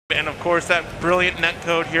And of course that brilliant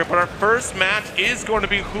netcode here. But our first match is going to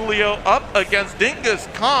be Wholio up against Dingus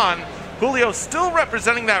Khan. Wholio still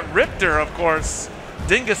representing that Riptor, of course.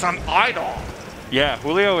 Dingus on Eyedol. Yeah,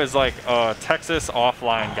 Wholio is like a Texas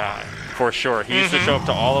offline guy, for sure. He used to show up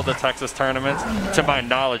to all of the Texas tournaments. To my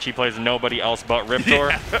knowledge, he plays nobody else but Riptor.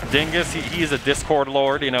 Yeah. Dingus, he's a Discord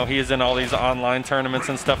lord. You know, he is in all these online tournaments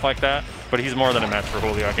and stuff like that. But he's more than a match for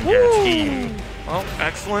Wholio, I can guarantee you. Well,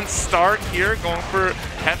 excellent start here, going for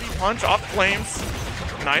heavy punch off flames.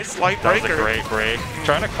 Nice light breaker. That was a great break.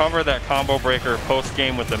 Trying to cover that combo breaker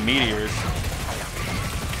post-game with the meteors.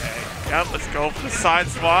 Yep, let's go for the side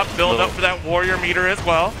swap. Build up for that warrior meter as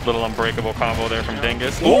well. Little unbreakable combo there from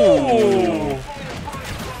Dingus. Ooh! All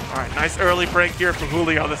right, nice early break here for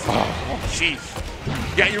Wholio. This jeez.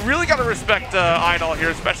 Yeah, you really got to respect Eyedol here,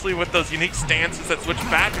 especially with those unique stances that switch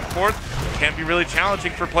back and forth. Can be really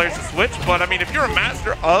challenging for players to switch, but I mean, if you're a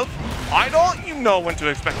master of Eyedol, you know when to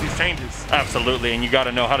expect these changes. Absolutely, and you got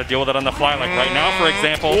to know how to deal with it on the fly. Like right now, for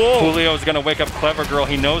example, Wholio is going to wake up Clever Girl.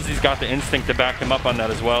 He knows he's got the instinct to back him up on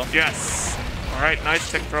that as well. Yes. All right,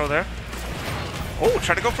 nice tick throw there. Oh,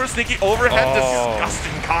 try to go for a sneaky overhead.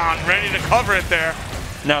 Disgusting Khan, ready to cover it there.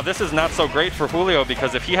 Now, this is not so great for Wholio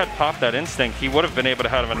because if he had popped that instinct, he would have been able to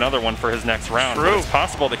have another one for his next round. True. But it's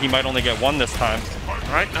possible that he might only get one this time. All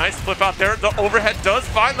right, nice flip out there. The overhead does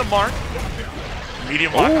find the mark.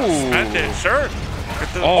 Medium lockout suspended, sure.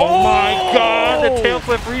 Oh my god, the tail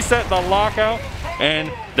flip reset, the lockout.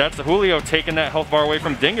 And that's Wholio taking that health bar away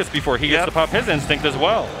from Dingus before he gets to pop his instinct as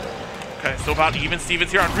well. Okay, so about even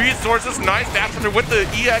Stevens here on resources. Nice dash under with the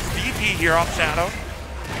EXDP here off Shadow.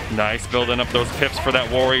 Nice, building up those pips for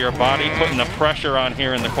that warrior body, putting the pressure on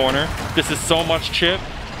here in the corner. This is so much chip.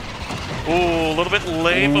 Ooh, a little bit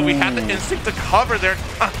late, but we had the instinct to cover there.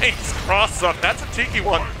 Nice cross up. That's a cheeky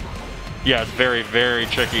one. Yeah, it's very, very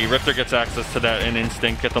tricky. Riptor gets access to that in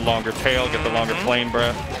instinct, get the longer tail, get the longer flame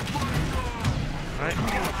breath. Right.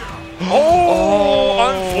 Oh,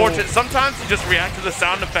 unfortunate. Sometimes you just react to the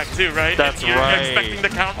sound effect too, right? That's You're expecting to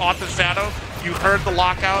count off the Shadow. You heard the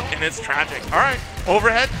lockout, and it's tragic. All right,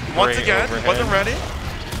 overhead once again. Overhead. Wasn't ready.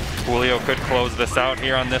 Wholio could close this out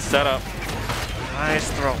here on this setup. Nice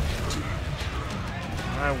throw. All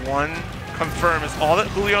right, one confirm is all that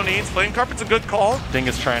Wholio needs. Flame Carpet's a good call.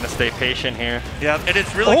 Dingus trying to stay patient here. Yeah, and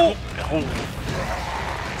it's really cool.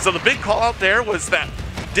 So the big call out there was that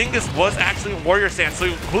Dingus was actually in warrior stance, so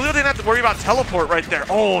Wholio didn't have to worry about teleport right there.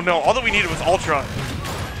 Oh no, all that we needed was ultra.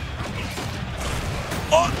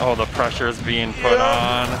 Oh, the pressure is being put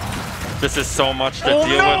on. This is so much to deal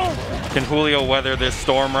with. Can Wholio weather this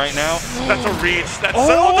storm right now? That's a reach. That's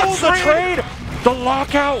the trade! The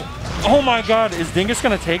lockout! Oh my god, is Dingus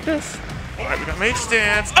gonna take this? All right, we got mage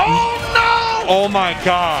stance. Oh no! Oh my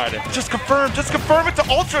god. Just confirm it to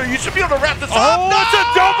ultra. You should be able to wrap this up. Oh, it's a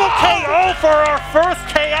double KO for our first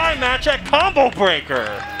KI match at Combo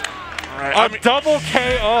Breaker. A double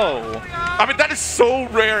KO. I mean, that is so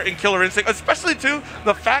rare in Killer Instinct, especially too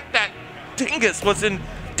the fact that Dingus was in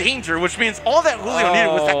danger, which means all that Wholio needed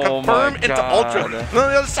was that confirm into ultra. And on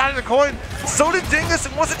the other side of the coin, so did Dingus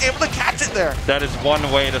and wasn't able to catch it there. That is one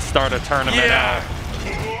way to start a tournament out.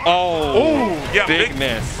 Oh, yeah, big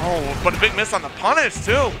miss. Oh, but a big miss on the punish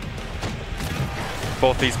too.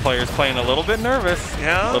 Both these players playing a little bit nervous.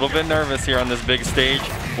 Yeah. A little bit nervous here on this big stage.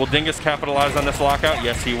 Will Dingus capitalize on this lockout?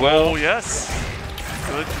 Yes, he will. Oh, yes.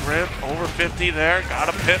 Good grip, over 50 there. Got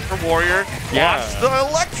a pit for Warrior. Yeah. Watch the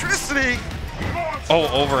electricity. Oh,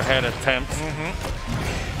 overhead attempt.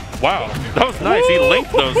 Wow, that was nice. He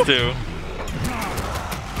linked those two. All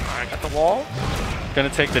right, got the wall. Gonna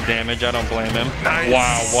take the damage. I don't blame him. Nice.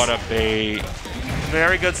 Wow, what a bait.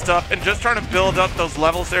 Very good stuff. And just trying to build up those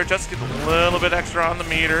levels there, just get a little bit extra on the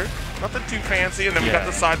meter. Nothing too fancy. And then we got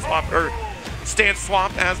the side swap, or stance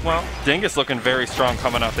swap as well. Dingus looking very strong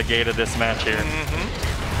coming out the gate of this match here.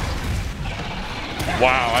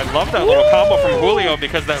 Wow, I love that little combo from Wholio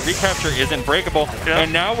because that recapture isn't breakable.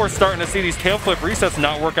 And now we're starting to see these tail flip resets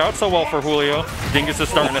not work out so well for Wholio. Dingus is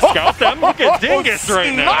starting to scout them. Look at Dingus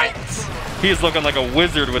right now. He is looking like a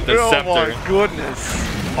wizard with this scepter. Oh my goodness.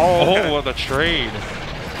 Oh, what a trade.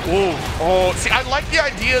 Oh, see, I like the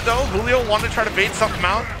idea though. Wholio wanted to try to bait something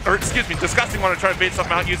out, or excuse me, Disgusting wanted to try to bait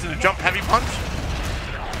something out using the jump heavy punch.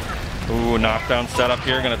 Ooh, knockdown setup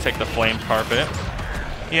here. Gonna take the flame carpet.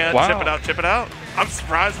 Yeah, chip it out, chip it out. I'm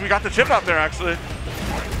surprised we got the chip out there actually.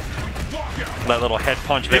 That little head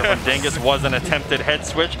punch there from Dingus was an attempted head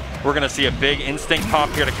switch. We're gonna see a big instinct pop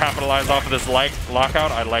here to capitalize off of this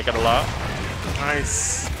lockout. I like it a lot.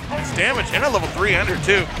 Nice. Nice damage and a level 3 ender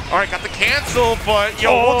too. All right, got the cancel, but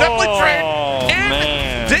we'll definitely trade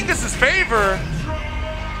in Dingus's favor.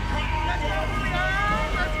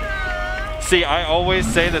 See, I always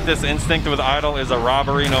say that this instinct with Eyedol is a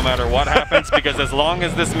robbery no matter what happens, because as long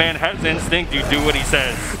as this man has instinct, you do what he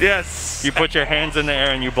says. Yes. You put your hands in the air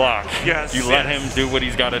and you block. Yes. You let him do what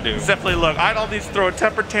he's got to do. Definitely, look, Eyedol needs to throw a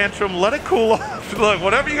temper tantrum, let it cool off. Look,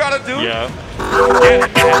 whatever you got to do. Yeah. Get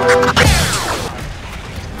it.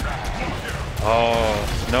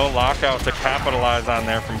 Oh, no lockout to capitalize on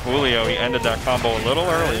there from Wholio. He ended that combo a little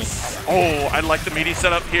early. Oh, I like the meaty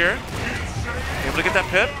setup here. Able to get that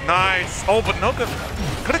pip. Nice. Oh, but no good.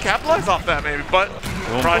 Could have capitalized off that maybe, but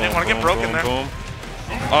probably didn't want to get broken there. Boom.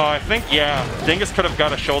 Oh, I think, yeah. Dingus could have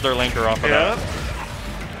got a shoulder linker off of that.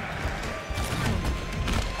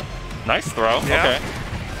 Nice throw. Yeah. Okay.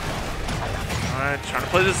 All right, trying to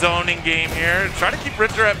play the zoning game here. Try to keep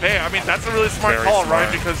Riptor at bay. I mean, that's a really smart call,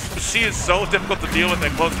 right? Because she is so difficult to deal with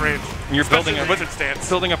at close range. You're building a wizard stance.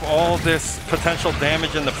 Building up all this potential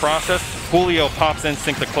damage in the process. Wholio pops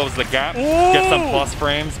instinct to close the gap. Ooh. Gets some plus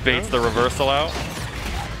frames, baits the reversal out.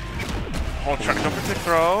 Oh, trying to go for tick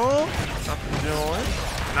throw. Nothing doing.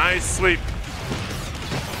 Nice sweep.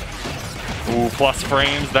 Ooh, plus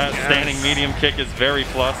frames. That standing medium kick is very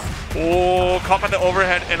plus. Oh, caught by the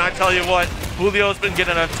overhead, and I tell you what, Julio's been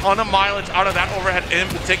getting a ton of mileage out of that overhead in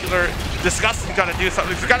particular. Disgusting's got to do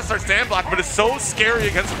something. He's got to start stand block, but it's so scary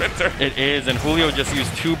against Riptor. It is, and Wholio just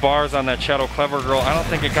used 2 bars on that Shadow Clever Girl. I don't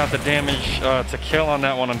think it got the damage to kill on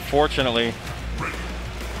that one, unfortunately.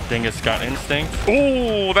 Dingus got instinct.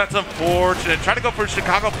 Ooh, that's unfortunate. Try to go for a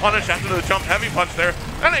Chicago punish after the jump heavy punch there.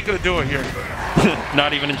 That ain't gonna do it here.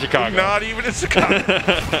 Not even in Chicago. Not even in Chicago.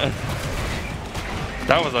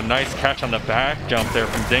 That was a nice catch on the back jump there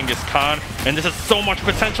from Dingus Khan. And this is so much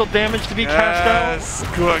potential damage to be cashed out. Yes,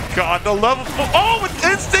 good God, the level 4. Oh, with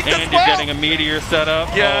instinct as well. And you're getting a meteor set up.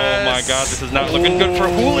 Yes. Oh my God, this is not looking good for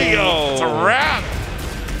Wholio. It's a wrap.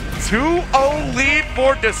 2-0 lead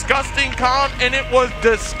for Disgusting Khan, and it was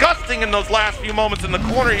disgusting in those last few moments in the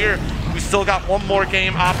corner here. We still got one more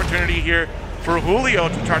game opportunity here for Wholio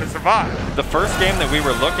to try to survive. The first game that we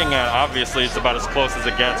were looking at, obviously, it's about as close as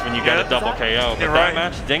it gets when you get a double KO. But that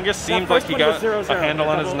match, Dingus seemed like he got a handle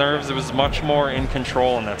on his nerves. It was much more in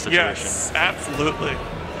control in that situation. Yes, absolutely.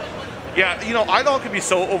 Yeah, you know, Eyedol can be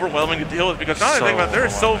so overwhelming to deal with because now that I think about it, there are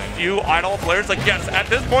so few Eyedol players. Like, yes, at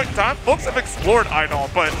this point in time, folks have explored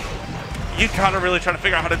Eyedol, but you gotta really try to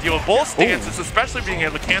figure out how to deal with both stances, especially being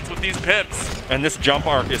able to cancel with these pips. And this jump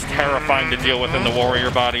arc is terrifying to deal with in the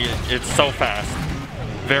warrior body. It's so fast.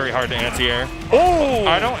 Very hard to anti-air. Oh!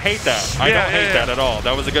 I don't hate that. I don't hate that at all.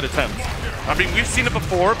 That was a good attempt. I mean, we've seen it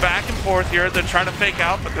before, back and forth here. They're trying to fake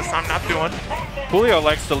out, but this time not doing. Wholio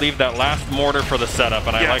likes to leave that last mortar for the setup,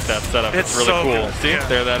 and I like that setup. It's really so cool. Good. See,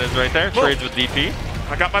 there that is right there. Look. Trades with DP.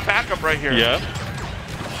 I got my backup right here. Yeah.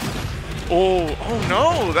 Oh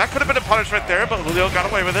no, that could have been a punish right there, but Wholio got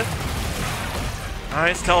away with it.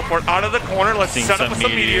 Nice teleport out of the corner. Let's set up with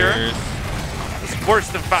some meteor. It's worse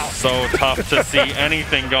than foul. So tough to see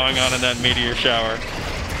anything going on in that meteor shower.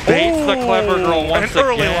 Baits the Clever Girl once again. An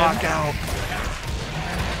early lockout.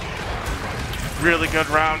 Really good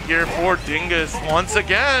round here for Dingus once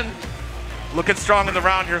again. Looking strong in the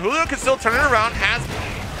round here. Wholio can still turn it around. Has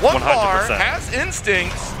one 100%. bar. Has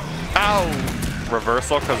instincts. Ow.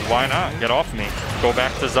 Reversal, because why not? Get off me. Go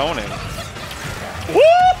back to zoning.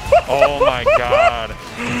 Oh my God.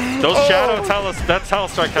 Those shadow that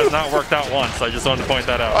telestrike has not worked out once. I just wanted to point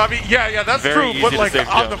that out. I mean, yeah, that's very true. But like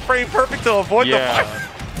on the frame perfect to avoid the fight.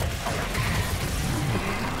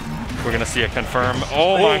 We're gonna see it confirm.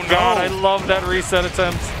 Oh my God, I love that reset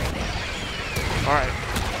attempt. All right,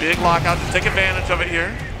 big lockout to take advantage of it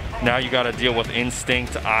here. Now you got to deal with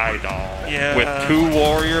Instinct Eyedol. Yeah. With 2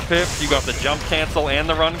 warrior pips, you got the jump cancel and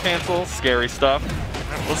the run cancel. Scary stuff.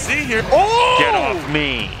 We'll see here. Oh! Get off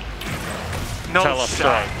me. No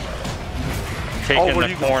Telestrike. Taking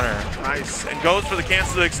the corner. Nice. And goes for the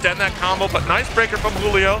cancel to extend that combo, but nice breaker from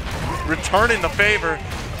Wholio. Returning the favor.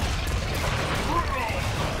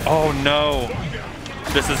 Oh no.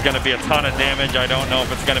 This is going to be a ton of damage. I don't know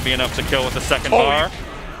if it's going to be enough to kill with the second bar.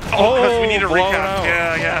 Oh, because we need a recap. Out.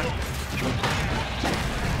 Yeah.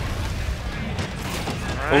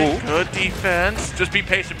 All right, good defense. Just be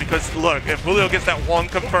patient because, look, if Wholio gets that one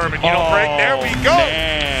confirm and you don't break, there we go.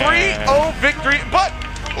 3-0 victory. But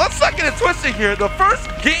let's not get it twisted here. The first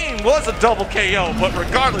game was a double KO, but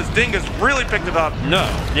regardless, Dingus really picked it up. No,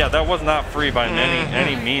 yeah, that was not free by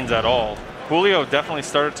any means at all. Wholio definitely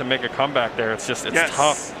started to make a comeback there. It's just, it's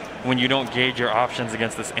tough when you don't gauge your options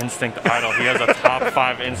against this Instinct Eyedol. He has a top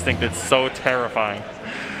 5 instinct that's so terrifying.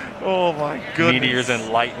 Oh my goodness. Meteors and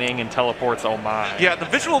lightning and teleports, oh my. Yeah, the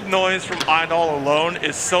visual noise from Eyedol alone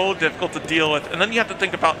is so difficult to deal with. And then you have to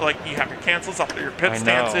think about, like, you have your cancels off of your pip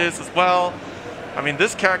stances as well. I mean,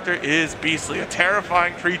 this character is beastly, a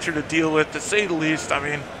terrifying creature to deal with, to say the least. I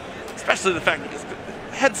mean, especially the fact that he's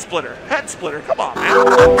head splitter, come on, man.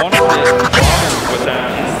 One of the problems with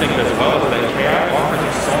that instinct as well is that KI offers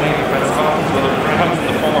you so many defensive options, whether it comes in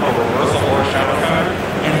the form of a reversal or a shadow counter,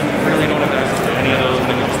 and you really don't have access to any of those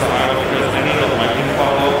when it comes to Eyedol, because any of the lightning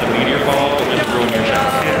follow-up, the meteor follow-up will just ruin your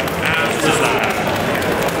shadow. Yeah, it's just not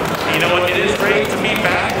happening. You know what? It is great to be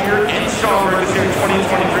back here in Schaumburg this year in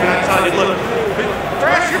 2023. And I tell you, look,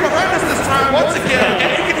 Rash, you're behind us this time once again,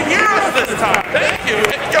 and you can hear us this time. Thank you.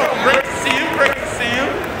 Yo, great to see you. Great to see you.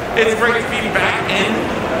 It's great to be back in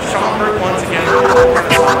Schaumburg once again.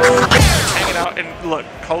 Hanging out and look,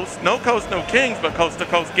 no kings, but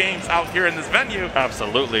coast-to-coast games out here in this venue.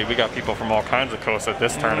 Absolutely. We got people from all kinds of coasts at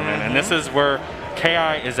this tournament, and this is where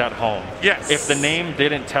KI is at home. Yes. If the name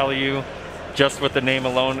didn't tell you, just with the name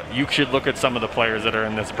alone, you should look at some of the players that are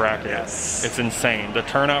in this bracket. Yes. It's insane. The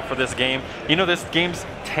turnout for this game. You know, this game's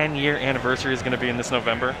 10-year anniversary is going to be in this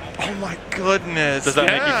November. Oh my goodness. Does that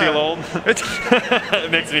make you feel old?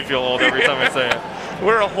 It makes me feel old every time I say it.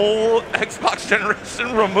 We're a whole Xbox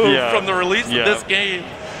generation removed from the release of this game.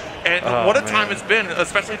 And what a time it's been,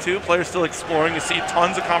 especially too, players still exploring. You see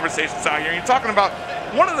tons of conversations out here. You're talking about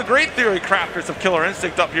one of the great theory crafters of Killer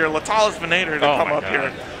Instinct up here, LetalisVenator, to come up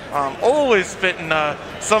here. Always spitting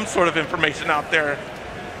some sort of information out there.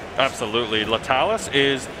 Absolutely. Letalis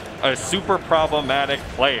is a super problematic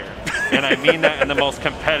player, and I mean that in the most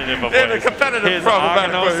competitive of ways. His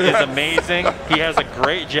Aganos is amazing. He has a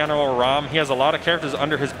great general Raam. He has a lot of characters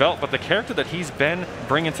under his belt, but the character that he's been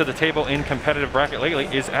bringing to the table in competitive bracket lately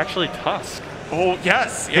is actually Tusk. Oh,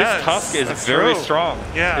 yes. His Tusk is very strong.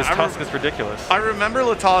 Yeah, his Tusk is ridiculous. I remember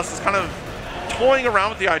Letalis is kind of toying around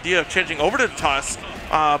with the idea of changing over to Tusk.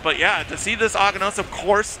 But yeah, to see this Aganos, of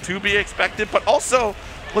course, to be expected, but also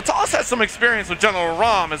Letalis has some experience with General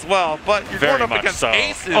Raam as well, but you're going up against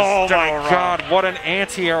Ace's Oh General my Raam. God, what an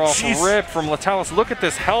anti-air off rip from Letalis. Look at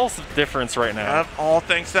this health difference right now. All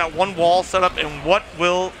thanks to that one wall setup, and what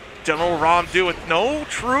will General Raam do with no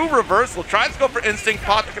true reversal? Tries to go for Instinct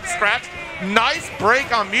Pot to get scratch. Nice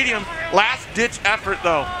break on medium. Last-ditch effort,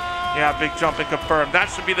 though. Yeah, big jump and confirmed. That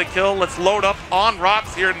should be the kill. Let's load up on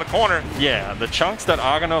rocks here in the corner. Yeah, the chunks that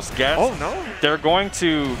Aganos gets, they're going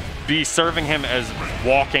to be serving him as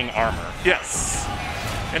walking armor. Yes.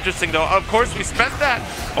 Interesting, though. Of course, we spent that.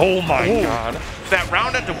 Oh, my God. That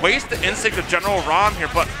round had to waste the instinct of General Raam here,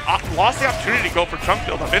 but lost the opportunity to go for chunk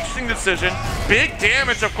build-up. Interesting decision. Big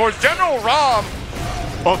damage, of course. General Raam,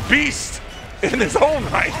 a beast in his own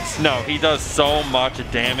right. No, he does so much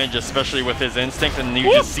damage, especially with his instinct, and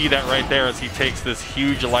you just see that right there as he takes this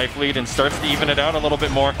huge life lead and starts to even it out a little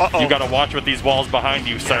bit more. You got to watch with these walls behind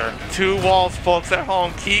you, sir. 2 walls, folks, at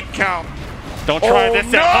home. Keep count. Don't try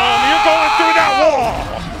this at home. You're going through that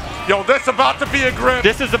wall. Yo, this about to be a grip.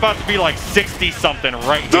 This is about to be like 60-something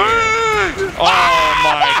right here. Oh,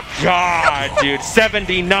 my God, dude.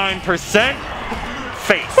 79%.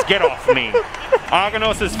 Face, get off me.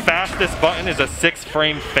 Aganos' fastest button is a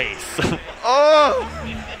 6-frame face.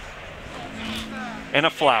 And a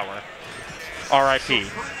flower. R.I.P.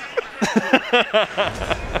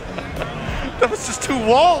 That was just 2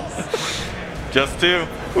 walls. Just 2.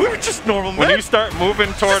 We were just normal men. When you start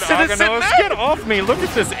moving toward Aganos, get off me. Look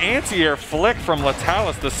at this anti-air flick from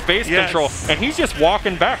Letalis, the space control. And he's just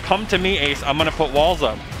walking back. Come to me, Ace. I'm going to put walls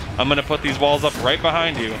up. I'm going to put these walls up right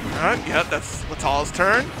behind you. Yeah, that's Letalis'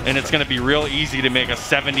 turn. And it's going to be real easy to make a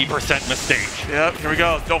 70% mistake. Yep, here we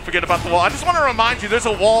go. Don't forget about the wall. I just want to remind you, there's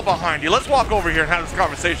a wall behind you. Let's walk over here and have this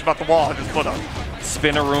conversation about the wall I just put up.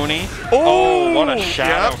 Spinaroonie. Oh, what a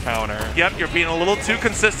shadow counter. Yep, you're being a little too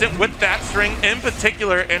consistent with that string in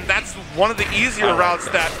particular, and that's one of the easier routes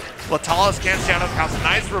that Letalis can shadow count.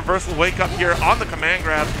 Nice reversal wake up here on the command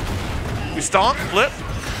grab. We stomp, flip.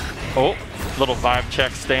 Oh. Little vibe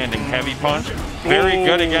check standing heavy punch. Very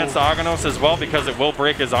good against Aganos as well because it will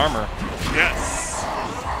break his armor. Yes.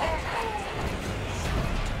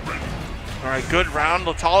 All right, good round.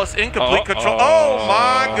 Letalis incomplete control. Oh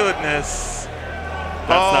my goodness. That's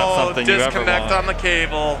not something you ever want. Disconnect on the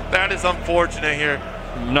cable. That is unfortunate here.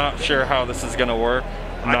 Not sure how this is going to work.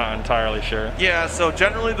 Not entirely sure. Yeah, so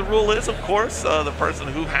generally the rule is, of course, the person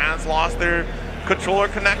who has lost their controller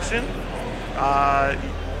connection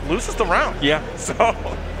loses the round. Yeah. So,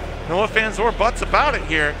 no ifs, ands, or buts about it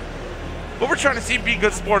here. What we're trying to see be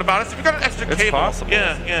good sport about it. So if you've got an extra cable. It's possible.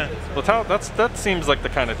 Yeah. That seems like the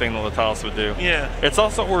kind of thing that Letalis would do. Yeah. It's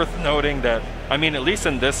also worth noting that, I mean, at least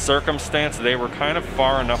in this circumstance, they were kind of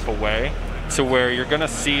far enough away to where you're going to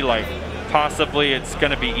see, like, possibly it's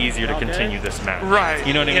going to be easier to continue this match. Right.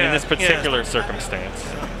 You know what I mean? In this particular circumstance.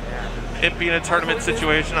 it being a tournament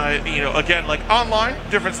situation. Again, like online,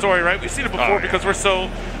 different story, right? We've seen it before because we're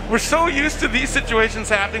so used to these situations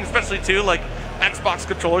happening, especially too like Xbox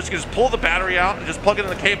controllers. You can just pull the battery out and just plug it in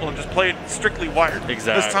the cable and just play it strictly wired.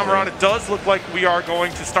 Exactly. This time around, it does look like we are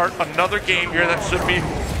going to start another game here. That should be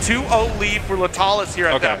 2-0 lead for Letalis here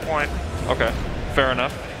at that point. Okay, fair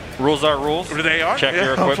enough. Rules are rules. They are. Check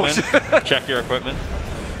your equipment. Check your equipment.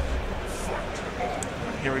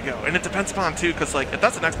 Here we go. And it depends upon, too, because, like, if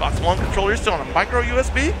that's an Xbox One controller, you're still on a micro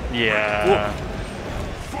USB. Yeah.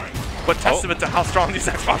 Whoa. But testament to how strong these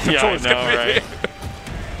Xbox controllers can be. Right?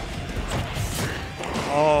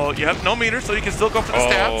 Oh, yep, no meter, so you can still go for the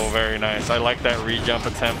stabs. Oh, very nice. I like that re-jump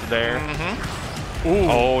attempt there. Ooh.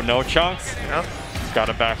 Oh, no chunks. Yep. Got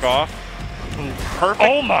to back off. Perfect.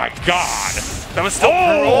 Oh, my God. That was still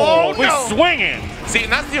we're swinging. See,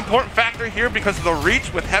 and that's the important factor here because of the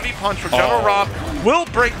reach with heavy punch from General Raam will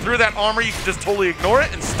break through that armor. You can just totally ignore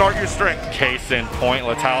it and start your string. Case in point,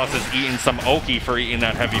 Letalis is eating some Oki for eating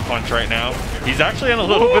that heavy punch right now. He's actually in a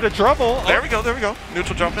little bit of trouble. There we go, there we go.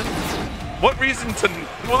 Neutral jump in. What reason to,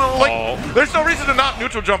 there's no reason to not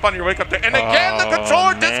neutral jump on your wake up there. And again, the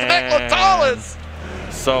controller disconnect Letalis.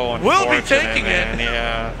 So unfortunate, will be taking man. it.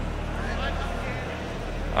 Yeah.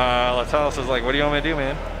 Letalis is like, what do you want me to do,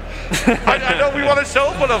 man? I know we want to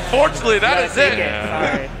show, but unfortunately, that is it.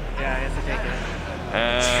 Sorry. Yeah, he has to take it.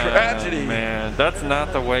 Tragedy. Man, that's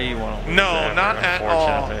not the way you want to. No, not at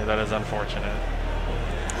all. That is unfortunate.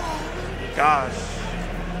 Gosh.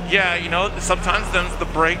 Yeah, sometimes them's the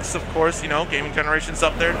breaks, of course, gaming generations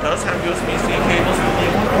up there does have USB-C cables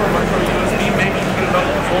or micro USB. Maybe you can get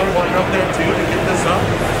another controller while you're up there too to get this up.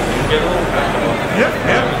 You can get a little pack. Yeah.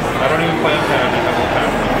 I don't even play on pad, I have a little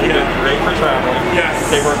pack. Yeah. Great for travel. Yes.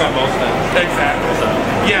 They work on most things. Exactly. So.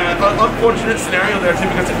 Yeah, unfortunate scenario there too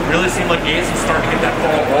because it really seemed like Ace was starting to get that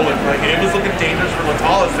ball rolling. Like it was looking dangerous for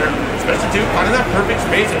Letalis there, especially too finding that perfect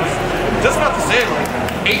space. It was just about to say like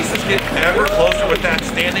Ace is getting ever closer with that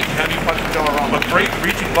standing heavy punch from Raam, a great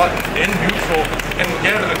reaching button in neutral, and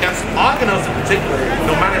again against Aganos in particular.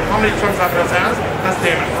 No matter how many chunks Aganos has, that's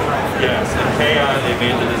damage for Raam. Yes, in KI they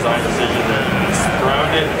made the design decision that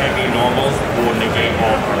grounded heavy normals will negate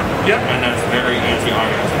all part. Yep. And that's very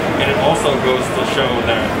anti-Aganos. And it also goes to show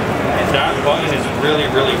that that button is really,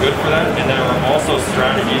 really good for that. And there are also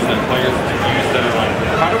strategies that players can use that are like,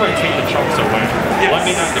 how do I take the chunks away? Yes. Let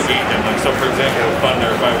me not negate them. Like, so for example, with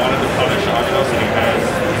Thunder, if I wanted to punish Aganos and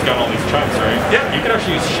he's got all these chunks, right? Yeah. You can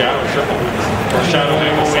actually use Shadow Triple or Shadow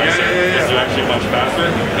Angle Slicer. It's actually much faster.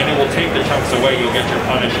 And it will take the chunks away. You'll get your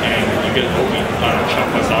punish and you get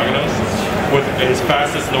chunkless Aganos. With as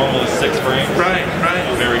fast as normal as 6 frames. Right.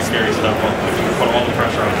 Very scary stuff. You can put all the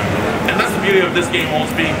pressure on it. And that's the beauty of this game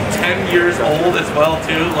almost being 10 years old as well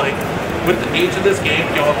too. Like with the age of this game,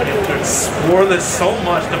 you'll have been able to explore this so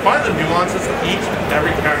much, to find the nuances of each and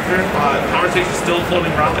every character. Conversation's still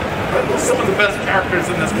floating around it. Some of the best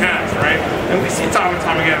characters in this cast, right? And we see time and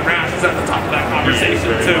time again, Rash is at the top of that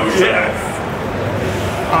conversation too. Yes.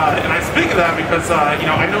 And I speak of that because, I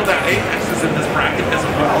know that Aphex is in this bracket as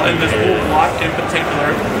well, in this pool block in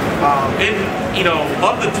particular.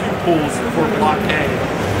 Of the 2 pools for Block A,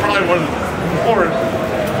 probably one of the more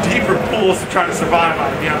deeper pools to try to survive on.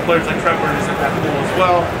 Players like Trevor is in that pool as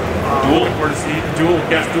well. Looking forward to see Duel.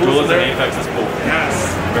 Yes, Duel is in Aphex's pool. Yes.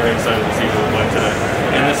 Very excited to see who will play today.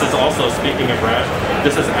 And this is also, speaking of Rash,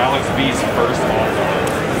 this is Alex B's first offline.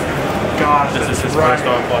 Gosh, this is his first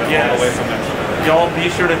offline all the way from Mexico. Y'all be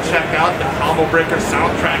sure to check out the Combo Breaker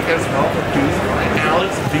soundtrack as well, produced by Alex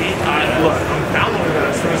B. Look, I'm downloading that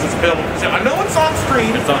as soon as it's available. I know it's on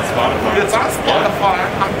stream. It's on Spotify. It's on Spotify.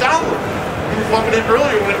 Yeah. I'm downloading it. I was loving it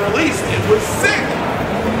earlier when it released. It was sick.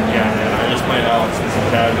 Yeah, man. I just played Alex and some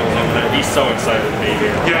casuals over there. He's so excited to be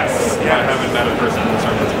here. Yes. I haven't met a person in this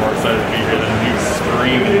room that's more excited to be here than he was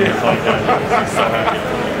screaming and playing casuals. He's so happy.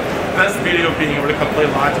 That's the beauty of being able to come play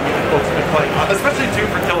live to meet the folks that play, especially too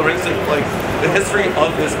for Killer Instinct. Like the history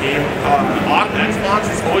of this game on Xbox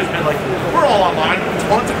has always been like we're all online,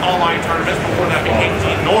 tons of online tournaments before that became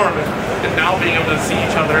the norm, and now being able to see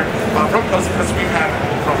each other from coast to coast. We've had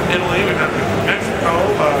from Italy, we've had from Mexico,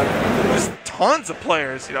 just tons of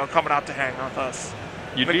players, coming out to hang with us.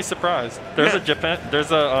 You'd be surprised. There's a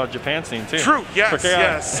Japan scene too. True.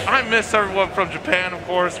 Yes. I miss everyone from Japan, of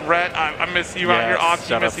course. Rhett, I miss you out here.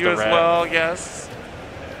 Ox, I miss you as well. Yes.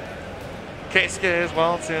 Keisuke as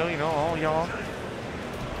well too. All y'all.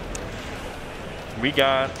 We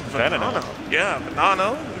got Veneno. Yeah,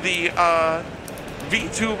 Veneno, the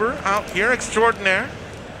VTuber out here extraordinaire.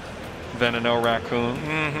 VenenoRaccoon.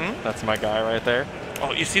 Mm-hmm. That's my guy right there.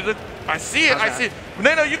 Oh, you see the? I see it. I see it.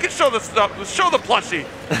 Veneno, you can show the stuff. Show the plushie.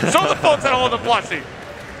 Show the folks at home the plushie.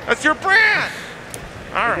 That's your brand.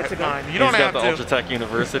 All right, fine. You don't have to. He's got the Ultratech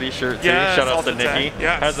University shirt too. Yes, Shout out to Ultratech. Nikki.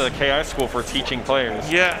 Yes. Has a KI school for teaching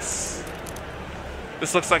players. Yes.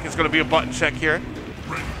 This looks like it's going to be a button check here.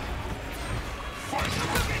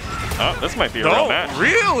 Oh, this might be a real match.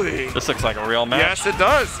 Really? This looks like a real match. Yes, it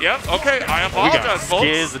does. Yep. Okay, I apologize, folks.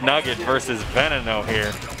 We got SkizzNugget versus Veneno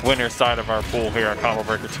here. Winner's side of our pool here at Combo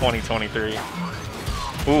Breaker 2023.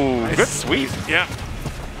 Ooh, nice. Good sweep. Yeah.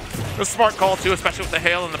 A smart call, too, especially with the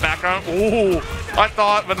hail in the background. Ooh, I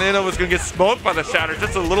thought Veneno was going to get smoked by the shatter.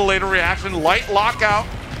 Just a little later reaction. Light lockout.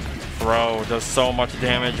 Throw does so much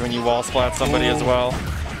damage when you wall splat somebody as well.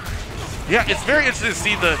 Yeah, it's very interesting to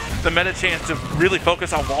see the meta chance to really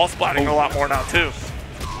focus on wall splatting a lot more now, too.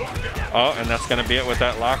 Oh, and that's going to be it with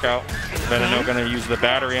that lockout. Veneno going to use the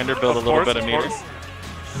battery ender, build a little bit of meters.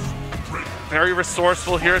 Very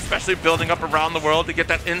resourceful here, especially building up around the world to get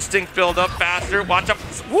that instinct build up faster. Watch out.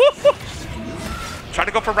 Woo! Try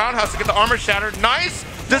to go for roundhouse to get the armor shattered. Nice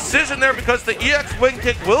decision there because the EX wing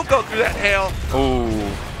kick will go through that hail. Ooh.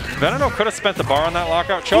 Veneno could have spent the bar on that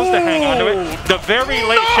lockout, chose to hang onto it. The very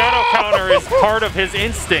late shadow counter is part of his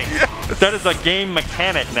instinct. Yes. That is a game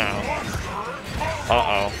mechanic now.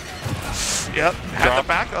 Uh-oh. Yep, had the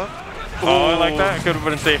backup. Oh, I like that. Could have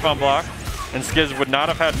been safe on block. And Skizz would not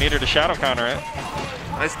have had meter to shadow counter it.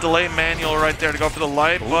 Nice delay manual right there to go for the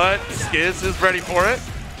light, but Skizz is ready for it.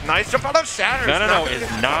 Nice jump out of shatters. Veneno is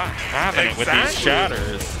not having it with these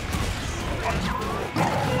shatters.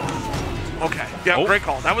 Okay, yeah, great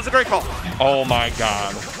call. That was a great call. Oh my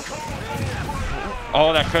god.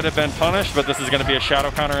 Oh, that could have been punished, but this is going to be a shadow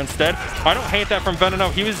counter instead. I don't hate that from Veneno.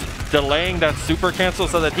 He was delaying that super cancel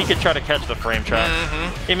so that he could try to catch the frame trap.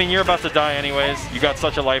 I mean, you're about to die anyways. You got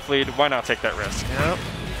such a life lead. Why not take that risk? Yep.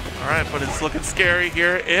 All right, but it's looking scary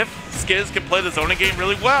here. If Skizz can play the zoning game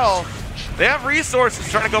really well, they have resources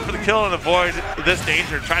trying to go for the kill and avoid this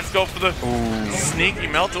danger. Trying to go for the sneaky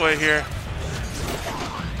melt away here.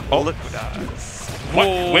 Oh, liquidize. What?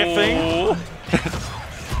 Whiffing?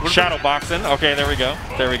 Shadow boxing. Okay, there we go.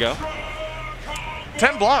 There we go.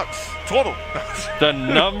 10 blocks total. The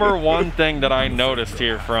number one thing that I noticed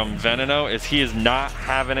here from Veneno is he is not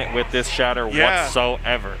having it with this shatter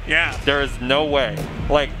whatsoever. Yeah. There is no way.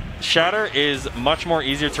 Like, shatter is much more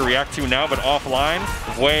easier to react to now, but offline,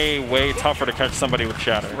 way, way tougher to catch somebody with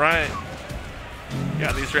shatter. Right.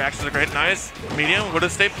 Yeah, these reactions are great. Nice. Medium would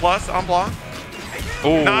have stayed plus on block.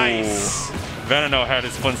 Ooh. Nice. Veneno had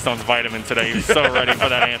his Flintstones vitamin today. He was so ready for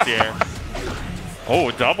that anti-air. Oh,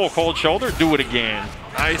 double cold shoulder. Do it again.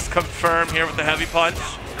 Nice confirm here with the heavy punch.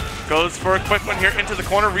 Goes for a quick one here into the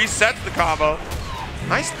corner. Resets the combo.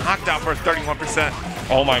 Nice knockdown for a 31%.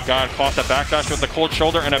 Oh my god. Caught the backdash with the cold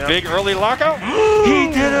shoulder and a big early lockout. He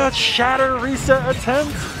did a shatter reset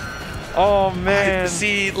attempt. Oh man.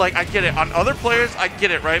 See, like, I get it. On other players, I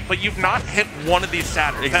get it, right? But you've not hit one of these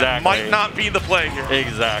shatters. Exactly. That might not be the play here.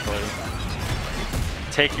 Exactly.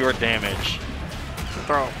 Take your damage.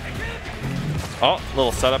 Throw. Oh,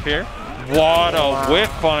 little setup here. What a whiff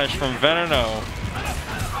punish from Veneno.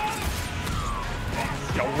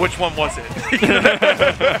 Yo, which one was it?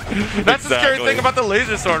 That's the scary thing about the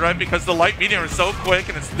laser sword, right? Because the light medium is so quick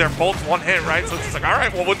and they're both one hit, right? So it's just like, all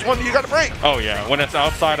right, well, which one do you got to break? Oh, yeah. When it's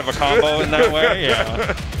outside of a combo in that way,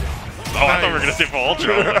 yeah. Oh, I thought we were going to say for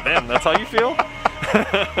ultra. Man, that's how you feel?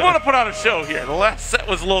 I want to put on a show here. The last set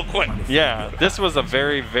was a little quick. Yeah, this was a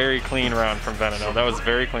very, very clean round from Veneno. That was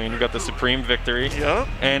very clean. You got the supreme victory. Yep.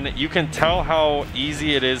 And you can tell how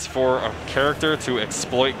easy it is for a character to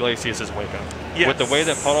exploit Glacious' wake up. Yes. With the way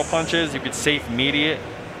that puddle punches, you could safe immediate.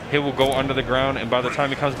 He will go under the ground, and by the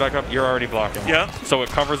time he comes back up, you're already blocking. Yeah. So it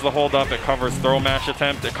covers the hold up, it covers throw mash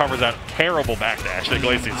attempt, it covers that terrible backdash that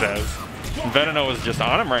Glacious has. And Veneno is just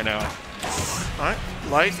on him right now. All right.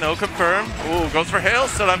 Light, no confirm. Ooh, goes for hail,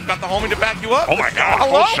 so I've got the homie to back you up. Oh my god,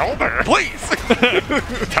 hello? cold shoulder. Please.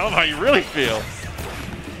 Tell him how you really feel.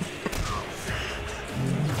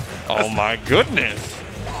 Oh my goodness.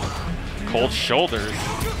 Cold shoulders.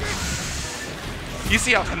 You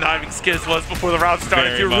see how conniving Skizz was before the round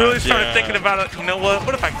started. You really started thinking about it. You know what?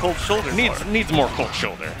 What if I cold shoulder? Needs more cold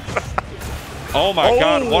shoulder. Oh my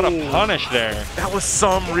god, what a punish there. That was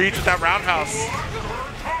some reach with that roundhouse.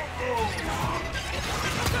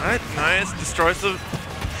 All right, nice. Destroys the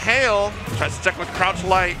hail. Tries to check with crouch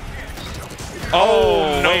light.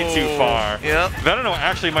 Oh, no. Way too far. Yep. Veneno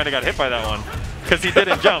actually might have got hit by that one because he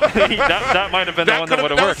didn't jump. that might have been the one that would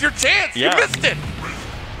have worked. That was your chance. Yeah. You missed it.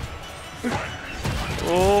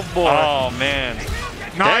 Oh boy. Oh man.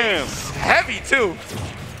 Nice. Damn. Heavy too.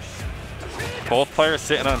 Both players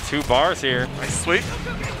sitting on 2 bars here. Nice sweep.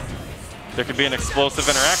 There could be an explosive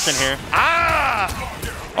interaction here. Ah!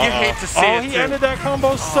 You hate to see it, he too. ended that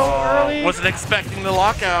combo so early. Wasn't expecting the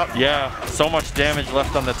lockout. Yeah, so much damage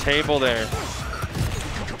left on the table there.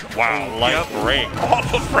 Wow, light break.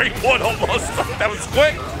 Off of break one almost. That was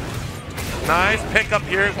quick. Nice pickup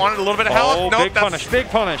here. Wanted a little bit of health. Oh, nope, big punish, big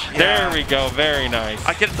punish. Yeah. There we go, very nice.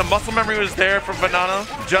 I get it. The muscle memory was there from Banana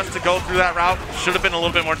just to go through that route. Should have been a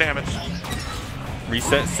little bit more damage.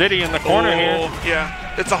 Reset City in the corner here.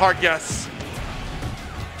 Yeah, it's a hard guess.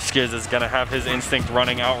 Skizz is gonna have his instinct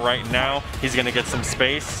running out right now. He's gonna get some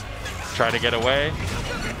space, try to get away.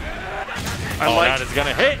 That is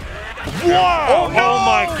gonna hit. Wow! Oh, no! Oh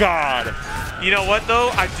my God! You know what though?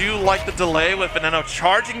 I do like the delay with Veneno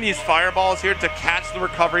charging these fireballs here to catch the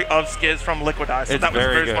recovery of Skizz from Liquidize. So that was a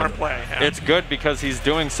very smart play. Yeah. It's good because he's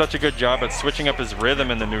doing such a good job at switching up his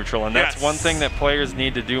rhythm in the neutral, and that's one thing that players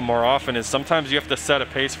need to do more often is sometimes you have to set a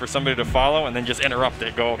pace for somebody to follow and then just interrupt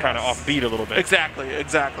it, go kind of offbeat a little bit. Exactly,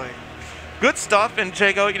 exactly. Good stuff, and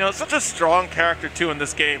Jago, you know, such a strong character too in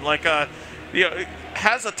this game. Like, you know,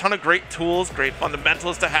 has a ton of great tools, great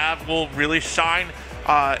fundamentals to have, will really shine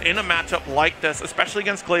in a matchup like this, especially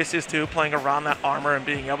against Glacious too, playing around that armor and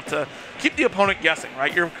being able to keep the opponent guessing,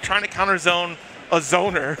 right? You're trying to counter zone a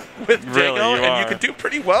zoner with Jago, and you can do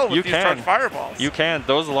pretty well with these charged fireballs. You can.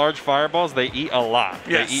 Those large fireballs, they eat a lot.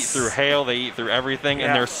 Yes. They eat through hail, they eat through everything,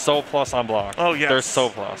 and they're so plus on block. Oh, yes. They're so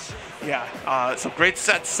plus. Yeah, so great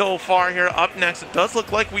sets so far here. Up next, it does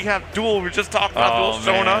look like we have Duel. We were just talking about Duel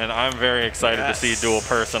showing up. And I'm very excited to see Duel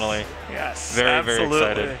personally. Yes, very, very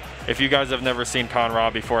excited. If you guys have never seen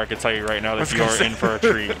Conra before, I can tell you right now that you're in for a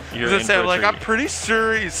treat. You're in for a treat. I'm pretty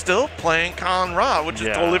sure he's still playing Conra, which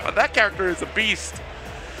is totally fun. That character is a beast.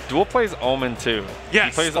 Duel plays Omen too. Yes,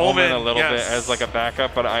 he plays Omen a little bit as like a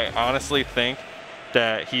backup, but I honestly think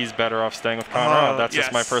that he's better off staying with Conra. That's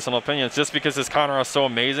just my personal opinion. It's just because his Conra is so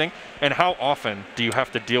amazing, and how often do you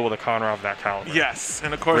have to deal with a Conra of that caliber? Yes,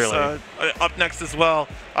 and of course, up next as well,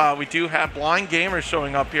 we do have blindgamer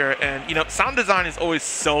showing up here, and you know, sound design is always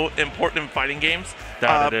so important in fighting games.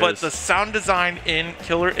 But the sound design in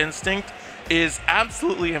Killer Instinct is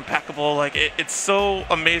absolutely impeccable. Like it's so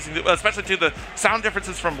amazing, especially to the sound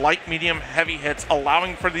differences from light, medium, heavy hits,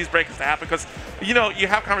 allowing for these breaks to happen. Because you know, you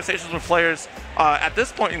have conversations with players at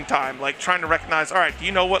this point in time, like trying to recognize, all right, do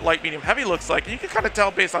you know what light, medium, heavy looks like? And you can kind of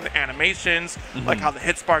tell based on the animations, like how the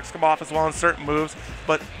hit sparks come off as well in certain moves,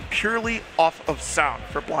 but purely off of sound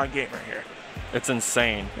for blindgamer here. It's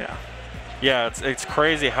insane. Yeah. Yeah, it's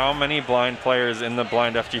crazy how many blind players in the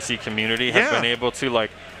blind FGC community have been able to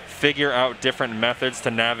like figure out different methods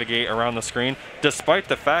to navigate around the screen, despite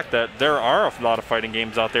the fact that there are a lot of fighting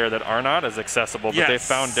games out there that are not as accessible, but they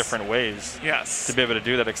found different ways to be able to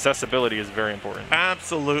do that. Accessibility is very important.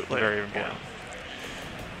 Absolutely. Very important.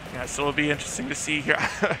 Yeah, so it'll be interesting to see here.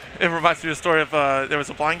 It reminds me of a story of there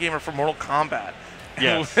was a blind gamer for Mortal Kombat.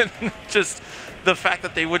 Yes. Just the fact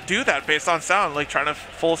that they would do that based on sound, like trying to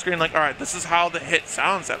full screen, like, all right, this is how the hit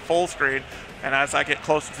sounds at full screen. And as I get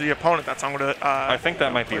closer to the opponent, that's how I'm going to I think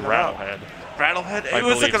that might be Rattlehead. Rattlehead? It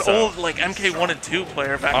was like an old like MK1 and 2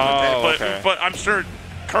 player back in the day. But I'm sure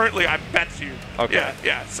currently, I bet you. Okay.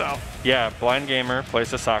 Yeah, so. Yeah, blindgamer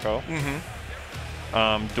plays Hisako.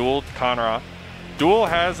 Duel Conra. Duel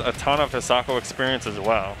has a ton of Hisako experience as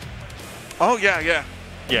well. Oh, yeah.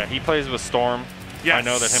 Yeah, he plays with Storm. Yes. I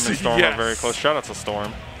know that him and Storm are very close. Shout out to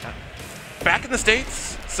Storm. Back in the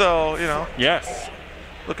States, so, you know. Yes.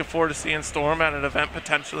 Looking forward to seeing Storm at an event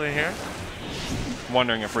potentially here.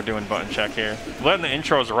 Wondering if we're doing button check here. Letting the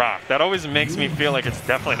intros rock. That always makes me feel like it's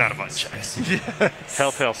definitely not a button check. Yes.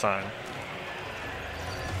 Telltale sign.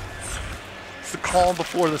 It's the calm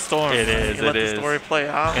before the storm. It is. You let the story play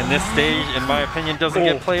out. And this stage, in my opinion, doesn't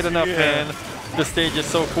get played enough, man. This stage is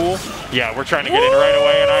so cool. Yeah, we're trying to get in right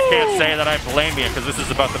away, and I can't say that I blame you because this is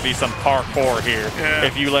about to be some parkour here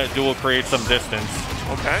if you let Duel create some distance.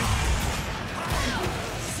 Okay.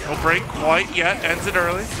 No break quite yet. Ends it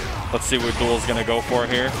early. Let's see what Duel's going to go for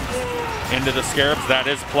here. Into the Scarabs. That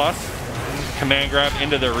is plus. Command grab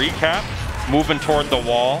into the recap. Moving toward the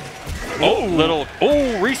wall.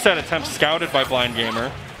 Reset attempt scouted by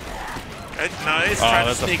blindgamer. Nice. Trying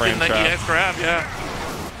to sneak in that EX grab,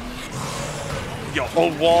 Yo,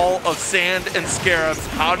 a wall of sand and Scarabs.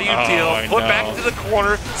 How do you deal? Put back into the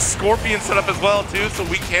corner. Scorpion set up as well, too, so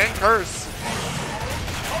we can't curse.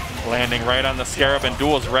 Landing right on the Scarab, and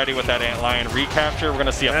Duel's ready with that Antlion recapture. We're going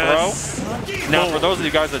to see a throw. Now, for those of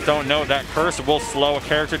you guys that don't know, that curse will slow a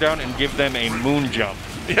character down and give them a moon jump.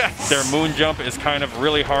 Yes. Their moon jump is kind of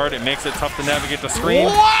really hard. It makes it tough to navigate the screen.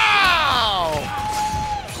 Wow!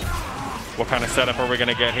 What kind of setup are we going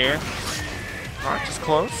to get here? All right, just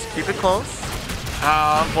close. Keep it close.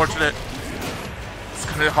 Unfortunate.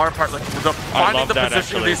 The hard part, like finding the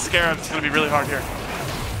position of these scarabs is going to be really hard here.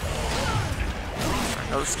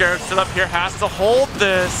 The scarab stood up here, has to hold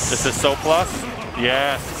this. This is so plus.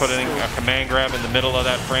 Yes, putting a command grab in the middle of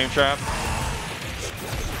that frame trap.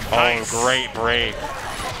 Nice. Oh, great break.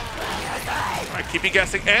 All right, keep you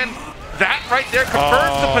guessing. And that right there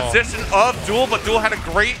confirms the position of Duel, but Duel had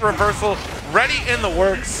a great reversal ready in the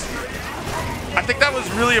works. I think that was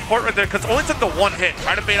really important right there because only took the one hit.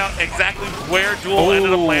 Trying to bait out exactly where Duel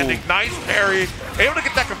ended up landing. Nice parry. Able to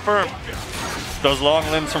get that confirmed. Those long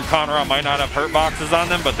limbs from Conrad might not have hurt boxes on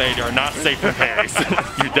them, but they are not safe for parries.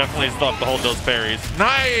 You definitely still have to hold those parries.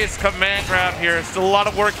 Nice command grab here. Still a lot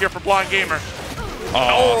of work here for blindgamer.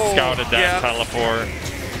 Oh, scouted that teleport.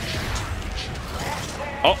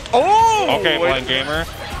 Oh! Okay, blindgamer.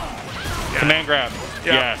 Command grab.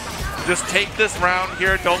 Yeah. Yes. Just take this round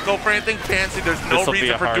here. Don't go for anything fancy. There's no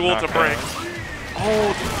reason for Duel to break. Oh,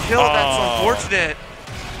 the kill. That's unfortunate.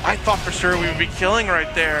 I thought for sure we would be killing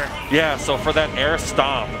right there. Yeah, so for that air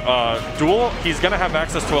stomp, Duel, he's going to have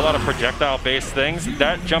access to a lot of projectile-based things.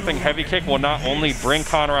 That jumping heavy kick will not only bring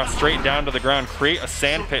Conrad straight down to the ground, create a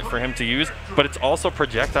sand pit for him to use, but it's also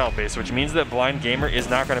projectile-based, which means that blindgamer is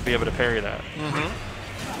not going to be able to parry that.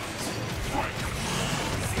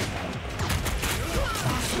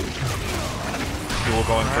 Duel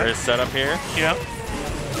going for his setup here. Yep.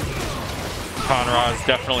 Conrad's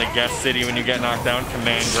definitely guest city when you get knocked down.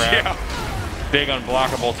 Command grab. Big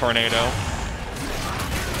unblockable tornado.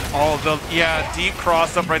 Oh, deep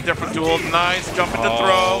cross up right there for Duel. Nice jump into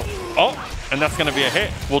throw. Oh, and that's going to be a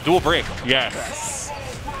hit. Will Duel break? Yes.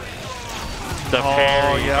 The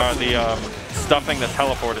parry, the stuffing the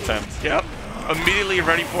teleport attempt. Yep. Immediately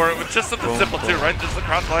ready for it with just something simple too, right? Just the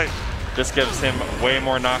cross light. This gives him way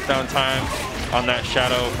more knockdown time on that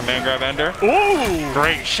shadow command grab ender. Ooh!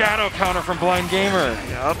 Great shadow counter from blindgamer.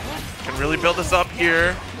 Yep. Can really build this up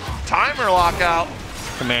here. Timer lockout.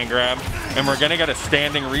 Command grab. And we're going to get a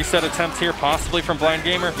standing reset attempt here, possibly from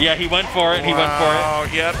blindgamer. Yeah, he went for it. He went for it. Oh,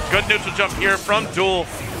 yep. Good neutral jump here from Duel.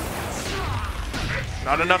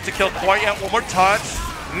 Not enough to kill quite yet. One more touch.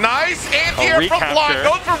 Nice anti-air from Blind.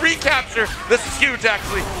 Goes for recapture. This is huge,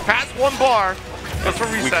 actually. Has one bar. Goes for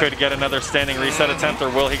reset. We could get another standing reset attempt, or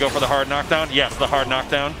will he go for the hard knockdown? Yes, the hard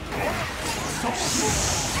knockdown.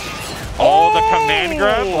 Oh, the command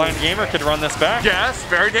grab. Blindgamer could run this back. Yes,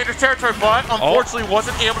 very dangerous territory, but unfortunately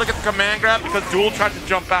wasn't able to get the command grab because Duel tried to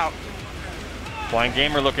jump out.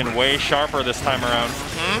 Blindgamer looking way sharper this time around.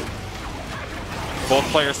 Both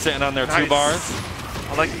players sitting on their 2 bars.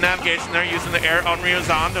 I like the navigation there, using the air on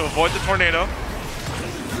Ryuzan to avoid the tornado.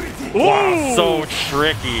 Wow, so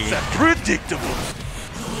tricky. That's predictable.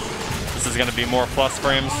 This is going to be more plus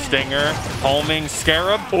frames. Stinger, homing,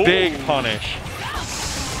 scarab, big punish.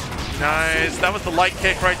 Nice. That was the light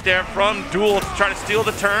kick right there from Duel to try to steal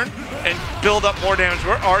the turn and build up more damage.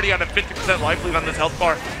 We're already at a 50% life lead on this health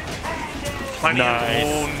bar. Nice.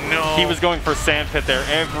 Oh no. He was going for sand pit there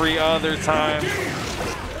every other time.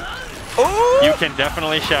 You can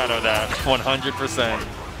definitely shadow that, 100%.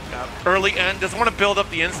 Early end, doesn't want to build up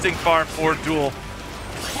the instinct bar for Duel.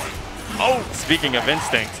 Oh! Speaking of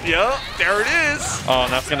instinct. Yeah, there it is. Oh,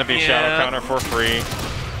 and that's going to be shadow counter for free.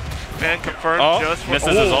 And confirmed just for... misses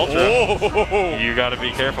his ultra. You got to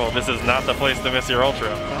be careful. This is not the place to miss your ultra.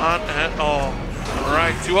 Not at all. All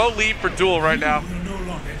right, 2-0 lead for Duel right now.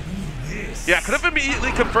 Yeah, could have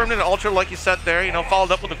immediately confirmed an ultra like you said there, you know,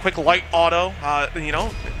 followed up with a quick light auto. You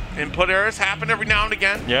know, input errors happen every now and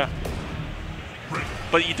again. Yeah.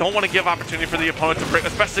 But you don't want to give opportunity for the opponent to break,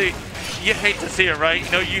 especially, you hate to see it, right?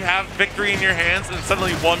 You know, you have victory in your hands and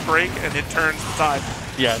suddenly one break and it turns the tide.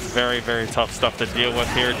 Yeah, it's very, very tough stuff to deal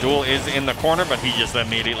with here. Duel is in the corner, but he just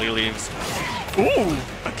immediately leaves. Ooh!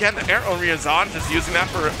 Again, the air on Ryuzan, just using that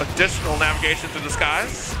for additional navigation through the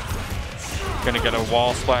skies. Gonna get a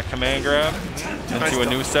wall splat command grab into a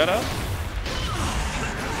new setup.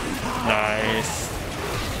 Nice.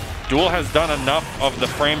 Duel has done enough of the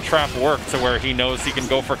frame trap work to where he knows he can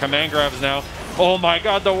go for command grabs now. Oh my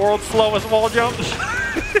god, the world's slowest wall jump.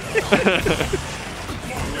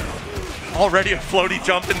 Already a floaty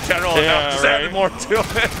jump in general, and now just adding more to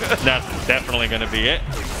it. That's definitely going to be it.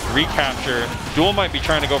 Recapture. Duel might be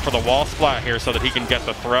trying to go for the wall splat here so that he can get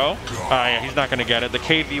the throw. Yeah, he's not going to get it. The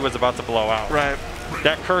KV was about to blow out. Right.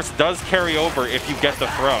 That curse does carry over if you get the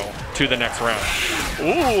throw to the next round.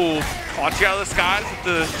 Ooh, caught you out of the skies with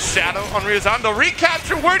the shadow on Ryuzan. The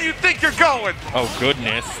recapture, where do you think you're going? Oh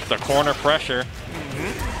goodness, the corner pressure.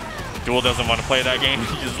 Duel doesn't want to play that game,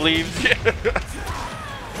 he just leaves.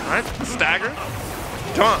 All right, stagger,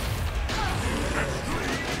 done.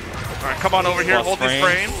 All right, come on over here, hold these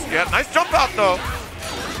frames. Yeah, nice jump out though.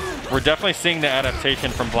 We're definitely seeing the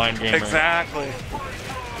adaptation from blindgamer. Exactly.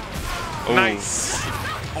 Ooh. Nice.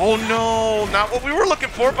 Oh no, not what we were looking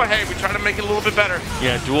for, but hey, we try to make it a little bit better.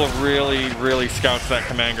 Yeah, Duel really scouts that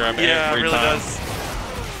command grab every Yeah, it really time. does.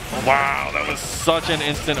 Wow, that was such an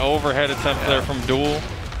instant overhead attempt there from Duel.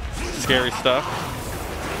 Scary stuff.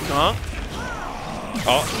 Huh?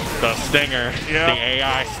 Oh, the stinger, Yeah. the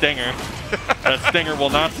AI stinger. That stinger will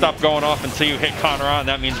not stop going off until you hit Conrad, and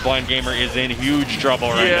that means blindgamer is in huge trouble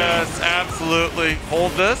right now. Yes, absolutely.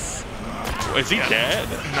 Hold this. Is he dead?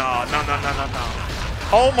 No.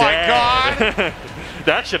 Oh my God!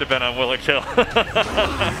 That should have been on Will It Kill. I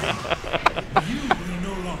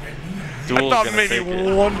thought maybe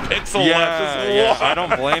one pixel left. Yeah, I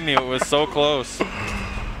don't blame you. It was so close.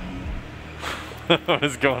 What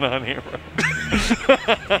is going on here, bro?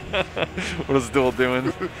 What is Duel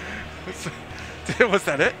doing? Was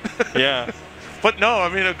that it? Yeah. But no, I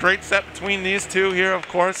mean, a great set between these two here, of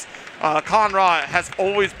course. Conrad has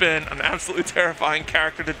always been an absolutely terrifying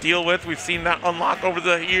character to deal with. We've seen that unlock over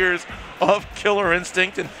the years of Killer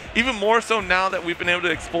Instinct, and even more so now that we've been able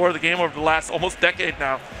to explore the game over the last almost decade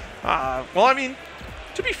now. Well, I mean,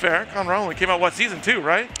 to be fair, Conrad only came out, what, Season 2,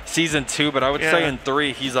 right? Season 2, but I would say in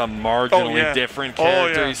 3, he's a marginally different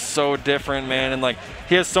character. He's so different, man, and like,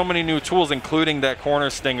 he has so many new tools, including that corner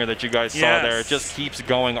stinger that you guys saw there. It just keeps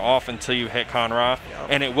going off until you hit Conrad,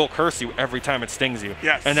 and it will curse you every time it stings you.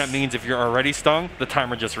 And that means if you're already stung, the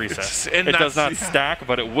timer just resets. It does not stack,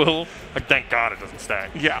 but it will. Like, thank God it doesn't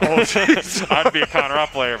stack. Yeah. Oh, I'd be a Conrad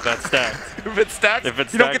player if that stacked. If it stacks,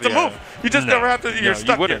 you don't get to move. You just never have to. You're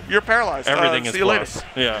stuck. You're paralyzed. Everything is see you later.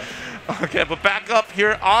 Yeah. Okay, but back up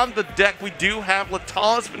here on the deck, we do have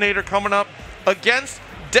LetalisVenator coming up against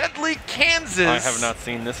Deadlykansas. I have not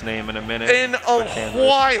seen this name in a minute. In a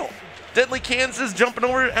while. Deadlykansas jumping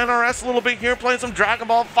over to NRS a little bit here, playing some Dragon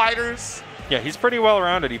Ball Fighters. Yeah, he's pretty well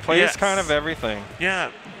rounded. He plays kind of everything.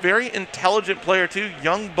 Yeah, very intelligent player too.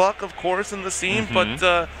 Young buck, of course, in the scene,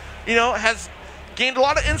 but you know, has gained a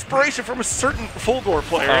lot of inspiration from a certain Fulgore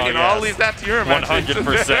player. I'll leave that to your imagination.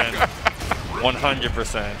 100%.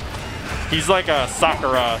 100%. He's like a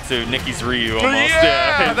Sakura to Nikki's Ryu almost.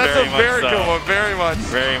 Yeah, that's a very good one. Very much.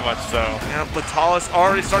 Very much so. Yeah, Letalis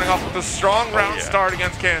already starting off with a strong round start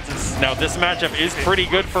against Kansas. Now this matchup is pretty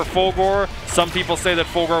good for Fulgore. Some people say that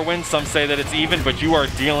Fulgore wins, some say that it's even, but you are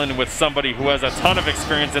dealing with somebody who has a ton of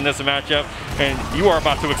experience in this matchup, and you are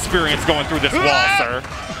about to experience going through this wall, sir.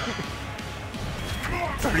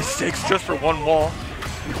 36 just for one wall.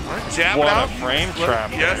 Jab what out. A frame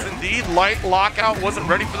trap. Yes, indeed. Light lockout, wasn't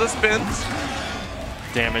ready for the spins.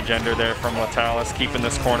 Damage ender there from Letalis, keeping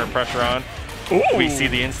this corner pressure on. Ooh. We see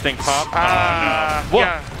the instinct pop. Oh, no.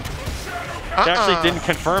 Yeah. It actually didn't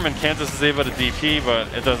confirm, and Kansas is able to DP, but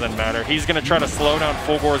it doesn't matter. He's going to try to slow down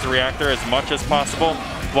Fulgore's reactor as much as possible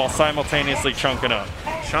while simultaneously chunking up.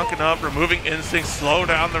 Chunking up, removing instinct, slow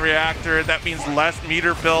down the reactor. That means less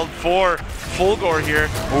meter build for Fulgore here.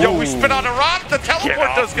 Ooh. Yo, we spit on a rock. The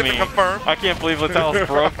teleport does get to confirm. I can't believe Letalis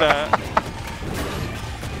broke that.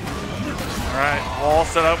 All right, wall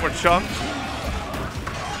set up. We're chunked.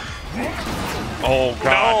 Oh,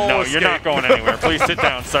 God, no, you're not going anywhere. Please sit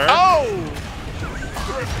down, sir. Oh!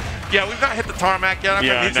 Yeah, we've not hit the tarmac yet. I'm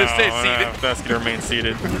going to need you to stay seated. That's going to remain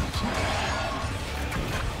seated.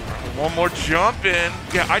 One more jump in.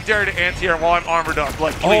 Yeah, I dare to anti-air while I'm armored up.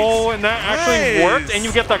 Like, please. Oh, and that actually worked, and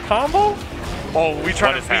you get the combo? Oh, we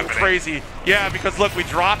tried to be crazy. Yeah, because look, we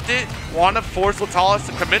dropped it. Want to force Letalis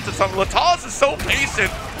to commit to something. Letalis is so patient.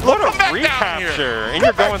 Look, what a recapture. And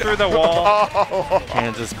you're going through the wall. Oh.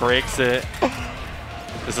 Kansas breaks it.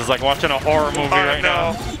 This is like watching a horror movie right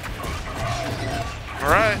now. All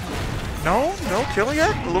right. No kill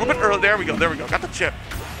yet? A little bit early. There we go. Got the chip.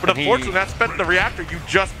 But unfortunately, that spent the reactor you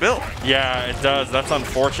just built. Yeah, it does. That's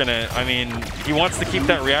unfortunate. I mean, he wants to keep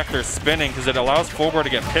that reactor spinning because it allows Fulgore to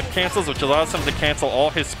get pip cancels, which allows him to cancel all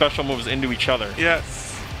his special moves into each other.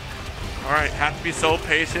 Yes. All right, have to be so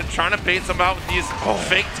patient. Trying to bait some out with these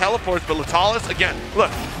fake teleports. But Letalis, again, look,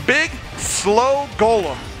 big, slow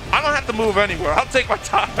golem. I don't have to move anywhere. I'll take my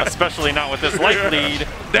time. Especially not with this light lead.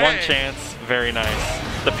 One chance. Very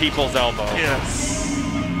nice. The people's elbow. Yes.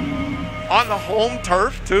 On the home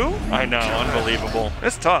turf, too? I know. Unbelievable.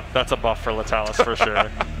 It's tough. That's a buff for Letalis, for sure. Right,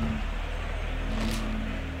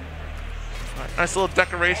 nice little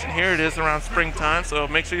decoration here. It is around springtime, so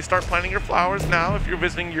make sure you start planting your flowers now if you're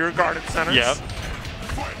visiting your garden centers. Yep.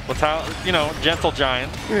 Letalis, you know, gentle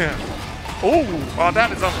giant. Yeah. Oh, well,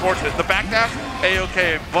 that is unfortunate. The back dash,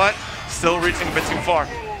 A-okay, but still reaching a bit too far.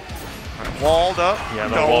 Right, walled up. Yeah,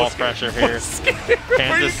 the wall pressure here.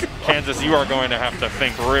 Kansas, you are going to have to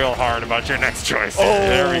think real hard about your next choice. Oh,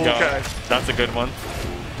 there we go. Okay. That's a good one.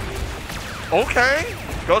 Okay.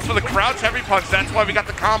 Goes for the crouch heavy punch. That's why we got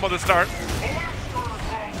the combo to start.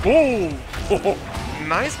 Ooh.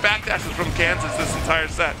 Nice backdashes from Kansas this entire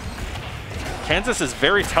set. Kansas is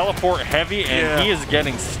very teleport heavy, and he is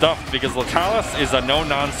getting stuffed because Letalis is a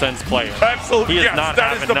no-nonsense player. Absolutely, he is yes, not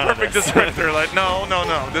that is the none perfect of this. descriptor. Like,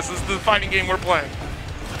 no. This is the fighting game we're playing.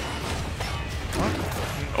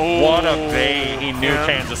 Oh, what a bait. He knew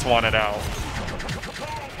Kansas wanted out.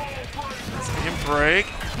 Break.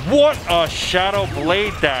 What a shadow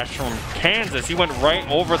blade dash from Kansas. He went right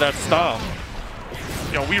over that stomp.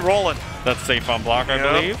 Yo, we rolling. That's safe on block, I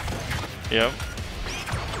believe. Yep.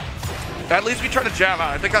 At least we try to jab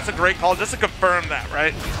out. I think that's a great call just to confirm that,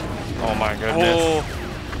 right? Oh my goodness. Oh.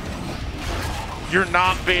 You're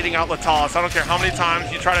not baiting out Letalis. I don't care how many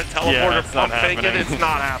times you try to teleport or pump fake it, it's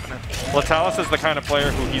not happening. Letalis is the kind of player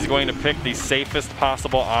who he's going to pick the safest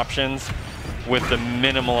possible options with the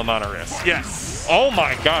minimal amount of risk. Yes. Oh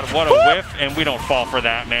my god, what a whiff, and we don't fall for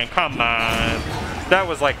that, man. Come on. That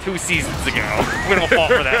was like 2 seasons ago. We don't fall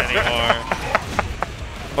for that anymore.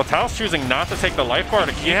 Letalis choosing not to take the life bar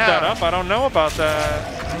to keep that up. I don't know about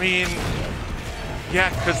that. I mean, yeah,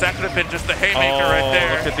 because that could have been just the haymaker right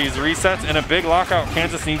there. Look at these resets and a big lockout.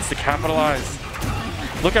 Kansas needs to capitalize.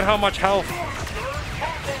 Look at how much health.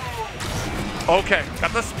 Okay,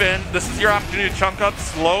 got the spin. This is your opportunity to chunk up,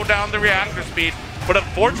 slow down the reactor speed. But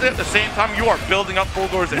unfortunately, at the same time, you are building up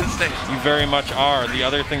Fulgore's instinct. You very much are. The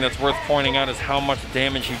other thing that's worth pointing out is how much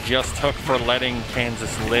damage he just took for letting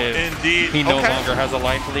Kansas live. Indeed. He no longer has a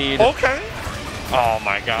life lead. Okay. Oh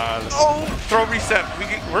my god. Oh, throw reset.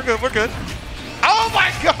 We're good, we're good. Oh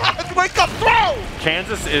my god, wake up, throw!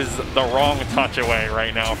 Kansas is the wrong touch away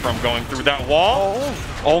right now from going through that wall.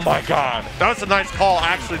 Oh my god. That was a nice call,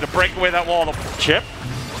 actually, to break away that wall. Chip?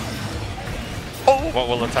 Oh. What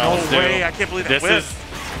will Letalis do? No way, I can't believe that this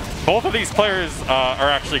is, both of these players are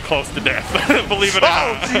actually close to death, believe it or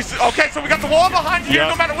not. Geez. Okay, so we got the wall behind you,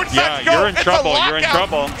 no matter which side you go. You're in trouble, you're in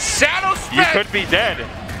trouble. Shadow spin. You could be dead.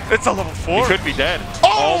 It's a level 4. You could be dead.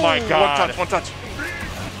 Oh my god. One touch.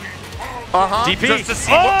 DP. Just to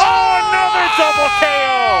see another double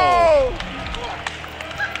KO!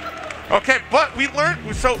 Okay, but we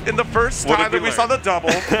learned, so in the first time that we saw the double,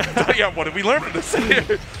 what did we learn from this?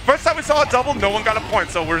 First time we saw a double, no one got a point,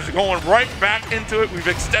 so we're just going right back into it. We've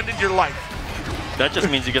extended your life. That just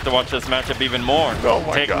means you get to watch this matchup even more. Oh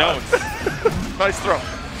my Take god. notes. Nice throw.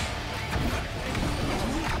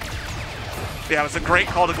 Yeah, it was a great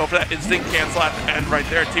call to go for that instant cancel at the end right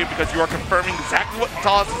there, too, because you are confirming exactly what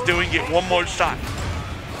Letalis is doing. Get one more shot.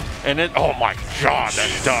 And it, oh my god,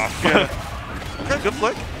 that's tough. Okay, good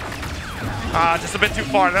flick. Just a bit too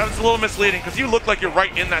far. That was a little misleading because you look like you're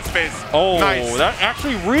right in that space. Oh, nice. That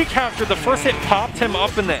actually recaptured. The first hit popped him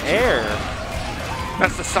up in the air.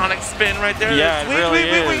 That's the Sonic spin right there. Yeah, it really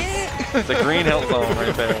is. The green hill zone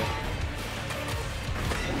right there.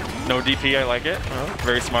 No DP, I like it.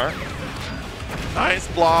 Very smart. Nice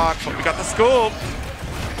block, but we got the scoop.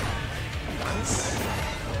 Nice.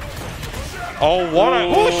 Oh, what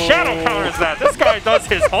who shadow counters that? This guy does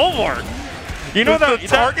his homework. You know that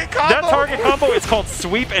target combo? That target combo is called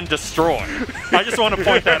sweep and destroy. I just want to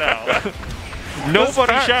point that out.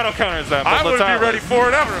 Nobody shadow counters that. But I wouldn't be ready for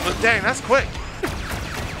it ever, but dang, that's quick.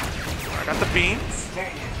 I got the beans.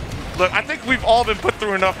 Look, I think we've all been put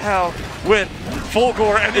through enough hell with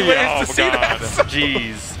Fulgore anyways to see that.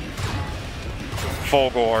 Jeez.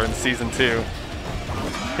 Fulgore in Season 2.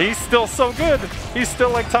 He's still so good. He's still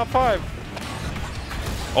like top 5.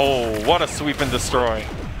 Oh, what a sweep and destroy.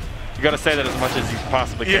 You gotta say that as much as you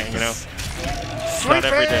possibly can, you know? Sweep not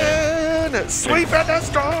every day. Sweep and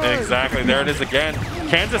destroy! Exactly, there it is again.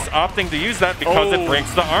 Kansas opting to use that because it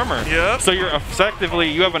breaks the armor. Yep. So you're effectively,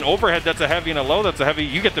 you have an overhead that's a heavy and a low that's a heavy.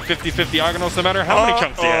 You get the 50-50 Aganos no matter how many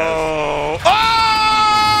chunks he has.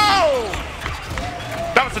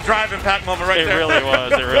 That was a drive impact moment right there. It really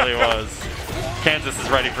was, it really was. Kansas is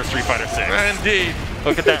ready for Street Fighter 6. Indeed.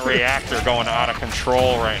 Look at that reactor going out of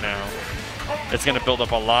control right now. It's going to build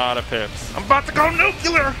up a lot of pips. I'm about to go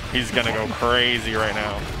nuclear. He's going to go crazy right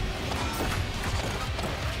now.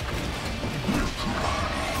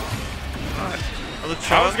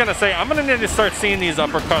 I was going to say, I'm going to need to start seeing these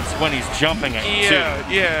uppercuts when he's jumping at you,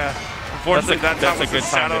 too. Yeah. Unfortunately, that's a good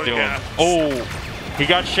time to do them. Oh, he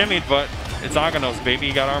got shimmied, but it's Aganos, baby.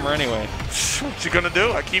 He got armor anyway. What you going to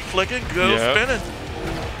do? I keep flicking, go spinning.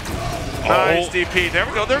 Nice DP. There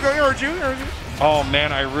we go. There we go. Heard you. Oh,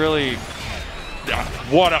 man, I really...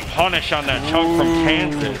 What a punish on that chunk from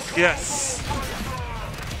Kansas. Yes.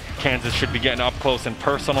 Kansas should be getting up close and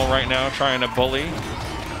personal right now, trying to bully.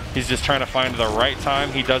 He's just trying to find the right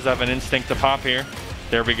time. He does have an instinct to pop here.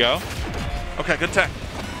 There we go. Okay, good tech.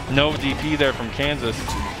 No DP there from Kansas.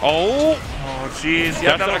 Oh! Oh, jeez.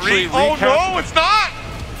 Yeah, that's actually oh, no, it's not!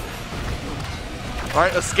 All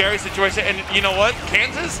right, a scary situation. And you know what?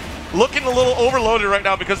 Kansas looking a little overloaded right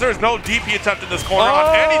now because there's no DP attempt in this corner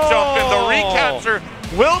on any jump. And the recapture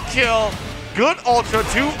will kill. Good ultra.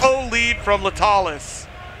 2-0 lead from Letalis.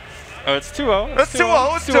 Oh, it's 2-0. That's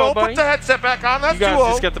 2-0. It's 2-0. Put the headset back on. That's 2-0. You guys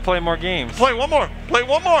just get to play more games. Play one more. Play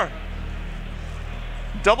one more.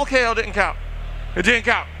 Double KO didn't count. It didn't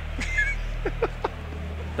count.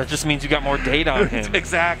 That just means you got more data on him.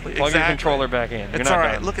 Exactly. Plug your controller back in. It's all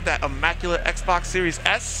right. Look at that immaculate Xbox Series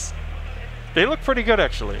S. They look pretty good,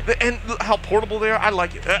 actually. And how portable they are. I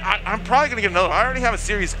like it. I'm probably going to get another. I already have a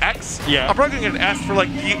Series X. Yeah. I'm probably going to get an S for like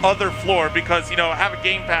the other floor because, you know, I have a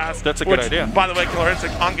Game Pass. That's a good idea. By the way, Killer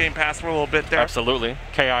Instinct on Game Pass for a little bit there. Absolutely.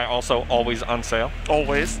 KI also always on sale.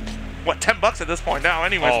 Always. What, $10 at this point now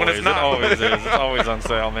anyways always, when it's not. It always is. It's always on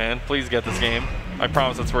sale, man. Please get this game. I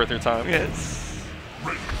promise it's worth your time. Yes.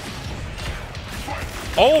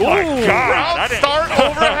 Oh my God! Round start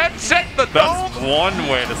overhead, check the dome. That's one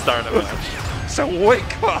way to start a match. So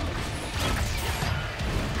wake up.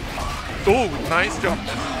 Ooh, nice jump.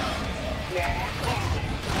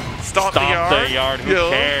 Stomp the yard. Who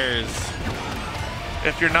cares?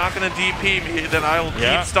 If you're not going to DP me, then I will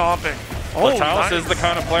keep stomping. Oh, Letalis is the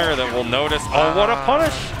kind of player that will notice. Oh, what a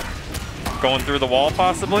punish! Going through the wall,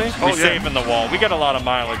 possibly. We're saving the wall. We got a lot of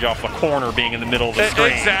mileage off the corner being in the middle of the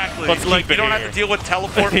screen. Exactly. Let's like keep you don't here. have to deal with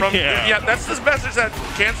teleport from. Yeah, that's the message that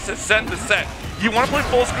Kansas has sent to set. You want to play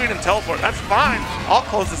full screen and teleport? That's fine. I'll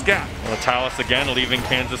close this gap. Letalis again leaving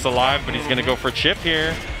Kansas alive, but he's going to go for chip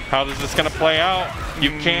here. How is this going to play out? You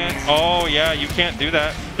can't. Oh yeah, you can't do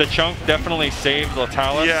that. The chunk definitely saved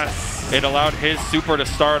Letalis. Yes. It allowed his super to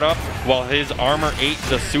start up while his armor ate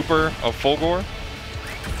the super of Fulgore.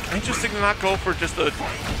 Interesting to not go for just a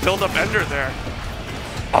build-up ender there.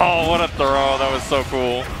 Oh, what a throw. That was so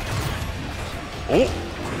cool.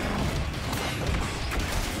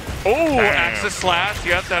 Oh, Axis slash.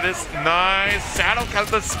 Yes, that is nice. Shadow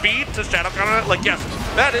counter, the speed to shadow counter. Like, yes,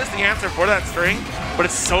 that is the answer for that string, but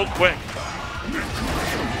it's so quick.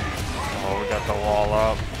 Oh, we got the wall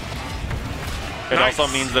up. It also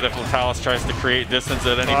means that if Letalis tries to create distance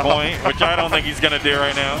at any point, which I don't think he's going to do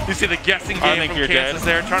right now. You see the guessing game from Kansas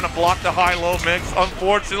there, trying to block the high-low mix.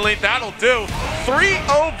 Unfortunately, that'll do.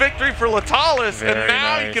 3-0 victory for Letalis, and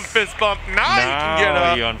now you can fist bump. Now you can get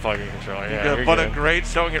up. You unplug your controller. Yeah, but a great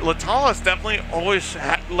showing here. Letalis definitely always,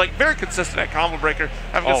 like, very consistent at combo breaker,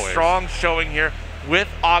 having a strong showing here with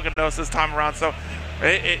Aganos this time around. So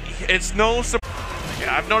it's no surprise.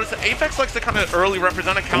 Yeah, I've noticed that Aphex likes to kind of early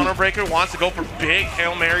represent a counter breaker, wants to go for big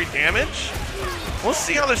Hail Mary damage. We'll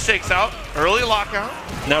see how this shakes out. Early lockout.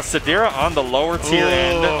 Now Sadira on the lower tier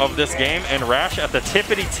end of this game and Rash at the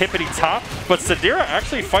tippity top, but Sadira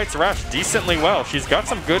actually fights Rash decently well. She's got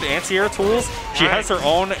some good anti-air tools. She has her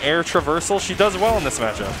own air traversal. She does well in this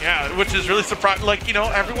matchup. Yeah, which is really surprising. Like, you know,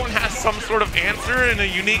 everyone has some sort of answer in a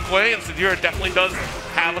unique way, and Sadira definitely does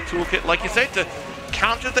have a toolkit, like you say, to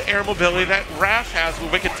counter the air mobility that Rash has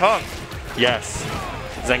with Wicked Tongue. Yes.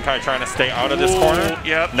 Zenkai trying to stay out of this corner.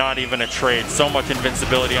 Yep. Not even a trade. So much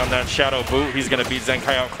invincibility on that Shadow Boot. He's going to beat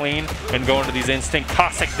Zenkai out clean and go into these instinct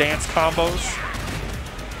Cossack dance combos.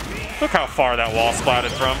 Look how far that wall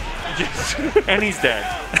splatted from. And he's dead.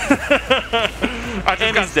 I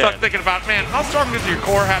just got stuck thinking about, man, how strong does your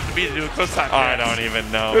core have to be to do a close time? I don't even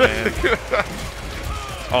know, man.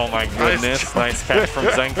 Oh my goodness, nice catch from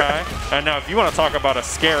Zenkai. And now if you want to talk about a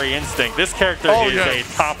scary instinct, this character is a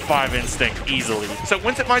top 5 instinct easily. So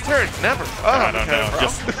when's it my turn? Never. I don't know,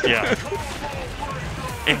 just,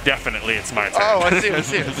 indefinitely it's my turn. Oh, I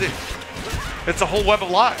see. It's a whole web of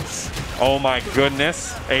lies. Oh my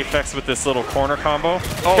goodness, Aphex with this little corner combo.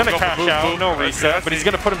 Gonna cash out, no reset, but he's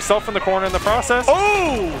gonna put himself in the corner in the process.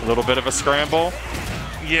 Oh! A little bit of a scramble.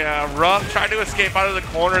 Yeah, Raam tried to escape out of the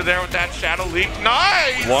corner there with that shadow leak.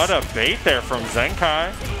 Nice! What a bait there from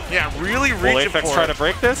Zenkai. Yeah, really reaching will Aphex for try to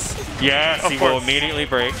break this? Yes, he will immediately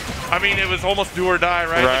break. I mean, it was almost do or die,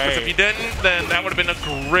 right? Because if he didn't, then that would have been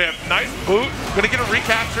a grip. Nice boot. Gonna get a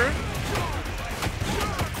recapture.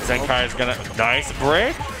 Zenkai is gonna, nice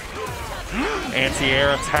break.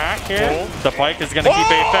 Anti-air attack here. The bike is gonna keep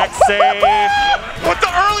Aphex safe. With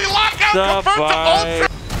the early lockout, convert to ultra.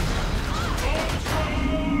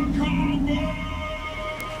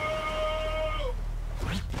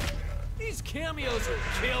 Cameos are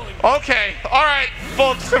killing. Okay, all right,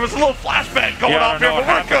 folks. There was a little flashback going on here, but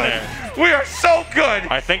we're good. We are so good.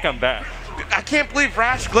 I think I'm back. I can't believe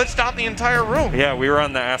Rash glitched out the entire room. Yeah, we were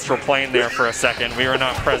on the astral plane there for a second. We were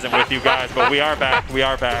not present with you guys, but we are back. We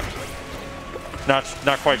are back. Not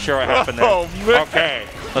quite sure what happened there. Oh, man. Okay,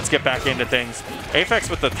 Let's get back into things. Aphex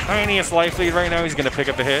with the tiniest life lead right now. He's going to pick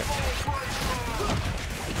up a hit.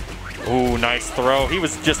 Ooh, nice throw. He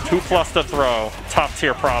was just 2+ to throw. Top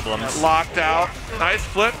tier problems. Locked out. Nice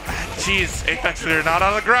flip. Jeez, Aphex, they're not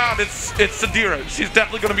on the ground. It's Sadira. She's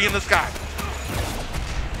definitely going to be in the sky.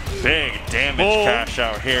 Big damage cash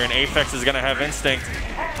out here, and Aphex is going to have instinct.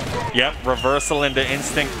 Yep, reversal into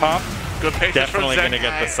instinct pop. Good patience. Definitely going to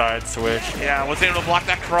get the side switch. Yeah, was able to block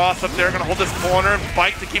that cross up there. Going to hold this corner and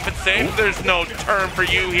bike to keep it safe. Ooh. There's no turn for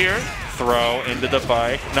you here. Throw into the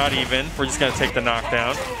bike. Not even. We're just going to take the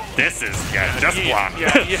knockdown. This is, just block.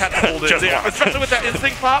 Yeah, you have to hold it. Yeah, especially with that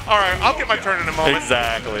instinct pop. All right, I'll get my turn in a moment.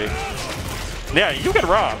 Exactly. Yeah, you could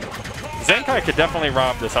rob. Zenkai could definitely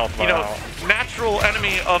rob this health bar. You know, natural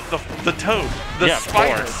enemy of the toad, the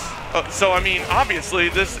spider. So, I mean, obviously,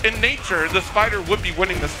 in nature, the spider would be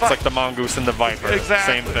winning this fight. It's like the mongoose and the viper.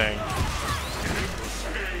 Exactly. Same thing.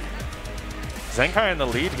 Zenkai in the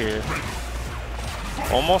lead here.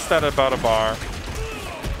 Almost at about a bar.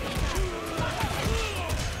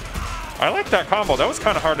 I like that combo. That was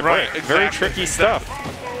kind of hard to break. Exactly. Very tricky stuff.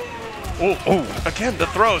 Oh, again, the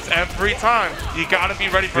throws every time. You got to be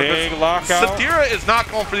ready for this. Big lockout. Sadira is not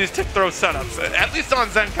going for these tick throw setups. At least on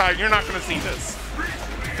Zenkai, you're not going to see this.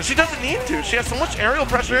 She doesn't need to. She has so much aerial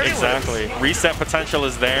pressure anyway. Exactly. Reset potential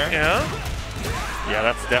is there. Yeah. Yeah,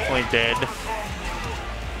 that's definitely dead.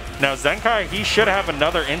 Now Zenkai, he should have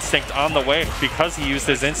another instinct on the way because he used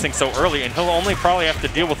his instinct so early, and he'll only probably have to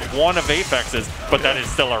deal with one of Aphex's, but that is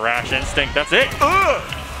still a Rash instinct. That's it.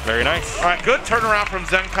 Very nice. All right, good turnaround from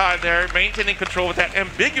Zenkai there, maintaining control with that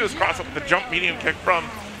ambiguous crossover with the jump medium kick from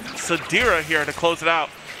Sadira here to close it out.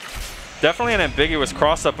 Definitely an ambiguous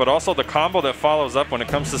cross-up, but also the combo that follows up when it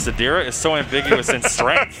comes to Sadira is so ambiguous in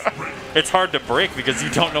strength. It's hard to break because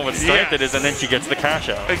you don't know what strength it is, and then she gets the cash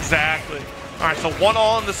out. Exactly. All right, so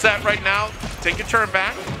 1-all in the set right now. Take your turn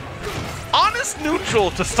back. Honest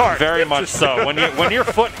neutral to start. Very much so. When your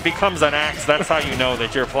foot becomes an axe, that's how you know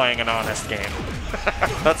that you're playing an honest game.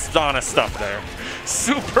 That's honest stuff there.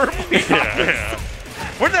 Superbly honest. Yeah.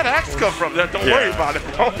 Where'd that axe come from? Don't worry about it,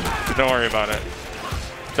 bro. Don't worry about it.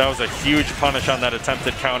 That was a huge punish on that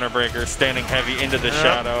attempted counter breaker, standing heavy into the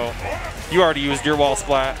shadow. You already used your wall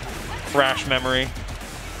splat. Rash memory.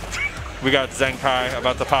 We got Zenkai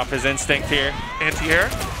about to pop his instinct here. Anti-air.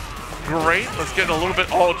 Great. Let's get a little bit.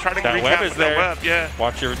 Oh, try to that web is there. Web. Yeah.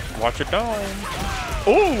 Watch your dome.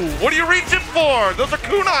 Ooh, what are you reaching for? Those are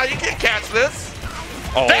kunai. You can't catch this.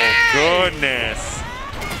 Oh, dang! Goodness.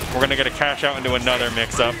 We're going to get a cash out into another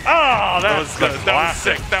mix-up. Oh, that was good. That was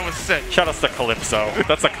sick. That was sick. Shout out to Calypso.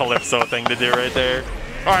 That's a Calypso thing to do right there.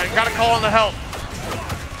 All right, got to call on the help.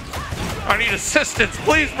 I need assistance.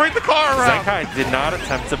 Please bring the car around. Zenkai did not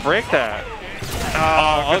attempt to break that.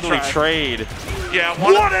 Oh, ugly trade. Yeah.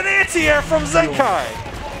 What an anti-air from Zenkai.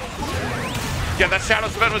 Yeah, that shadow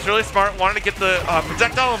spin was really smart. Wanted to get the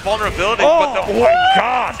projectile invulnerability. Oh, but my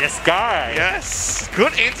God. This guy. Yes.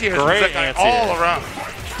 Good anti-airs from Great Zenkai anti-air. all around.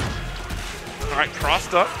 All right,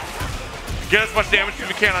 crossed up. Get as much damage as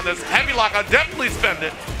you can on this. Heavy lock, I'll definitely spend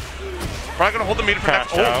it. Probably gonna hold the meter for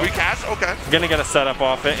cash that. out. Oh, we cash, okay. Gonna get a setup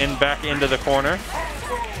off it and back into the corner.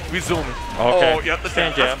 We zoom in. Okay. Oh, yep, that's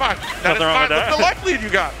fine. Nothing That is wrong fine. with that. Look the life lead you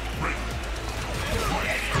got.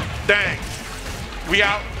 Dang. We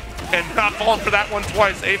out and not falling for that one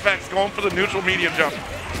twice. Aphex going for the neutral medium jump.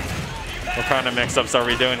 What kind of mix-ups are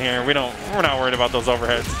we doing here? We're not worried about those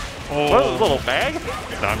overheads. Oh. What, a little bag?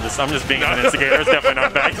 No, I'm just being an instigator. It's definitely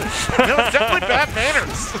not bag. No, it's definitely bad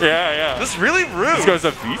manners. Yeah. This is really rude. This goes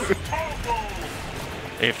up beef.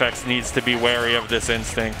 Aphex needs to be wary of this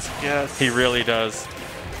instinct. Yes. He really does.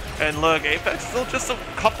 And look, Aphex is still just a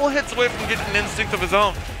couple hits away from getting an instinct of his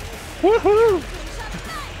own. Woohoo!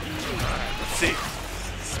 Let's see.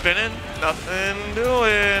 Spinning, nothing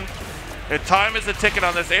doing. And time is a ticket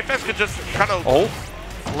on this. Aphex could just kind of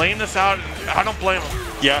lane this out, and I don't blame him.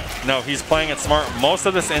 Yeah, no, he's playing it smart. Most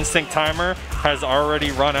of this instinct timer has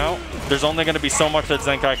already run out. There's only going to be so much that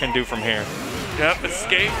Zenkai can do from here. Yep,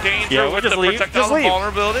 escape, danger, yeah, with just the leave. projectile Just leave.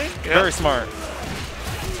 vulnerability. Yep. Very smart.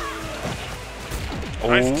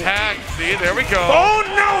 Nice tag. See, there we go. Oh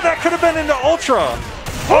no, that could have been into Ultra.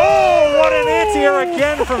 Oh, what an anti-air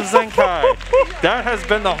again from Zenkai. That has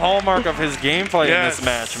been the hallmark of his gameplay in this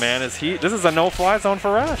match, man. This is a no-fly zone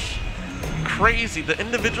for Rash. Crazy. The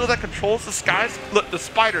individual that controls the skies, look, the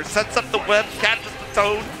spider sets up the web, catches the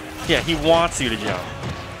toad. Yeah, he wants you to jump.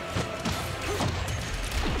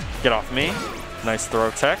 Get off me. Nice throw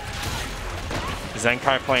tech.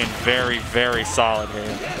 Zenkai playing very, very solid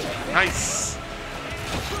here. Nice.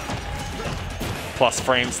 Plus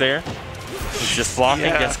frames there. He's just blocking,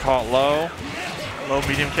 gets caught low. Low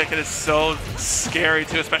medium kick, it is so scary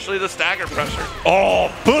too, especially the stagger pressure. Oh,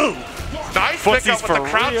 boom! Nice pick up with the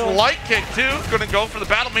crouch light kick too. Gonna go for the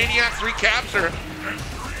Battle Maniacs recapture.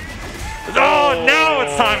 Oh, now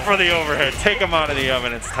it's time for the overhead. Take him out of the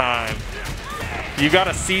oven, it's time. You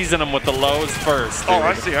gotta season him with the lows first, dude. Oh,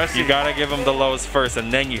 I see. You gotta give him the lows first, and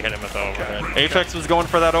then you hit him with the overhead. Aphex was going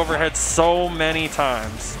for that overhead so many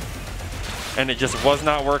times, and it just was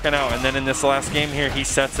not working out. And then in this last game here, he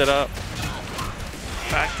sets it up.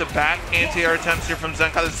 Back-to-back anti-air attempts here from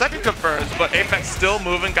Zenkai. The second confers, but Aphex still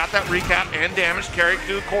moving. Got that recap and damage carried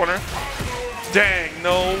to the corner. Dang,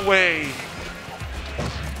 no way.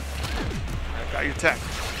 Got your tech.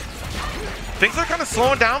 Things are kind of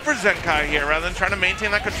slowing down for Zenkai here rather than trying to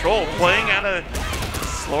maintain that control. Playing at a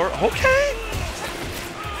slower. Okay.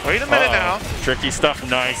 Wait a minute now. Tricky stuff.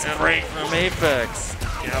 Nice break from Aphex.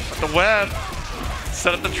 Yeah, but the web.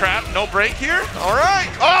 Set up the trap. No break here. All right.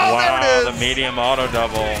 Oh, wow, there it is. The medium auto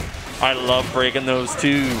double. I love breaking those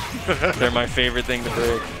too. They're my favorite thing to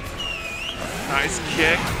break. Nice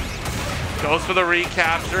kick. Goes for the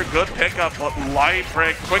recapture. Good pickup, but light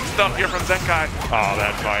break. Quick stuff here from Zenkai. Oh,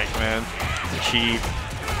 that bike, man. Cheap.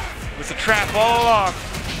 It's a trap all along.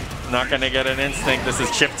 Not going to get an instinct. This is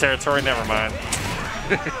chip territory. Never mind.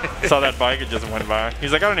 Saw that bike, it just went by.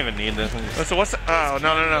 He's like, I don't even need this. So what's the, oh,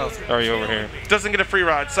 no. Or are you over here? Doesn't get a free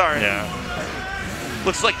ride, sorry. Yeah.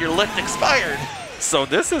 Looks like your lift expired. So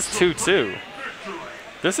this is 2-2.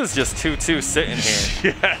 This is just 2-2 sitting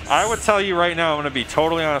here. Yes. I would tell you right now, I'm going to be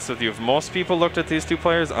totally honest with you. If most people looked at these two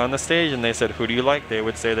players on the stage and they said, who do you like? They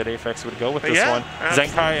would say that Aphex would go with this one.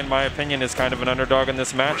 Absolutely. Zenkai, in my opinion, is kind of an underdog in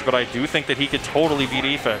this match, but I do think that he could totally beat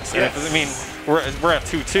Aphex. Yes. I mean, we're at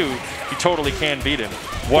 2-2. You totally can beat him.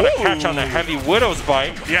 What a catch on the heavy Widow's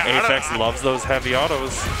bite. Yeah, Aphex loves those heavy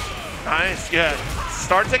autos. Nice, yeah.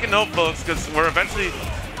 Start taking note, folks, because we're eventually,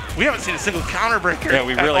 we haven't seen a single counter breaker. Yeah,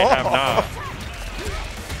 we really have not.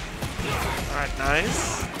 All right,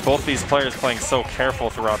 nice. Both these players playing so careful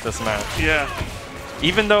throughout this match. Yeah.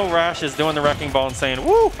 Even though Rash is doing the wrecking ball and saying,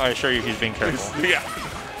 woo, I assure you he's being careful. Yeah.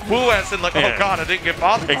 Woo as in like, oh God, I didn't get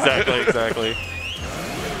bothered. Exactly.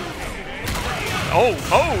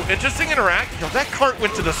 Oh, interesting interact. Yo, that cart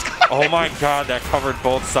went to the sky. Oh my God, that covered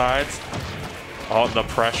both sides. Oh, the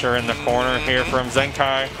pressure in the corner here from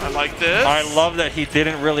Zenkai. I like this. I love that he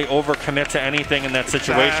didn't really overcommit to anything in that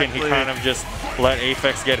situation. Exactly. He kind of just let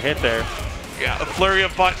Aphex get hit there. Yeah, a flurry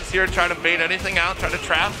of buttons here, trying to bait anything out, trying to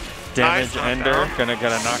trap. Damage nice ender, gonna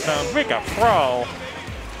get a knockdown. Make a throw. All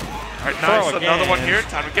right, nice. Throw Another again. one here.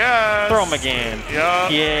 Time to guess. Throw him again.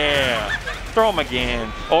 Yeah. Throw him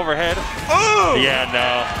again. Overhead. Ooh. Yeah,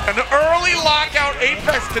 no. An early lockout.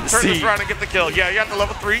 Aphex can turn this around and get the kill. Yeah, you got the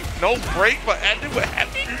level 3. No break, but ended with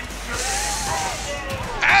heavy.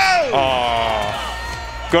 Ow!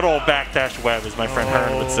 Oh. Good old backdash web, as my friend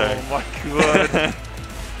Hearn would say. Oh, my God.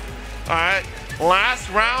 All right. Last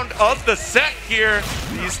round of the set here.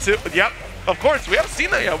 These two. Yep. Of course, we haven't seen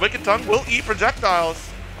that yet. Wicked Tongue will eat projectiles.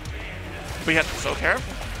 We have to be so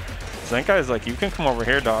careful. Zenkai's like, you can come over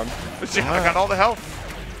here, dog. Yeah, I got all the health.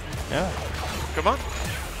 Yeah. Come on.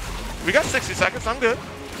 We got 60 seconds. I'm good.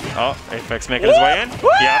 Oh, Aphex making his way in. Woo!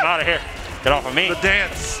 Yeah, I'm out of here. Get off of me. The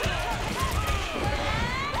dance.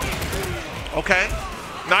 Okay.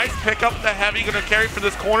 Nice pick up the heavy. Going to carry for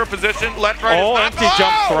this corner position. Left, right. Oh, empty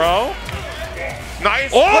jump throw.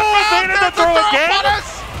 Nice. Oh, Vayner to throw again.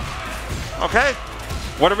 Okay.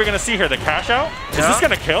 What are we going to see here? The cash out? Is this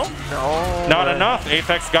going to kill? No. Not enough.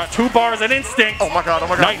 Aphex got 2 bars and instinct. Oh my God.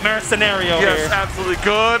 Nightmare scenario yes, here. absolutely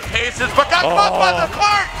good. Patience, but got caught by the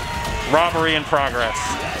cart. Robbery in progress.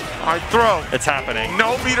 All right, throw. It's happening.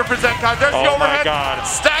 No meter for Zenkai. There's the overhead. Oh my God.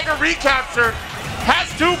 Stagger recapture.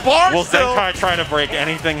 Has 2 bars Will still. Zenkai try to break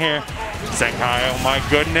anything here? Zenkai, oh my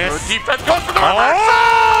goodness. Good defense goes for the reverse.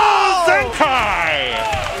 Oh, Zenkai!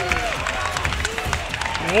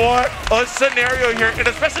 What a scenario here, and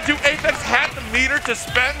especially to Aphex had the meter to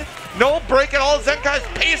spend. No break at all. Zenkai's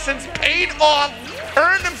patience paid off.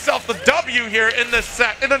 Earned himself the W here in this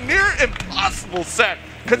set, in a near impossible set,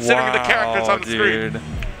 considering the characters on the screen.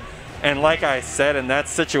 And like I said, in that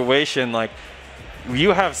situation, like,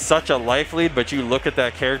 you have such a life lead, but you look at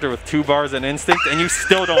that character with 2 bars and instinct, and you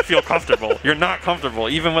still don't feel comfortable. You're not comfortable,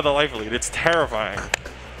 even with a life lead. It's terrifying.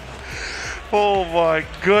 Oh my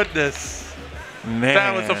goodness. Man.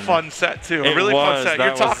 That was a fun set too. A really fun set.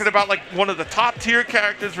 You're talking about like one of the top tier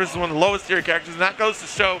characters versus one of the lowest tier characters, and that goes to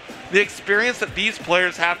show the experience that these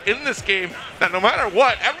players have in this game, that no matter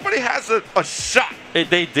what, everybody has a shot.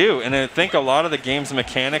 They do, and I think a lot of the game's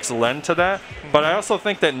mechanics lend to that, but I also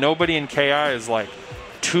think that nobody in KI is like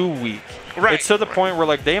too weak. Right. It's to the point where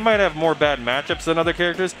like they might have more bad matchups than other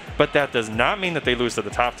characters, but that does not mean that they lose to the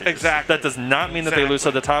top tiers. Exactly. That does not mean that they lose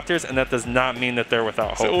to the top tiers, and that does not mean that they're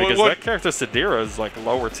without hope. So because that character Sadira is like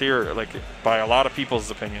lower tier, like by a lot of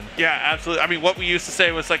people's opinion. Yeah, absolutely. I mean, what we used to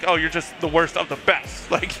say was like, oh, you're just the worst of the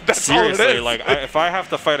best. Like that's Seriously, all it is. like if I have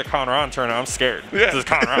to fight a Conran tournament, I'm scared. Yeah. Because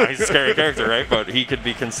Conran, he's a scary character, right? But he could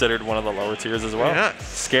be considered one of the lower tiers as well. Yeah.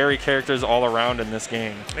 Scary characters all around in this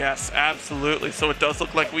game. Yes, absolutely. So it does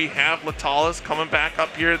look like we have Letalis coming back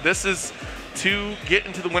up here. This is to get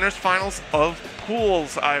into the winners finals of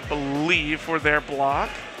pools, I believe, for their block.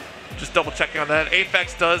 Just double checking on that.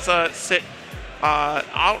 Aphex does sit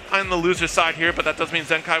out on the loser side here, but that does mean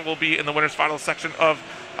Zenkai will be in the winners finals section of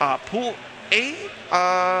pool A,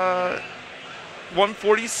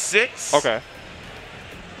 146. Okay.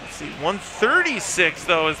 Let's see, 136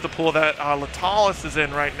 though is the pool that Letalis is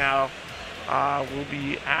in right now. We'll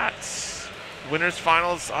be at winners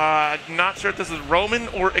finals. Not sure if this is Roman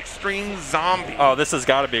or Extreme Zombie. Oh, this has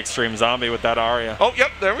got to be Extreme Zombie with that Aria. Oh,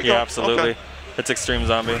 yep, there we go. Yeah, absolutely. Okay. It's Extreme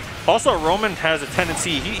Zombie. Also, Roman has a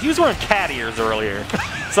tendency. He was wearing cat ears earlier,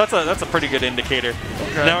 so that's a pretty good indicator.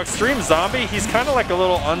 Okay. Now, Extreme Zombie, he's kind of like a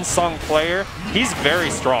little unsung player. He's very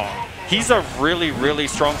strong. He's a really, really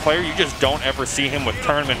strong player. You just don't ever see him with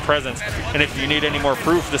tournament presence. And if you need any more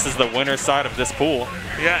proof, this is the winner's side of this pool.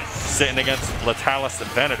 Yes. Sitting against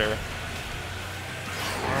LetalisVenator.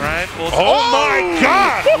 All right. Well, Oh my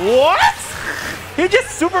God! What? He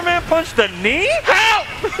just Superman punched the knee? Help!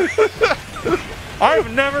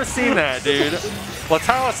 I've never seen that, dude.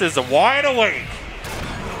 Letalis is wide awake.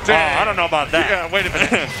 Oh, I don't know about that. Yeah, wait a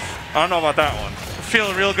minute. I don't know about that one.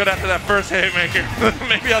 Feeling real good after that first haymaker.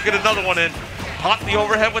 Maybe I'll get another one in. Pop the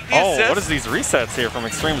overhead with the assist. Oh, what is these resets here from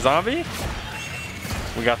Extreme Zombie?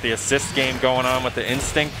 We got the assist game going on with the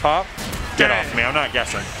instinct pop. Get Dang. off me, I'm not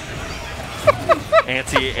guessing.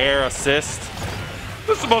 Anti-air assist.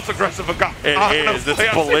 This is the most aggressive I've got. It is.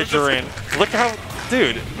 It's belligerent. Look how,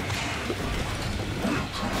 dude.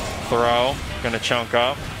 Throw, gonna chunk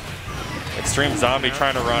up. Extreme Zombie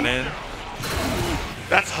trying to run in.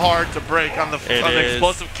 That's hard to break on the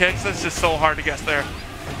explosive kicks. That's just so hard to guess there.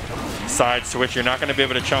 Side switch, you're not gonna be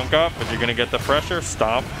able to chunk up, but you're gonna get the pressure.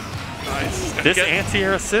 Stomp. Nice. This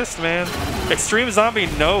anti-air assist, man. Extreme Zombie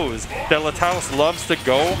knows that Letalis loves to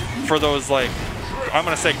go for those, like, I'm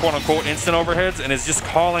going to say quote-unquote instant overheads, and is just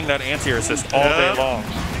calling that anti-air assist all day long.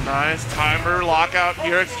 Nice timer lockout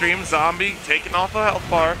here. Extreme Zombie taking off a health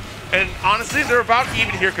bar. And honestly, they're about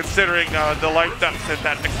even here considering the life deficit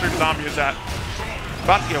that Extreme Zombie is at.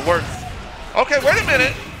 About to get worse. Okay, wait a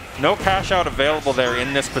minute. No cash out available there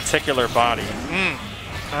in this particular body.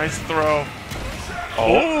 Nice throw. Oh,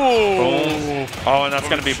 boom. Oh, and that's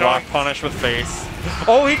going to be block punish with face.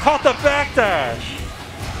 Oh, he caught the backdash.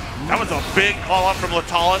 That was a big call out from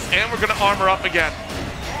Letalis, and we're going to armor up again.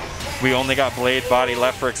 We only got blade body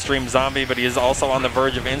left for Extreme Zombie, but he is also on the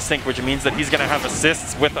verge of instinct, which means that he's going to have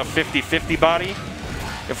assists with a 50-50 body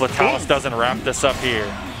if Letalis doesn't wrap this up here.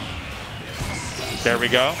 There we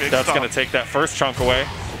go. That's going to take that first chunk away.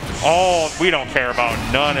 Oh, we don't care about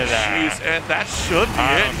none of that. Jeez, and that should be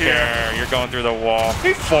I it don't here. care. You're going through the wall.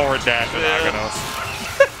 He forward dashed with Aganos.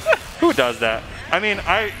 Who does that? I mean,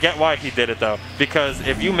 I get why he did it, though. Because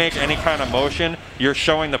if you make any kind of motion, you're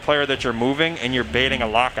showing the player that you're moving and you're baiting a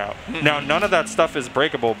lockout. Now, none of that stuff is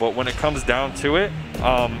breakable, but when it comes down to it,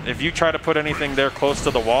 if you try to put anything there close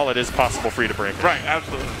to the wall, it is possible for you to break it. Right,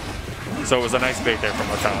 absolutely. So it was a nice bait there from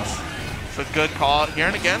Letalis. It's a good call out here.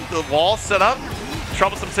 And again, the wall set up.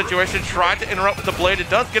 Troublesome situation. Tried to interrupt with the blade. It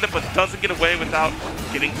does get it, but doesn't get away without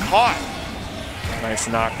getting caught. Nice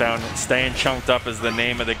knockdown. Staying chunked up is the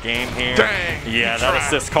name of the game here. Dang. Yeah, that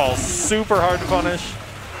assist call is super hard to punish.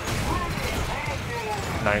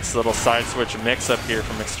 Nice little side switch mix up here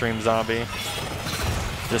from Extreme Zombie.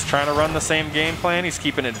 Just trying to run the same game plan. He's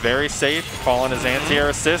keeping it very safe, calling his anti-air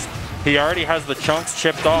assist. He already has the chunks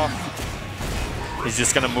chipped off. He's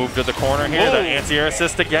just going to move to the corner here. Whoa. The anti-air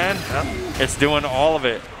assist again. Yep. It's doing all of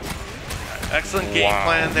it. Excellent game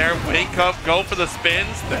plan there. Wake up, go for the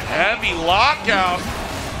spins. The heavy lockout.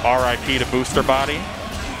 RIP to booster body.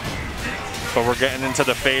 But we're getting into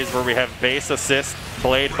the phase where we have base assist,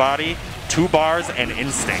 blade body, 2 bars, and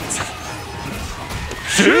instinct.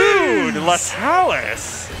 Dude,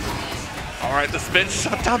 Letalis. All right, the spin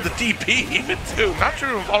shut down the DP even too. Not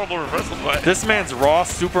sure if audible reversal, but This man's raw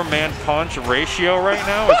Superman punch ratio right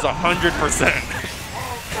now is 100%.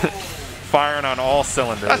 Firing on all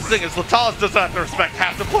cylinders. that's the thing is Letalis doesn't have to respect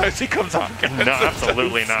half the players he comes up against. No,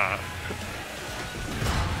 absolutely not.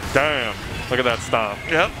 Damn. Look at that stomp.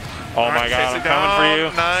 Yep. Oh my God, I'm coming for you.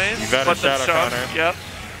 Nice. You better But the shadow chunk, counter. Yep.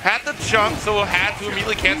 Had the chunk, so had to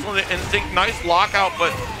immediately cancel the instinct. Nice lockout,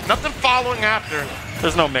 but nothing following after.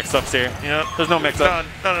 There's no mix-ups here. Yep. There's no mix-up.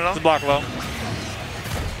 None at all. It's a block low.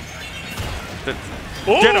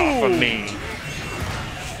 Get off of me.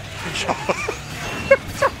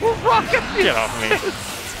 Get off of me.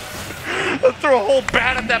 Let's throw a whole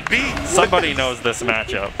bat at that beat. Somebody knows this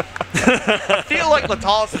matchup. I feel like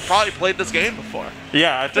Letalis has probably played this game before.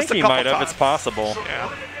 Yeah, I think he might have. It's possible.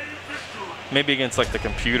 Yeah. Maybe against like the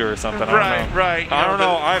computer or something. Right, I don't know. right. I don't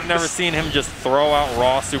know. I've never seen him just throw out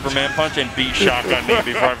raw Superman punch and beat shotgun knee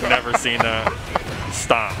before. I've never seen that.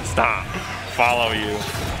 Stop. Follow you.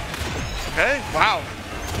 Okay, wow.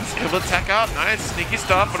 Just able to tech out. Nice, sneaky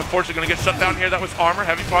stuff, but unfortunately going to get shut down here. That was armor,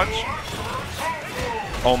 heavy punch.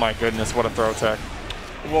 Oh my goodness, what a throw tech.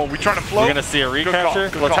 Well, we trying to float. We're going to see a recapture.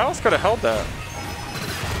 Letalis could have held that.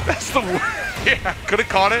 That's the word. Yeah, could have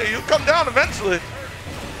caught it. He'll come down eventually.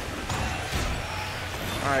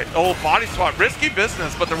 All right, oh, body swap. Risky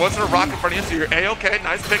business, but there wasn't a rock in front of you, so you're A-okay.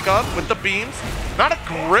 Nice pickup with the beams. Not a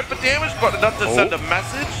grip of damage, but enough to send a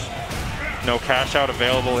message. No cash out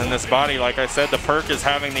available in this body. Like I said, the perk is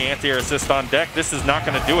having the anti-air assist on deck. This is not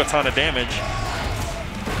going to do a ton of damage.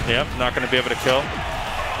 Yep, not going to be able to kill.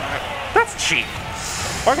 That's cheap.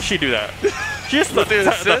 Why could she do that? She just the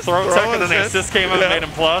throw tech and then the assist came out and made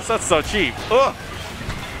him plus. That's so cheap. All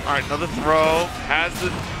right, another throw. Has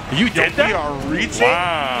the... You did that? We are reaching.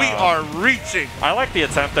 Wow. We are reaching. I like the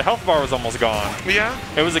attempt. The health bar was almost gone. Yeah.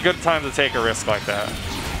 It was a good time to take a risk like that.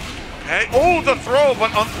 Okay. Oh, the throw,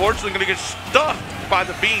 but unfortunately going to get stuffed by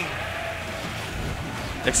the beam.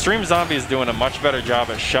 Extreme Zombie is doing a much better job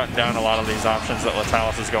at shutting down a lot of these options that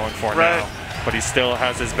Letalis is going for now. But he still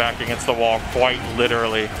has his back against the wall, quite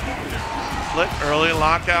literally. Split early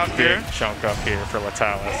lockout here. Big chunk up here for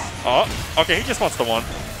Letalis. Oh, okay, he just wants the one.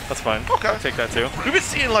 That's fine. Okay. I'll take that too. We've been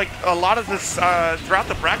seeing like a lot of this throughout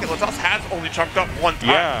the bracket. Letalis has only chunked up one time.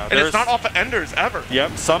 Yeah. And it's not off of enders ever.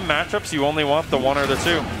 Yep, some matchups you only want the one or the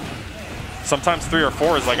two. Sometimes 3 or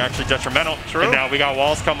 4 is like actually detrimental. True. And now we got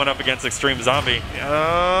walls coming up against Extreme Zombie.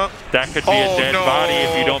 Yeah. That could be a dead body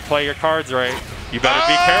if you don't play your cards right. You better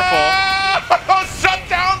be careful. Shut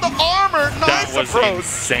down the armor. Nice That was approach.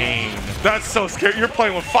 insane. That's so scary. You're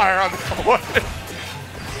playing with fire on the one.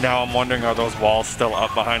 Now I'm wondering, are those walls still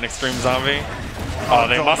up behind Extreme Zombie? Oh,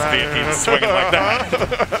 they must be if he's swinging like that.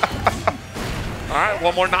 All right,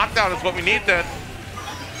 one more knockdown is what we need then.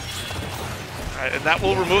 All right, and that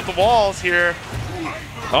will remove the walls here.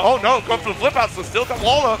 Oh no, going for the flip out, so still got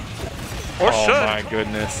wall up. Or should. Oh my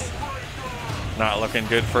goodness. Not looking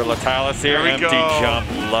good for Letalis here. There we Empty go. jump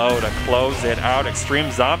low to close it out.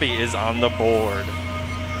 Extreme Zombie is on the board.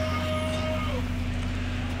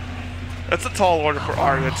 That's a tall order for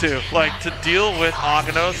Aria too. Like to deal with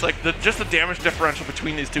Aganos, like just the damage differential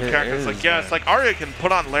between these two characters. Like yes, like Aria can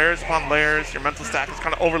put on layers upon layers. Your mental stack is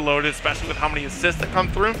kind of overloaded, especially with how many assists that come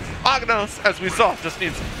through. Aganos, as we saw, just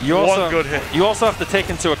needs one good hit. You also have to take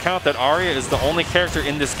into account that Aria is the only character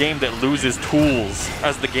in this game that loses tools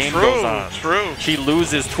as the game goes on. True. She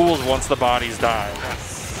loses tools once the bodies die.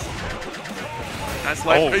 Yes. That's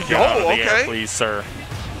like Get out of the air, please, sir.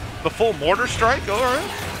 The full mortar strike. All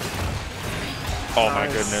right. Oh my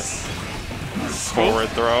goodness. Forward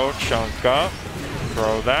throw, chunk up,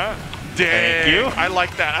 throw that. Dang. Thank you. I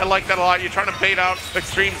like that. I like that a lot. You're trying to bait out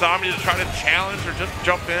Extreme Zombie to try to challenge or just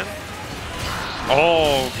jump in.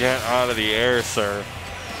 Oh, get out of the air, sir.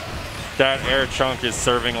 That air chunk is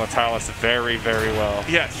serving Letalis very, very well.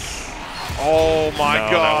 Yes. Oh my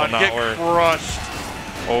God. That will not Get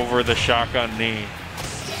crushed. Over the shotgun knee.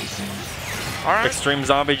 All right. Extreme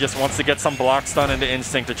Zombie just wants to get some block stun into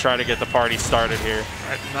Instinct to try to get the party started here. All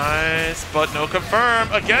right, nice, but no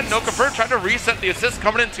confirm. Again, no confirm. Trying to reset the assist,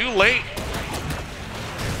 coming in too late.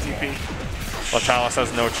 TP. Letalis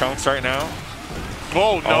has no chunks right now.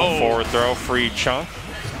 Oh, no. Oh, forward throw, free chunk.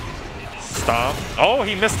 Stomp. Oh,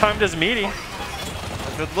 he mistimed his meaty.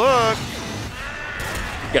 Good look.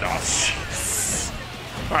 Get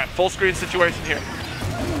off. All right, full screen situation here.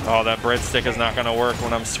 Oh, that breadstick is not going to work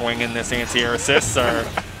when I'm swinging this anti-air assist, sir.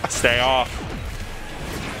 Stay off.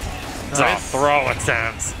 Nice. Throw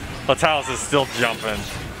attempts. Letalis is still jumping.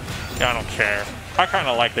 I don't care. I kind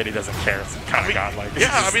of like that he doesn't care. It's kind of godlike. Yeah,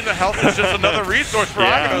 I mean, the health is just another resource for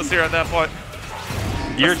Aganos here at that point.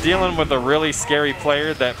 You're dealing with a really scary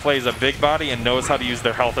player that plays a big body and knows how to use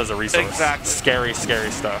their health as a resource. Exactly. Scary,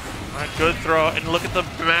 scary stuff. All right, good throw. And look at the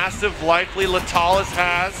massive likely Letalis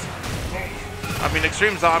has. I mean,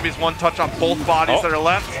 Extreme Zombie's one touch on both bodies that are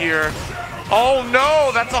left here. Oh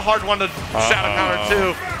no, that's a hard one to shadow counter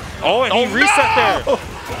too. Oh, and he reset there.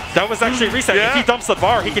 That was actually a reset. Yeah. If he dumps the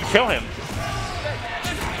bar, he could kill him.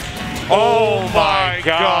 Oh my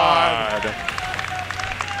God.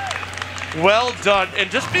 Well done.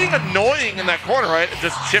 And just being annoying in that corner, right?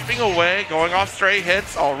 Just chipping away, going off stray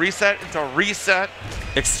hits, all reset into reset.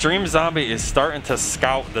 Extreme Zombie is starting to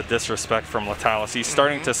scout the disrespect from Letalis. He's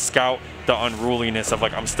starting to scout the unruliness of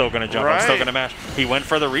like, I'm still going to jump, I'm still going to mash. He went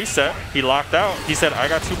for the reset. He locked out. He said, I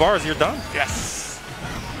got 2 bars, you're done. Yes.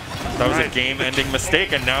 That was a game-ending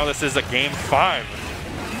mistake, and now this is a game 5.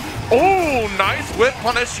 Oh, nice whip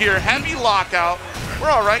punish here. Heavy lockout. We're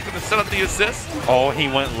all right. Going to set up the assist. Oh, he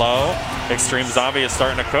went low. Extreme Zombie is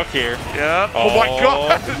starting to cook here. Yeah. Oh, my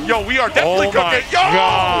God. Yo, we are definitely cooking. Yo!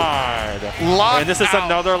 God. Locked and this is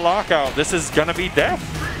another lockout. This is going to be death.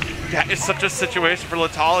 Yeah, it's such a situation for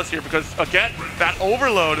Letalis here because, again, that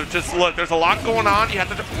overload of just, look, there's a lot going on. You have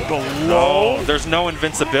to go low. Oh, there's no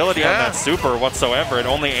invincibility on that super whatsoever. It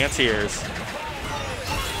only anti-airs.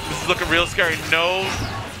 This is looking real scary. No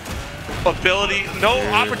ability, no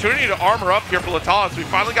opportunity to armor up here for Letalis. We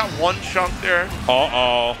finally got 1 chunk there.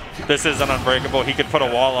 Uh-oh. This is an unbreakable. He could put a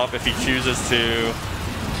wall up if he chooses to.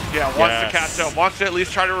 Yeah, wants to catch up. Wants to at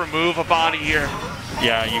least try to remove a body here.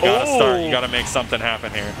 Yeah, you gotta start. You gotta make something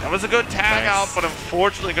happen here. That was a good tag out, but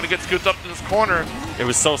unfortunately gonna get scooped up in this corner. It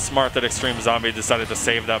was so smart that Extreme Zombie decided to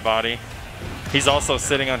save that body. He's also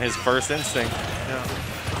sitting on his first instinct. Yeah.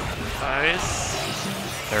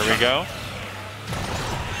 Nice. There we go.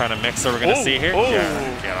 Kind of mixer we're gonna see here.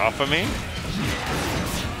 Yeah, get off of me.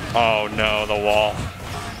 Oh no, the wall.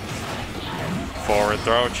 Forward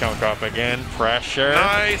throw, chunk up again, pressure.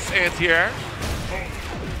 Nice anti-air.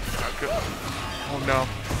 Oh no.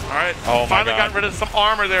 All right, finally got rid of some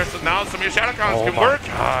armor there, so now some of your Shadow Cons can work. Oh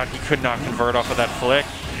my God, he could not convert off of that flick.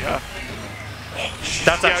 Yeah.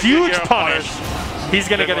 That's a huge punish. He's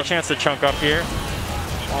gonna get a chance to chunk up here.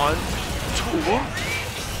 1, 2.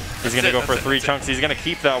 He's gonna go for 3 chunks. He's gonna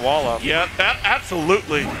keep that wall up. Yeah,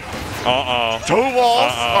 absolutely. 2 Uh-oh.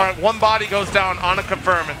 walls. All right, 1 body goes down on a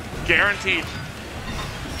confirming. Guaranteed.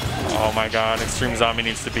 Oh my God, Extreme Zombie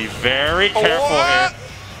needs to be very careful here.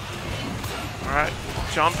 All right,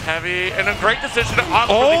 jump heavy, and a great decision to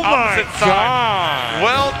opt for the opposite side.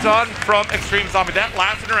 Well done from Extreme Zombie. That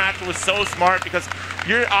last interaction was so smart because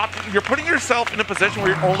you're putting yourself in a position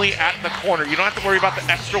where you're only at the corner. You don't have to worry about the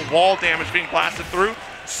extra wall damage being blasted through,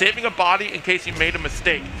 saving a body in case you made a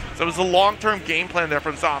mistake. So it was a long-term game plan there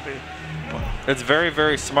from Zombie. It's very,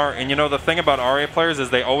 very smart. And you know, the thing about Aria players is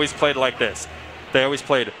they always played like this. They always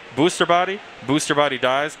played booster body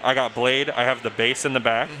dies, I got blade, I have the base in the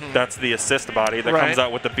back. That's the assist body that comes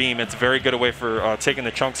out with the beam. It's very good away for taking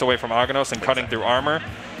the chunks away from Aganos and cutting through armor.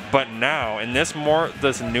 But now, in this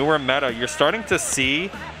newer meta, you're starting to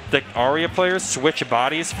see the Aria players switch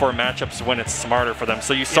bodies for matchups when it's smarter for them.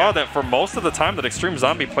 So you saw that for most of the time that Extreme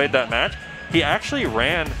Zombie played that match, he actually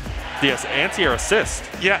ran the anti-air assist.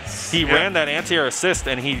 Yes. He ran that anti-air assist,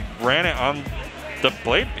 and he ran it on the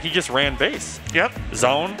blade. He just ran base. Yep.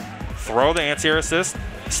 Zone, throw the anti-air assist,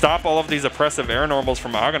 stop all of these oppressive air normals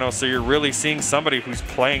from Aganos, so you're really seeing somebody who's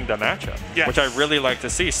playing the matchup, which I really like to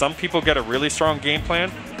see. Some people get a really strong game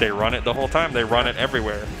plan. They run it the whole time. They run it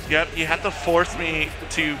everywhere. Yep, you have to force me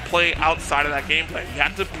to play outside of that game plan. You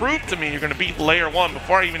have to prove to me you're going to beat layer 1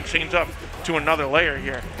 before I even change up to another layer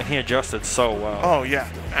here. And he adjusted so well. Oh, yeah,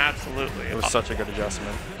 absolutely. It was such a good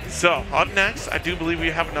adjustment. So, up next, I do believe we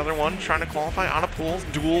have another one trying to qualify on a pool.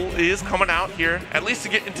 Duel is coming out here, at least to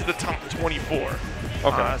get into the top 24.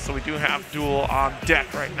 Okay. So we do have Duel on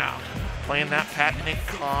deck right now. Playing that patented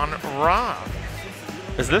Con Raam.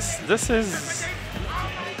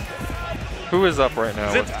 Who is up right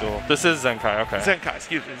now with Duel? This is Zenkai, okay. Zenkai,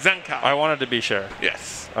 excuse me, Zenkai. I wanted to be sure.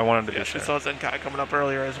 Yes. I wanted to be sure. We saw Zenkai coming up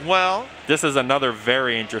earlier as well. This is another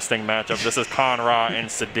very interesting matchup. This is Con Raam and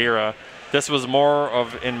Sadira. This was more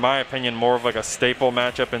of, in my opinion, more of like a staple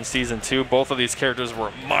matchup in Season 2. Both of these characters were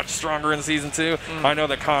much stronger in Season 2. I know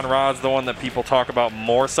that Con Raam is the one that people talk about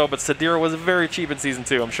more so, but Sadira was very cheap in Season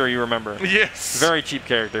 2. I'm sure you remember. Yes. Very cheap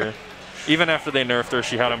character. Even after they nerfed her,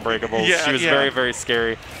 she had unbreakables. Yeah, she was very, very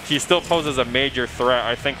scary. She still poses a major threat.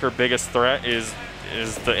 I think her biggest threat is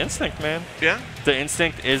the instinct, man. Yeah. The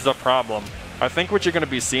instinct is the problem. I think what you're going to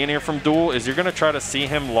be seeing here from Duel is you're going to try to see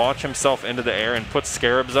him launch himself into the air and put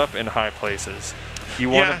scarabs up in high places.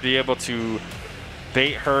 You want to be able to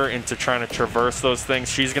bait her into trying to traverse those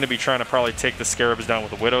things. She's going to be trying to probably take the scarabs down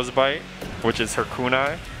with Widow's Bite, which is her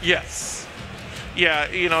kunai. Yes. Yeah,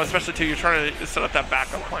 you know, especially too, you're trying to set up that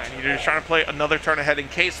backup plan. You're just trying to play another turn ahead in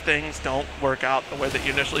case things don't work out the way that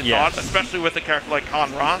you initially thought, especially with a character like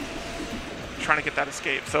Con Raam. Trying to get that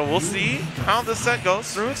escape. So we'll see how this set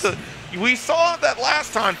goes through. We saw that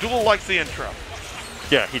last time. Duel likes the intro.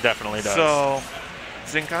 Yeah, he definitely does. So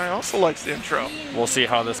Zenkai also likes the intro. We'll see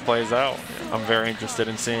how this plays out. I'm very interested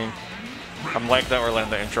in seeing. I'm like that we're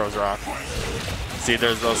letting the intros rock. See,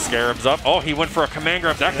 there's those scarabs up. Oh, he went for a command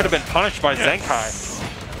grab. That could have been punished by Zenkai.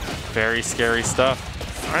 Very scary stuff.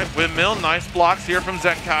 All right, windmill, nice blocks here from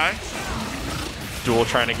Zenkai. Duel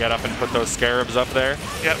trying to get up and put those scarabs up there.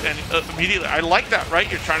 Yep, and immediately, I like that,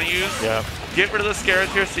 right? You're trying to use, get rid of the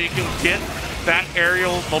scarabs here so you can get that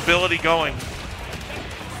aerial mobility going.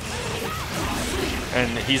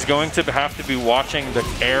 And he's going to have to be watching the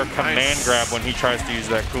air command grab when he tries to use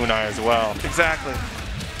that kunai as well. Exactly.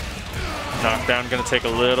 Knockdown going to take a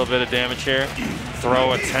little bit of damage here.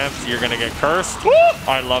 Throw attempt, you're going to get cursed. Woo!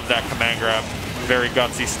 I love that command grab. Very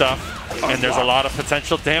gutsy stuff. And there's a lot of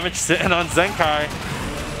potential damage sitting on Zenkai.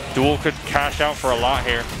 Duel could cash out for a lot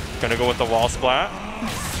here. Gonna go with the wall splat.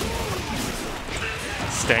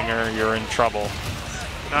 Stinger, you're in trouble.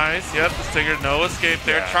 Nice, yep, the Stinger, no escape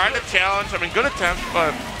there. Trying to challenge, I mean, good attempt,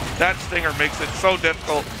 but that Stinger makes it so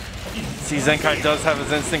difficult. See, Zenkai does have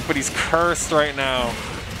his instinct, but he's cursed right now.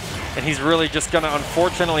 And he's really just gonna,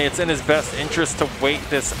 unfortunately, it's in his best interest to wait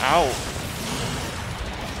this out.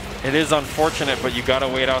 It is unfortunate, but you gotta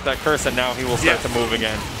wait out that curse, and now he will start to move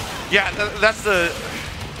again. Yeah, that's the,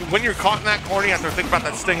 when you're caught in that corner, you have to think about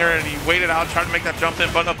that Stinger, and you wait it out, try to make that jump in,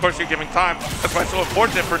 but of course you're giving time. That's why it's so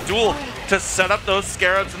important for Duel to set up those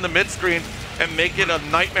scarabs in the mid-screen and make it a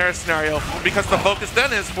nightmare scenario, because the focus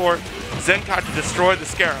then is for Zenkai to destroy the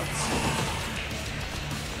scarabs.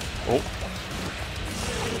 Oh.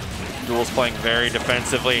 Duel's playing very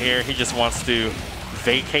defensively here. He just wants to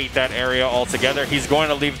vacate that area altogether. He's going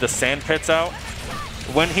to leave the sand pits out.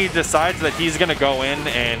 When he decides that he's going to go in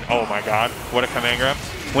and, oh my god, what a command grab.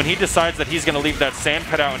 When he decides that he's going to leave that sand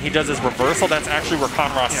pit out and he does his reversal, that's actually where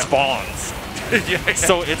Conra spawns.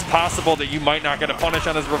 So it's possible that you might not get a punish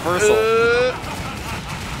on his reversal.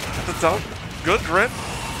 That's a good grip.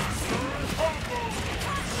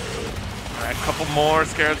 All right, a couple more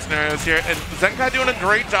scared scenarios here. And Zenkai doing a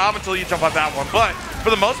great job until you jump on that one. But for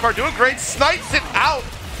the most part, doing great. Snipes it out.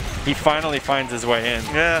 He finally finds his way in.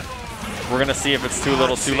 Yeah. We're going to see if it's too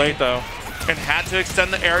little too late, though. And had to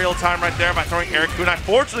extend the aerial time right there by throwing air kunai.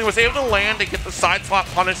 Fortunately, was able to land and get the side swap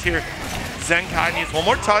punish here. Zenkai needs one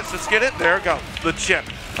more touch. Let's get it. There we go. The chip.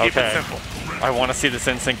 Keep it simple. I want to see this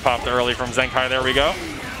instinct popped early from Zenkai. There we go.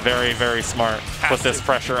 Very, very smart. Put this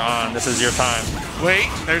pressure on. This is your time. Wait,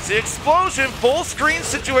 there's the explosion. Full screen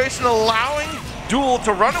situation allowing Duel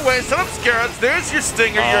to run away. Set up scarabs. There's your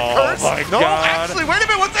Stinger. Your curse. My no, God. actually, wait a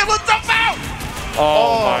minute. What's that? Let's jump out.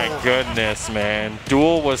 Oh my goodness, man.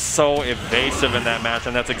 Duel was so evasive in that match,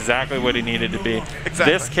 and that's exactly what he needed to be.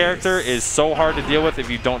 Exactly. This character is so hard to deal with if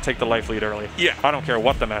you don't take the life lead early. Yeah. I don't care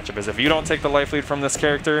what the matchup is. If you don't take the life lead from this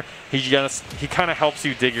character, he kind of helps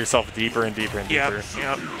you dig yourself deeper and deeper and deeper.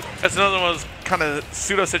 Yep. That's another one of those kind of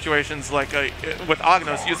pseudo situations like with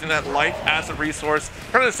Aganos, using that life as a resource.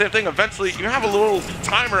 Kind of the same thing. Eventually, you have a little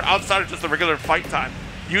timer outside of just the regular fight time,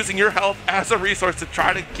 using your health as a resource to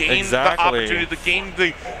try to gain the opportunity, to gain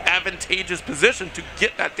the advantageous position to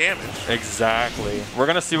get that damage. Exactly. We're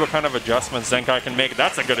going to see what kind of adjustments Zenkai can make.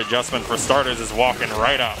 That's a good adjustment for starters, is walking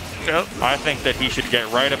right up. Yep. I think that he should get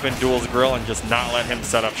right up in Duel's grill and just not let him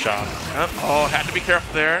set up shop. Yep. Oh, had to be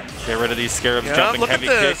careful there. Get rid of these scarabs. Jumping heavy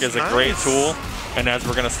kick is a great tool. And as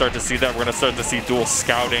we're going to start to see that, we're going to start to see Duel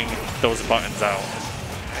scouting those buttons out.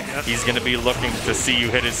 He's going to be looking to see you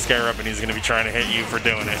hit his scarab, and he's going to be trying to hit you for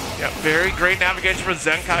doing it. Yeah, very great navigation from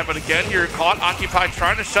Zenkai, but again, you're caught occupied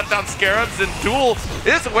trying to shut down scarabs, and Duel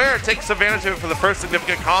is aware, takes advantage of it for the first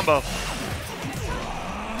significant combo.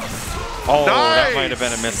 Oh, that might have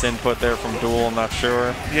been a misinput there from Duel, I'm not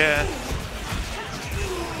sure. Yeah.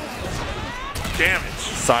 Damage.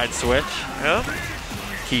 Side switch. Yep.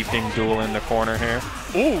 Keeping Duel in the corner here.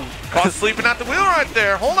 Ooh, caught sleeping at the wheel right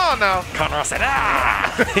there. Hold on now. Conrad said,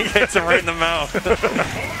 ah! He hits him right in the mouth.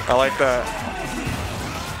 I like that.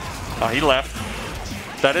 Oh, he left.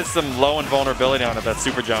 That is some low invulnerability on it, that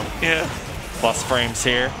super jump. Yeah. Plus frames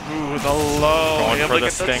here. Ooh, the low. Going for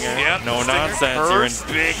the Stinger. Yep, no Stinger nonsense. You're in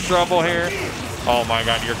big trouble here. Oh my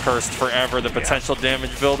god, you're cursed forever. The potential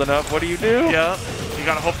damage building up. What do you do? Yeah. You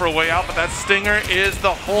gotta hope for a way out, but that Stinger is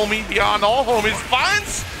the homie beyond all homies.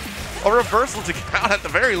 Finds a reversal to get out at the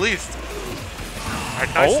very least. All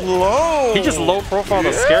right, nice low. He just low profiled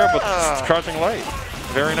the Scarab with Crouching Light.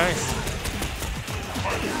 Very nice.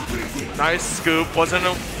 Nice scoop. Wasn't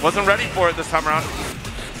ready for it this time around. All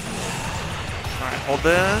right, hold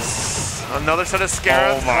this. Another set of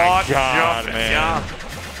Scarabs. Oh my god, man. Yeah.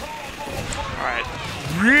 All right.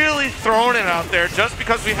 Really throwing it out there just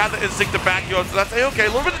because we had the instinct to back you up. So that's okay. A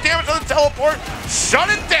little bit of damage on the teleport. Shut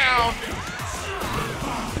it down.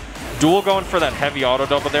 Duel going for that heavy auto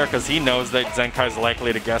double there because he knows that Zenkai's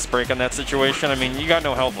likely to guess break in that situation. I mean, you got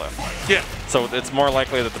no health left. Yeah. So it's more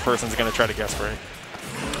likely that the person's going to try to guess break.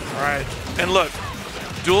 All right. And look,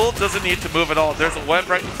 Duel doesn't need to move at all. There's a web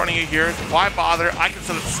right in front of you here. Why bother? I can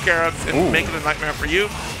set up the Scarabs and make it a nightmare for you.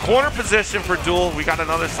 Corner position for Duel. We got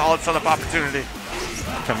another solid setup opportunity.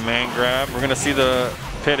 Command grab. We're going to see the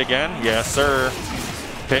pit again. Yes, sir.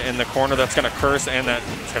 Pit in the corner. That's going to curse, and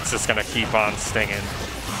that's just going to keep on stinging.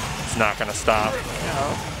 It's not going to stop.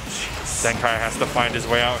 Zenkai has to find his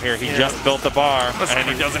way out here. He just built the bar, and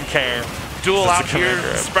he doesn't care. Duel out here,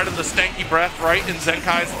 spreading the stanky breath right in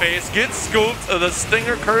Zenkai's face. Gets scooped. The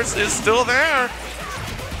Stinger curse is still there.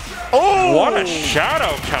 Oh! What a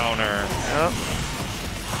shadow counter. Yep.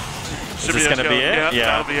 Is this going to be it? Yep, Yeah.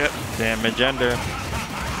 That'll be it. Damn agenda.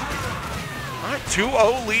 All right,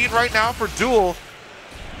 2-0 lead right now for Duel.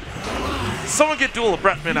 Someone get Duel a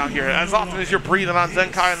breath mint out here. As often as you're breathing on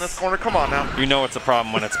Zenkai in this corner, come on now. You know it's a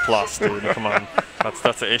problem when it's plus, dude. Come on.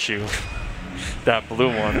 That's the issue. That blue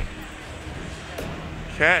one.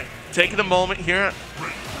 Okay, taking a moment here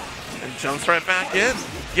and jumps right back in.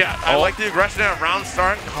 Yeah, I like the aggression at round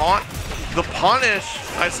start. Caught the punish.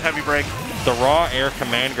 Nice heavy break. The raw air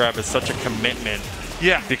command grab is such a commitment.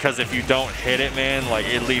 Yeah. Because if you don't hit it, man, like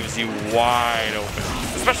it leaves you wide open.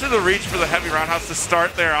 Especially the reach for the heavy roundhouse to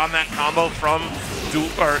start there on that combo from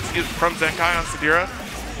Zenkai on Sadira.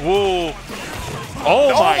 Whoa.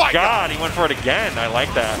 Oh my god, he went for it again. I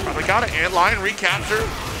like that. Probably got it. And line recapture.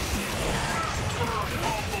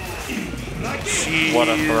 Jeez. What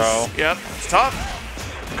a throw. Yep, it's tough.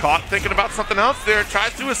 Caught thinking about something else there.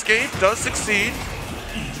 Tries to escape, does succeed.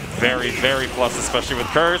 Very, very plus, especially with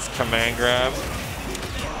Curse. Command grab.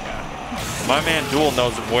 My man Duel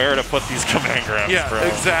knows where to put these command grabs, yeah, bro.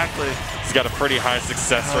 Exactly. He's got a pretty high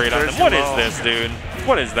success rate on them. What is this, dude?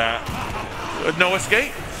 What is that? No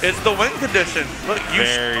escape. It's the win condition. Look,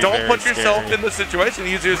 you don't put yourself in the situation.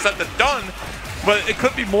 Easier said than done, but it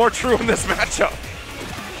could be more true in this matchup.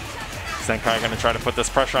 Zenkai going to try to put this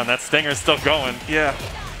pressure on. That Stinger's still going. Yeah.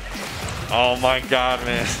 Oh my god,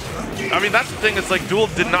 man. I mean, that's the thing. It's like Duel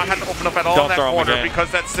did not have to open up at all in that corner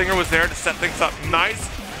because that Stinger was there to set things up. Nice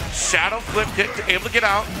shadow flip kick, able to get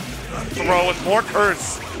out. Throw with more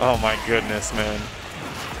curse. Oh my goodness, man.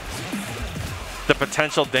 The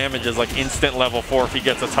potential damage is like instant level 4 if he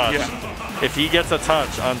gets a touch. Yeah. If he gets a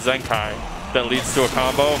touch on Zenkai that leads to a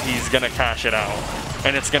combo, he's going to cash it out.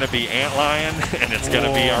 And it's going to be Antlion, and it's going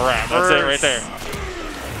to be a wrap. That's it right there.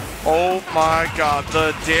 Oh my god,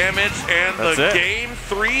 the damage and the game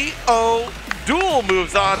 3-0. Duel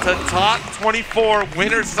moves on to top 24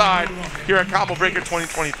 winner side here at Combo Breaker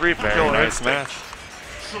 2023. Very nice match.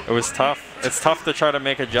 It was tough. It's tough to try to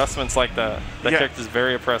make adjustments like that. That character's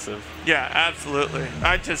very oppressive. Yeah, absolutely.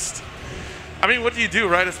 I mean, what do you do,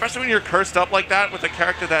 right? Especially when you're cursed up like that with a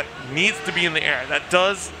character that needs to be in the air. That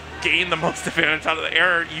does gain the most advantage out of the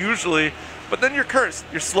air usually, but then you're cursed.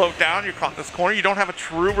 You're slowed down. You're caught in this corner. You don't have a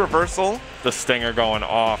true reversal. The Stinger going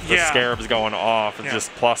off. The Scarab's going off. It's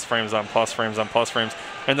just plus frames on plus frames on plus frames.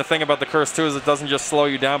 And the thing about the curse too is it doesn't just slow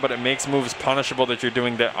you down, but it makes moves punishable that you're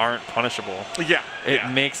doing that aren't punishable. Yeah.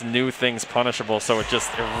 It makes new things punishable, so it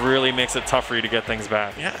really makes it tough for you to get things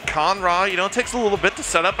back. Yeah, Conra, it takes a little bit to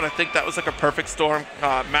set up, but I think that was like a perfect storm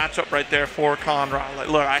matchup right there for Conra. Like,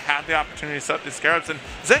 look, I had the opportunity to set up the Scarabs, and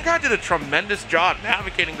Zenkai did a tremendous job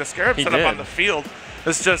navigating the Scarab setup on the field.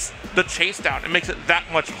 It's just the chase down. It makes it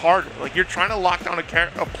that much harder. Like, you're trying to lock down a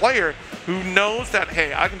player who knows that,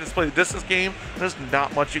 hey, I can just play the distance game. There's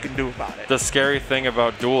not much you can do about it. The scary thing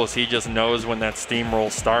about Duel is he just knows when that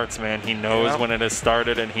steamroll starts, man. He knows when it has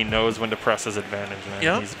started, and he knows when to press his advantage,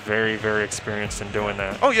 man. He's very, very experienced in doing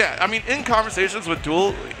that. Oh, yeah. I mean, in conversations with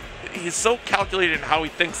Duel, he's so calculated in how he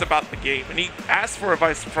thinks about the game, and he asks for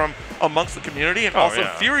advice from amongst the community and also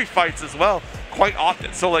Fury fights as well quite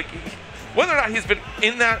often. So, like, whether or not he's been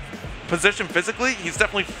in that position physically, he's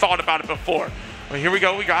definitely thought about it before. Well, here we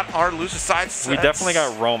go. We got our Lucius side sets. We definitely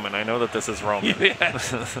got Roman. I know that this is Roman.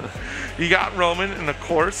 You got Roman, and of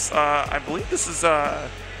course, I believe this is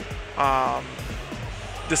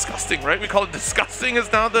disgusting, right? We call it disgusting is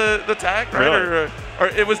now the tag, right? Really? Or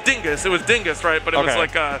it was Dingus. It was Dingus, right? But it was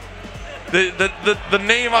like the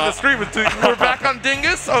name on the screen was we're back on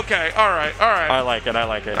Dingus. Okay, all right. I like it.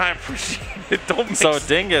 I appreciate it. So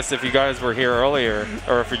Dingus, if you guys were here earlier,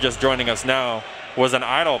 or if you're just joining us now, was an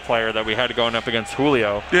Eyedol player that we had going up against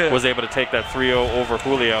Wholio. Was able to take that 3-0 over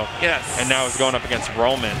Wholio. Yes. And now he's going up against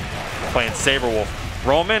Roman, playing Sabrewulf.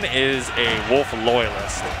 Roman is a Wolf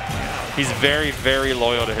loyalist. He's very, very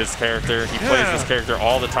loyal to his character. He plays this character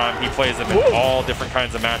all the time. He plays him in all different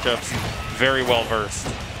kinds of matchups. Very well versed.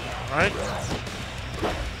 All right.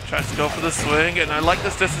 Tries to go for the swing, and I like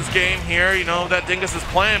this distance game here. You know, that Dingus is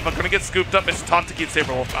playing, but gonna get scooped up. It's tough to keep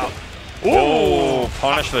Sabrewulf out. Ooh,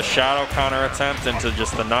 punish the shadow counter attempt into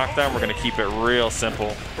just the knockdown. We're gonna keep it real simple.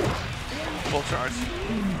 Full charge.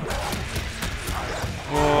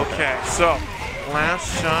 Okay, so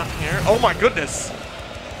last shot here. Oh my goodness.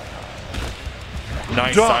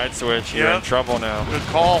 Nice side switch. You're in trouble now. Good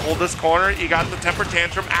call. Hold this corner. You got the temper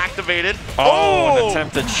tantrum activated. Oh, an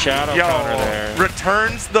attempted shadow counter there.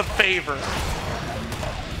 Returns the favor.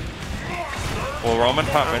 Will Roman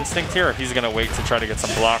pop instinct here, or he's going to wait to try to get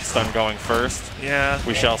some block stun going first? Yeah.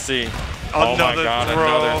 We shall see. Oh my god,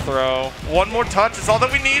 another throw. One more touch is all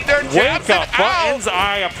that we need there. Wake up, buttons,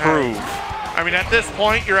 I approve. I mean, at this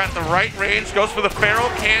point, you're at the right range. Goes for the Pharaoh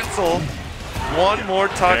cancel. One more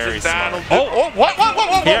touch and that'll do. Oh, what?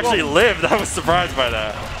 He actually lived. I was surprised by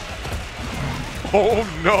that. Oh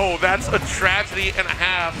no, that's a tragedy and a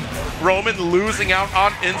half. Roman losing out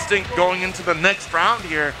on instinct going into the next round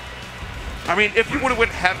here. I mean, if you would have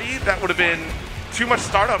went heavy, that would have been too much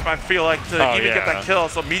startup, I feel like, to even get that kill.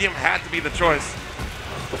 So medium had to be the choice.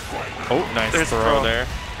 Oh, nice throw there.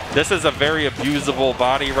 This is a very abusable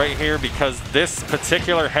body right here because this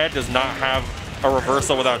particular head does not have a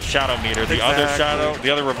reversal without shadow meter. The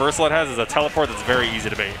other reversal it has is a teleport that's very easy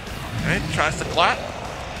to bait. Okay, tries to clap.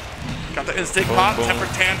 Got the instinct pop, temper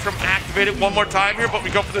tantrum activated one more time here, but we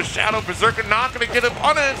go for the shadow berserker, not gonna get him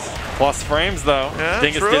punished. Plus frames though. Yeah,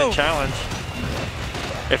 Dingus didn't challenge.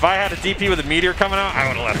 If I had a DP with a meteor coming out, I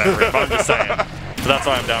would have let that rip. I'm just saying. So that's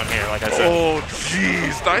why I'm down here, like I said. Oh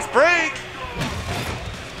jeez, nice break.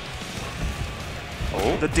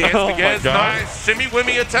 Oh, the dance begins. Nice shimmy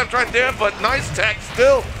wimmy attempt right there, but nice tech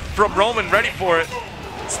still from Roman, ready for it.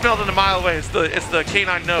 Smelled it a mile away. It's the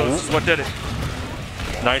canine nose is what did it.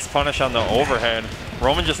 Nice punish on the overhead.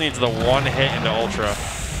 Roman just needs the one hit into ultra.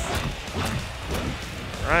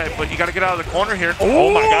 All right, but you got to get out of the corner here.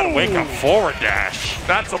 Oh my god, wake up forward dash.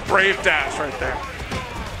 That's a brave dash right there.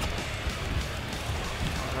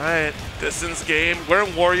 All right, distance game. We're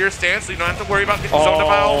in warrior stance, so you don't have to worry about getting zoned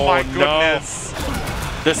about. Oh my goodness. No.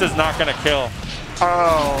 This is not going to kill.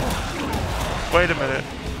 Oh, wait a minute.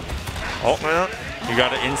 Oh, well, you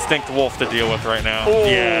got an instinct wolf to deal with right now. Oh.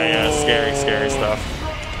 Yeah, scary stuff.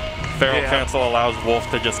 Feral cancel allows wolf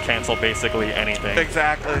to just cancel basically anything.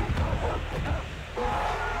 Exactly.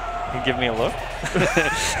 You give me a look?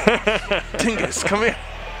 Dingus, come here.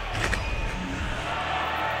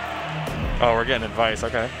 Oh, we're getting advice,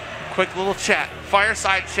 okay. Quick little chat,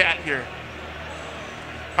 fireside chat here.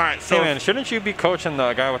 All right, so. Hey man, shouldn't you be coaching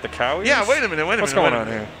the guy with the cow ears? Yeah, wait a minute, What's going on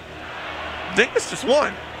here? Dingus just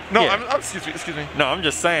won. No, Yeah. excuse me. No, I'm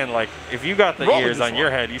just saying, like, if you got the ears on your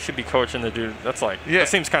head, you should be coaching the dude. That's like, that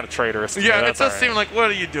seems kind of traitorous to me. Yeah, it does seem like, what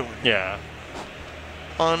are you doing? Yeah.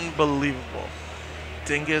 Unbelievable.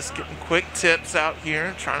 Dingus getting quick tips out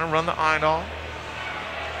here, trying to run the Eyedol.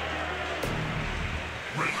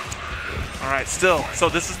 All right, still. So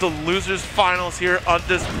this is the losers finals here of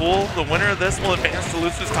this pool. The winner of this will advance to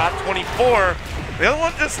losers top 24. The other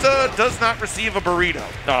one just does not receive a burrito.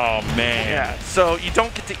 Oh, man. Yeah, so you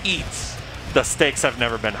don't get to eat. The stakes have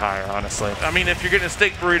never been higher, honestly. I mean, if you're getting a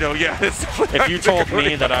steak burrito, yeah. If you told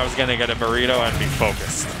me that I was going to get a burrito, I'd be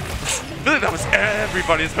focused. Really, that was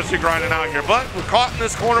everybody, especially grinding out here. But we're caught in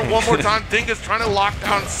this corner one more time. Dingus trying to lock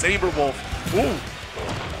down Sabrewulf.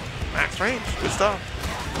 Ooh. Max range. Good stuff.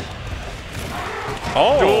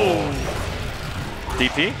 Oh.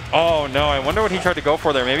 DP? Oh, no. I wonder what he tried to go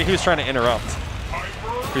for there. Maybe he was trying to interrupt.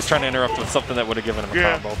 He was trying to interrupt with something that would have given him a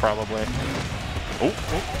combo, probably.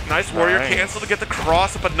 Oh, nice warrior cancel to get the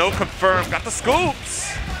cross, but no confirm. Got the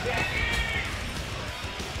scoops.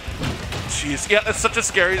 Jeez, yeah, it's such a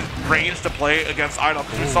scary range to play against Eyedol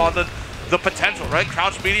because we saw the potential, right?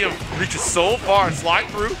 Crouch medium reaches so far, slide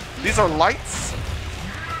through. These are lights.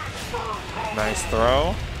 Nice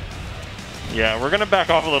throw. Yeah, we're gonna back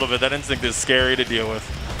off a little bit. That instinct is scary to deal with.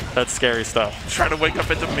 That's scary stuff. Trying to wake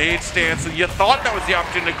up into mage stance, and you thought that was the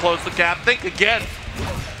opportunity to close the gap. Think again.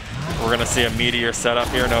 We're gonna see a meteor setup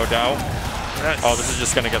here, no doubt. Yes. Oh, this is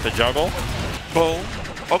just gonna get the juggle. Boom.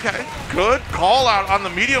 Okay, good call out on the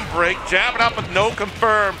medium break. Jab it up with no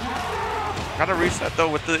confirm. Gotta reset though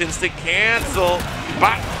with the instant cancel.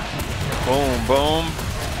 Bop. Boom, boom.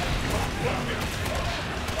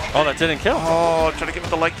 Oh, that didn't kill. Oh, trying to get with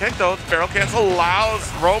the leg kick though. The barrel cancel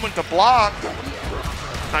allows Roman to block.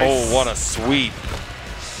 Nice. Oh, what a sweep.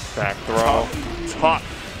 Back throw. Tough.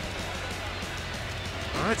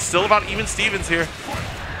 All right, still about even Stevens here.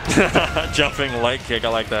 Jumping leg kick, I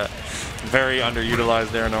like that. Very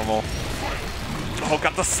underutilized there, normal. Oh,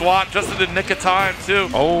 got the swat just in the nick of time, too.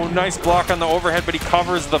 Oh, nice block on the overhead, but he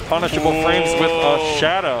covers the punishable frames with a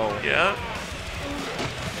shadow. Yeah.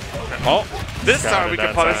 Oh. This time we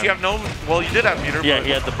can punish. You have no... Well, you did have meter. Yeah,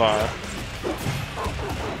 he had the bar.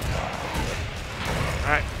 All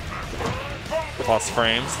right. Plus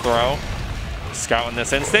frames, throw. Scouting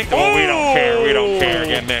this instinct. Oh, we don't care. We don't care.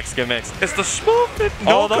 Get mixed. Get mixed. It's the smooth.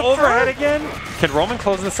 No, the overhead again. Can Roman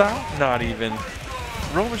close this out? Not even.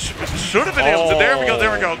 Roman should have been able to. There we go.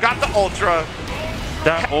 There we go. Got the ultra.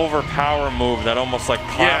 That overpower move, that almost like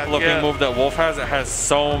clap-looking move that Wolf has, it has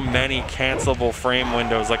so many cancelable frame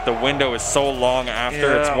windows. Like the window is so long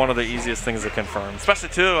after, it's one of the easiest things to confirm. Especially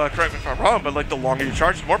too, correct me if I'm wrong, but like the longer you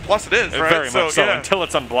charge, the more plus it is, right? Very much so, until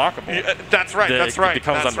it's unblockable. Yeah, that's right, that's right. It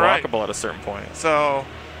becomes unblockable at a certain point. So,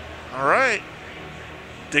 all right.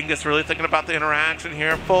 Dingus really thinking about the interaction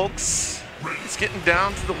here, folks. He's getting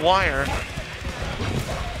down to the wire.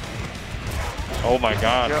 Oh my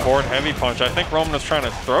god, forward heavy punch. I think Roman was trying to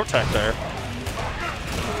throw tech there.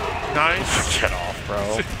 Nice. Get off,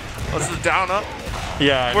 bro. This is down up.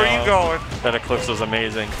 Yeah, I know. Where are you going? That eclipse was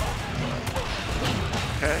amazing.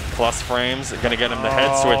 Okay. Plus frames, gonna get him the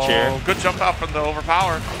head switch here. Good jump out from the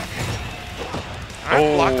overpower.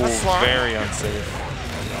 Right, block the slide. Very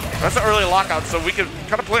unsafe. That's an early lockout, so we can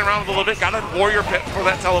kind of play around with a little bit. Got a warrior pit for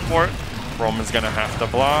that teleport. Roman's gonna have to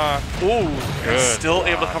block. Ooh, good. Still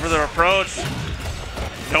able to cover their approach.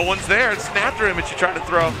 No one's there. It's an after image you try to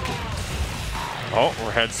throw. Oh,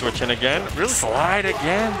 we're head switching again. Really? Slide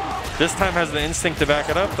again. This time has the instinct to back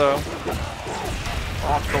it up, though.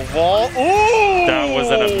 Off the wall. Ooh! That was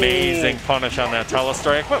an amazing punish on that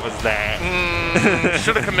telestrike. What was that?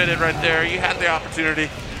 Should have committed right there. You had the opportunity.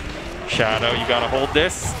 Shadow, you gotta hold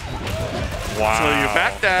this. Wow. So you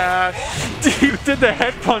backdash. You did the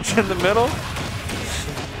head punch in the middle.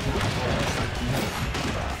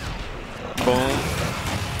 Boom.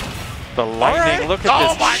 The lightning, look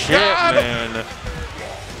at this chip, man.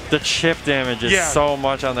 The chip damage is so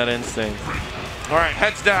much on that instinct. All right,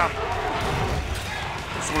 heads down.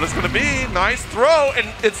 This is what it's gonna be. Nice throw,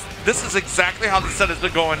 and this is exactly how the set has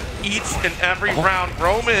been going each and every round.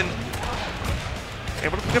 Roman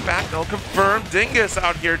able to get back, they'll confirm. Dingus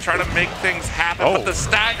out here trying to make things happen, but the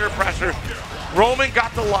stagger pressure. Roman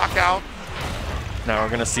got the lockout. Now we're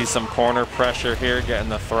gonna see some corner pressure here, getting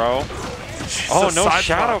the throw. Oh, no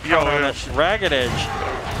shadow count on that ragged edge.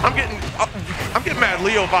 I'm getting mad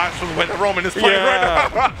Leo vibes from the way that Roman is playing right now.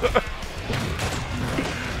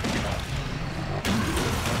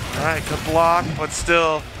 All right, good block, but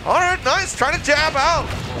still. All right, nice. Trying to jab out.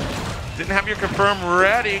 Didn't have your confirm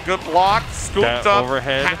ready. Good block. Scooped that up.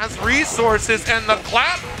 Overhead. Has resources and the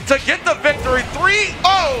clap to get the victory.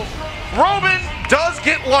 3-0. Roman does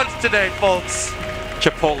get lunch today, folks.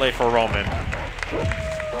 Chipotle for Roman.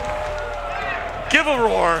 Give a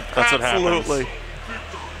roar. That's absolutely.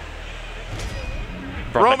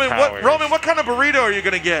 What happens. Roman, what kind of burrito are you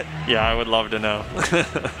gonna get? Yeah, I would love to know.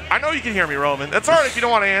 I know you can hear me, Roman. That's all right if you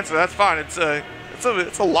don't want to answer. That's fine. It's a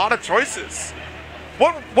lot of choices.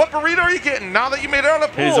 What burrito are you getting now that you made it out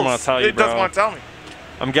of pools? He doesn't want to tell you, It doesn't want to tell me.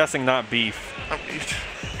 I'm guessing not beef.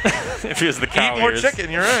 If he was the cow Eat more ears.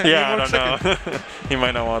 chicken. You're right. Yeah, I don't know. He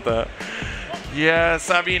might not want that. Yes,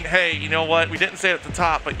 I mean, hey, you know what? We didn't say it at the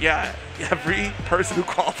top, but yeah, every person who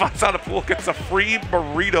qualifies out of pool gets a free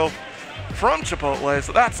burrito from Chipotle,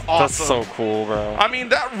 so that's awesome. That's so cool, bro. I mean,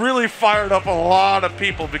 that really fired up a lot of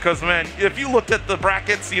people because, man, if you looked at the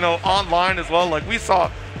brackets, online as well, like we saw,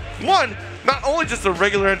 one, not only just a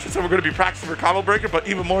regular entrance that we're going to be practicing for Combo Breaker, but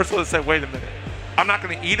even more so to say, wait a minute, I'm not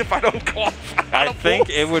going to eat if I don't qualify. I think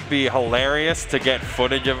it would be hilarious to get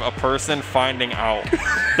footage of a person finding out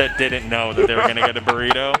that didn't know that they were going to get a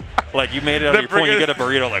burrito. Like, you made it out of your point, you get a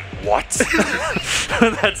burrito, like, what?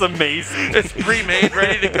 That's amazing. It's pre-made,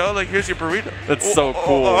 ready to go. Like, here's your burrito. That's so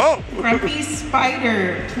cool. Grumpy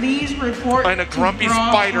Spider, please report and a Grumpy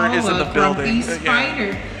Spider is in the building. Grumpy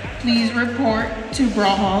Spider, please report to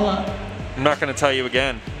Brawlhalla. I'm not going to tell you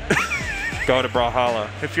again. Go to Brawlhalla.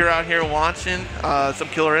 If you're out here watching some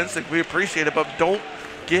Killer Instinct, we appreciate it, but don't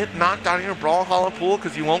get knocked out of your Brawlhalla pool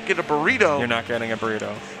because you won't get a burrito. You're not getting a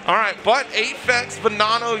burrito. All right, but Aphex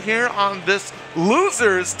Veneno here on this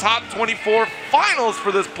Losers Top 24 Finals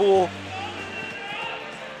for this pool.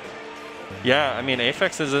 Yeah, I mean,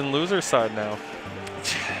 Aphex is in loser's side now,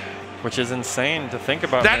 which is insane to think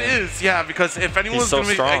about. That is, yeah, because if anyone's going to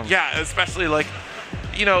be, strong. yeah, especially like,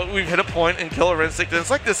 we've hit a point in Killer Instinct, and it's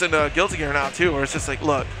like this in Guilty Gear now too, where it's just like,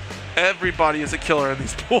 look, everybody is a killer in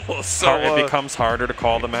these pools. So it becomes harder to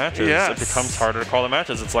call the matches. Yes. It becomes harder to call the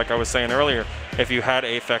matches. It's like I was saying earlier. if you had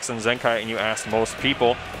Aphex and Zenkai and you asked most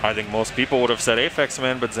people, I think most people would have said Aphex,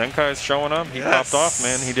 man, but Zenkai's showing up. He popped off,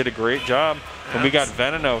 man. He did a great job. And we got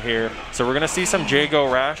Veneno here, so we're gonna see some Jago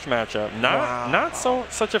Rash matchup. Not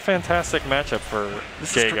such a fantastic matchup for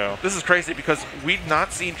Jago. This is crazy because we've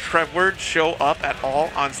not seen Trevor show up at all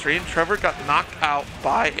on stream. Trevor got knocked out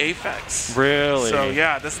by Aphex. Really? So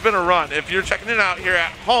yeah, this has been a run. If you're checking it out here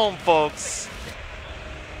at home, folks,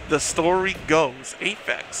 the story goes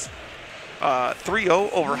Aphex 3-0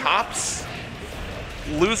 over Hops,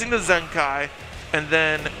 losing to Zenkai, and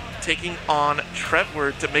then taking on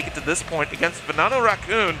Trevor to make it to this point against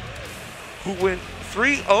VenenoRaccoon, who went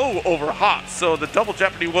 3-0 over Hops. So the double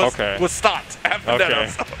jeopardy was stopped at Veneno.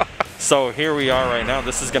 Okay. So here we are right now.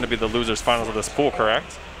 This is going to be the losers finals of this pool,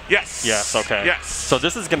 correct? Yes. Yes, okay. Yes. So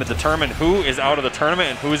this is going to determine who is out of the tournament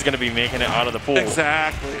and who is going to be making it out of the pool.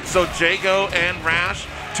 Exactly. So Jago and Rash,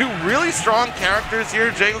 two really strong characters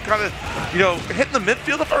here. Jago kind of, hitting the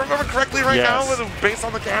midfield, if I remember correctly now, with a base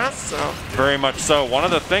on the gas. So. Very much so. One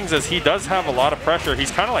of the things is he does have a lot of pressure.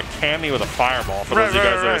 He's kind of like Cammy with a fireball, for those of you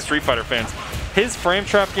guys that are Street Fighter fans. His frame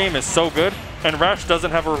trap game is so good, and Rash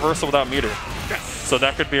doesn't have a reversal without meter. Yes. So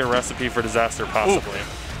that could be a recipe for disaster, possibly. Ooh.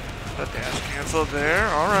 The dash cancel there.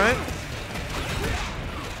 All right.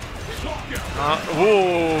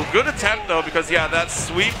 Good attempt, though, because, that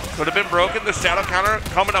sweep could have been broken. The shadow counter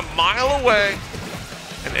coming a mile away.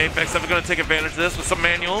 And Aphex ever going to take advantage of this with some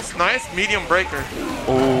manuals. Nice medium breaker.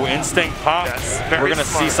 Ooh, instinct pop. Yes, we're going to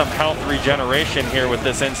see some health regeneration here with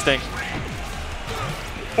this instinct.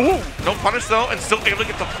 Ooh, no punish, though, and still able to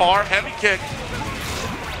get the far heavy kick.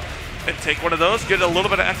 And take one of those, get a little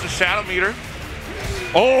bit of extra shadow meter.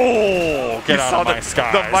 Oh, get out of my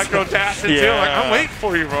skies. The micro dash into like, I'm waiting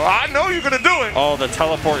for you, bro. I know you're going to do it. Oh, the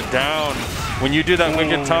teleport down. When you do that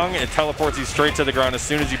wicked tongue, it teleports you straight to the ground as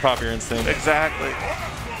soon as you pop your instinct. Exactly.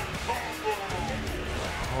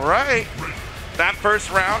 All right. That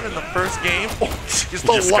first round in the first game. Oh, jeez,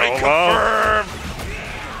 the light confirmed.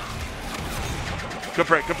 Good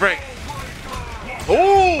break, good break.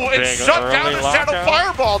 Oh, it shut down the Shadow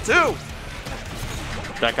Fireball, too.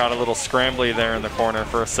 That got a little scrambly there in the corner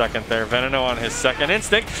for a second there. Veneno on his second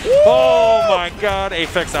instinct. Oh my god,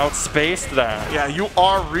 Aphex outspaced that. Yeah, you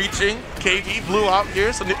are reaching. KD blew out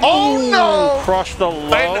here. So no! Crushed the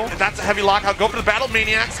low. And that's a heavy lockout. Go for the Battle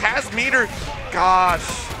Maniacs. Has meter. Gosh.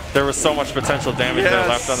 There was so much potential damage there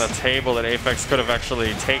left on the table that Aphex could have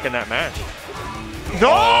actually taken that match. No!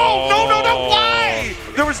 Why?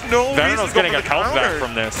 There was no reason Veneno's going to get health back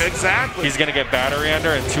from this. Exactly. He's going to get battery under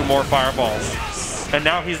and 2 more fireballs. And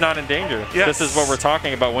now he's not in danger. Yes. This is what we're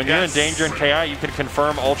talking about. When you're in danger in KI, you can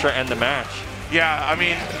confirm Ultra and the match. Yeah, I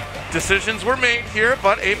mean, decisions were made here,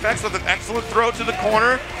 but Aphex with an excellent throw to the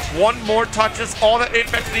corner. 1 more touch is all that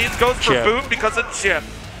Aphex needs. Goes for boot because of chip.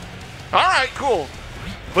 All right, cool.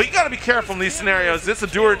 But you got to be careful in these scenarios. This is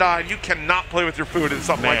a do or die. You cannot play with your food in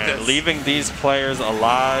something like this. Leaving these players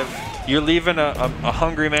alive. You're leaving a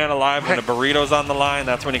hungry man alive when the burrito's on the line.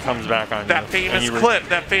 That's when he comes back on you. That famous clip,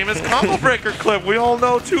 that famous combo breaker clip we all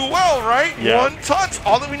know too well, right? Yeah. 1 touch.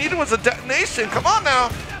 All that we needed was a detonation. Come on now.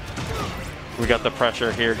 We got the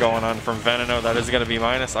pressure here going on from Veneno. That is going to be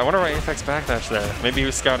minus. I wonder why Aphex backdash there. Maybe he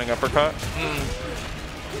was scouting uppercut.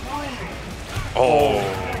 Oh,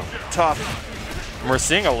 tough. We're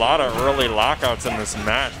seeing a lot of early lockouts in this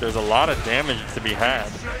match. There's a lot of damage to be had.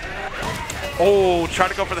 Oh, trying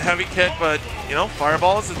to go for the heavy kick, but,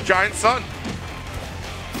 Fireball is a giant sun.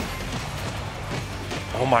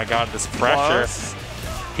 Oh my god, this pressure.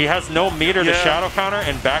 He has no meter to shadow counter,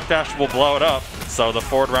 and backdash will blow it up. So the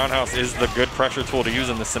forward roundhouse is the good pressure tool to use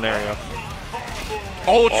in this scenario.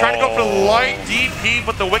 Oh, trying to go for the light DP,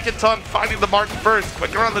 but the Wicked Tongue finding the mark first.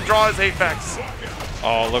 Quicker on the draw is Aphex.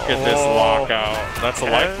 Oh, look at this lockout. That's a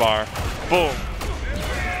life bar. Boom.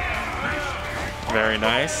 Very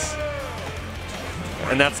nice.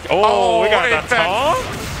 And that's, we got that tongue?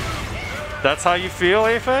 That's how you feel,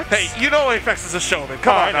 Aphex? Hey, Aphex is a showman.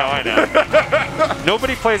 Come on I know.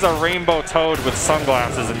 Nobody plays a rainbow toad with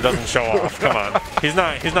sunglasses and doesn't show off. Come on. He's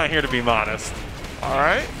not here to be modest. All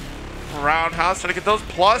right. Roundhouse trying to get those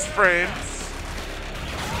plus frames.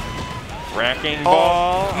 Wrecking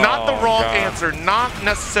ball. Not the wrong answer. Not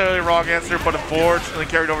necessarily a wrong answer, but unfortunately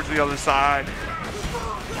carried over to the other side.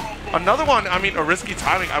 Another one, a risky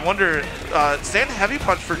timing. I wonder, stand heavy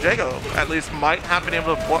punch for Jago at least might have been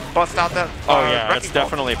able to bust out that. It's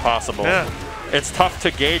definitely possible. Yeah. It's tough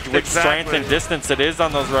to gauge which strength and distance it is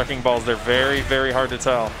on those wrecking balls. They're very, very hard to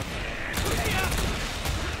tell.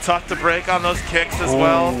 Tough to break on those kicks as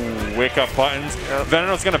well. Wake up buttons.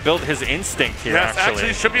 Veneno's going to build his instinct here,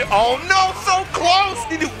 actually should be. Oh no, so close.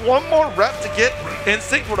 Needed 1 more rep to get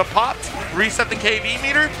instinct. Would have popped. reset the KV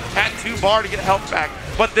meter, had 2 bar to get health back.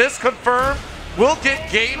 But this confirmed will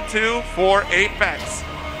get game 2 for Aphex.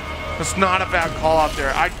 It's not a bad call out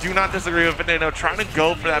there. I do not disagree with Veneno trying to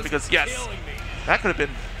go for that because, yes, that could have been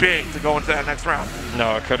big to go into that next round.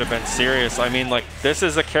 No, it could have been serious. I mean, like, this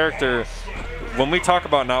is a character. When we talk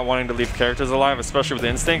about not wanting to leave characters alive, especially with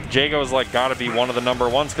Instinct, Jago's like got to be one of the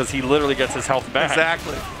 #1s because he literally gets his health back.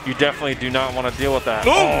 Exactly. You definitely do not want to deal with that.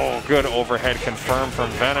 Ooh. Oh, good overhead confirmed from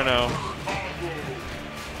Veneno.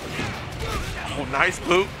 Oh, nice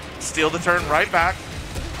boot. Steal the turn right back.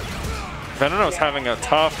 Veneno's having a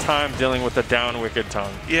tough time dealing with the down wicked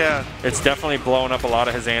tongue. Yeah. It's definitely blowing up a lot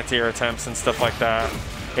of his anti-air attempts and stuff like that.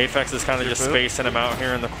 Aphex is kind of just spacing him out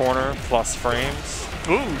here in the corner, plus frames.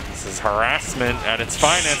 Ooh. This is harassment at its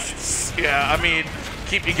finest. Yeah, I mean,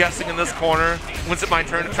 keep you guessing in this corner. When's it my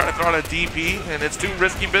turn to try to throw out a DP? And it's too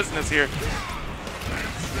risky business here.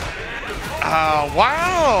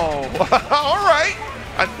 Wow. All right.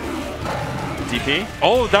 DP?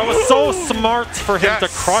 Oh, that was so smart for him to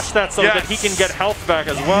crush that so that he can get health back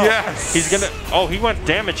as well. Yes. He's gonna. Oh, he went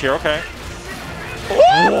damage here. Okay.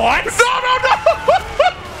 What?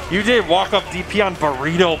 No. You did walk up DP on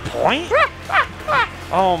burrito point?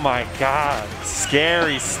 Oh my God.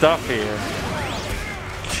 Scary stuff here.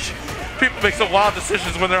 People make some wild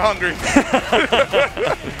decisions when they're hungry.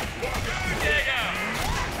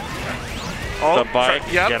 The bike,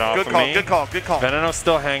 get off good of call, me. Good call, good call. Veneno's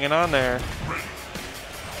still hanging on there.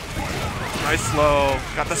 Nice slow.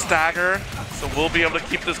 Got the stagger, so we'll be able to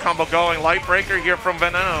keep this combo going. Light breaker here from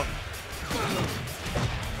Veneno.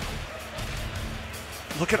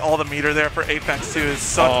 Look at all the meter there for Aphex too. Is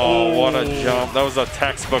such. Oh, what a jump. That was a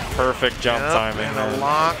textbook perfect jump timing. And a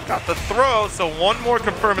lock. Got the throw, so one more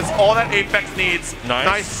confirm is all that Aphex needs.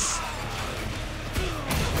 Nice.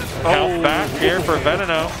 Health back here for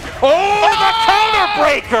Veneno. Oh, the counter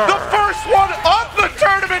breaker! The first one of the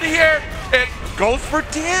tournament here. It goes for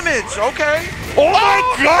damage. Okay. Oh my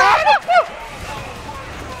God!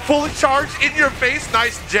 Fully charged in your face.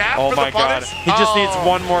 Nice jab for the punish. He just needs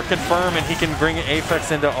one more confirm and he can bring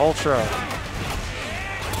Aphex into Ultra.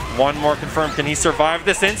 One more confirm. Can he survive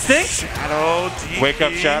this instinct? Shadow, DP. Wake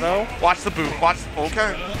up, Shadow. Watch the boot. Watch.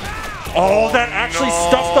 Okay. Oh, that actually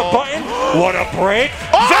stuffed the button. What a break.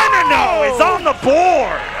 Veneno is on the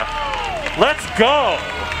board. Let's go.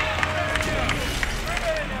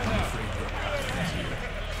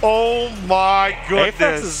 Oh my goodness.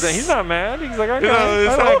 Aphex is, he's not mad. He's like, okay.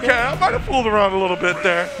 I might have fooled around a little bit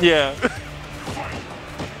there. Yeah.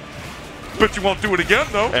 But you won't do it again,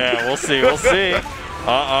 though. Yeah, we'll see. We'll see.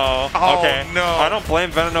 Uh-oh. Oh, okay. no. I don't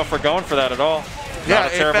blame Veneno for going for that at all. Yeah,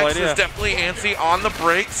 Not a terrible Aphex idea. is definitely antsy on the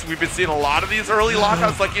brakes. We've been seeing a lot of these early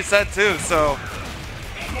lockouts, like you said, too. So,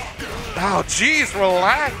 oh, geez,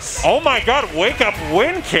 relax. Oh my God, wake up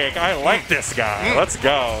win kick. I like this guy. Let's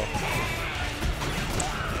go.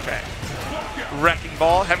 Okay. Wrecking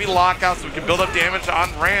ball, heavy lockout, so we can build up damage on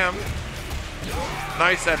Raam.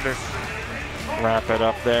 Nice ender. Wrap it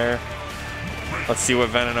up there. Let's see what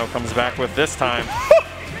Veneno comes back with this time.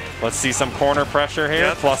 Let's see some corner pressure here.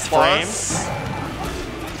 Yeah, plus frames.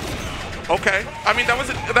 Okay. I mean,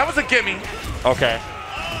 that was a gimme. Okay.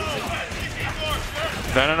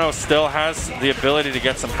 Veneno still has the ability to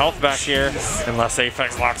get some health back here, unless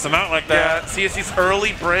Aphex locks him out like that. Yeah, see, it's these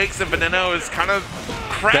early breaks, and Veneno is kind of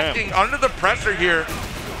cracking under the pressure here.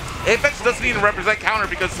 Aphex doesn't even represent counter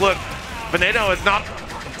because, look, Veneno has not,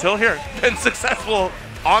 until here, been successful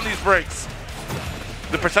on these breaks.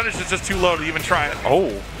 The percentage is just too low to even try it. Oh,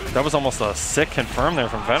 that was almost a sick confirm there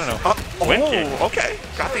from Veneno. Win kick. Okay.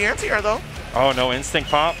 Got the anti-air, though. Oh, no instinct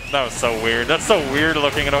pop? That was so weird. That's so weird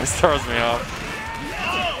looking. It always throws me off.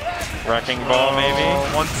 Wrecking ball, maybe.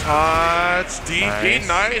 One touch. DP,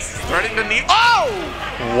 nice. Threading the knee. Oh!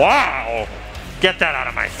 Wow! Get that out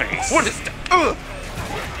of my face. What is that? Ugh.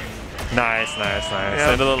 Nice, nice, nice.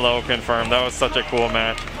 Yeah. Into the low confirm. That was such a cool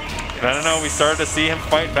match. Veneno, we started to see him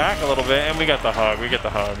fight back a little bit, and we got the hug. We get the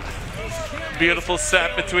hug. Beautiful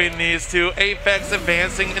set between these two. Aphex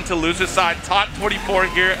advancing into loser side. Top 24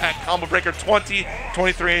 here at Combo Breaker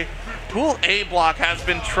 2023. Pool A block has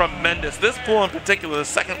been tremendous. This pool in particular, the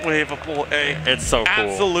second wave of Pool A. It's so cool.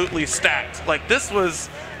 Absolutely stacked. Like, this was,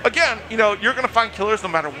 again, you know, you're going to find killers no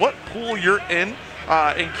matter what pool you're in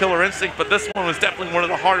Killer Instinct, but this one was definitely one of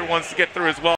the harder ones to get through as well.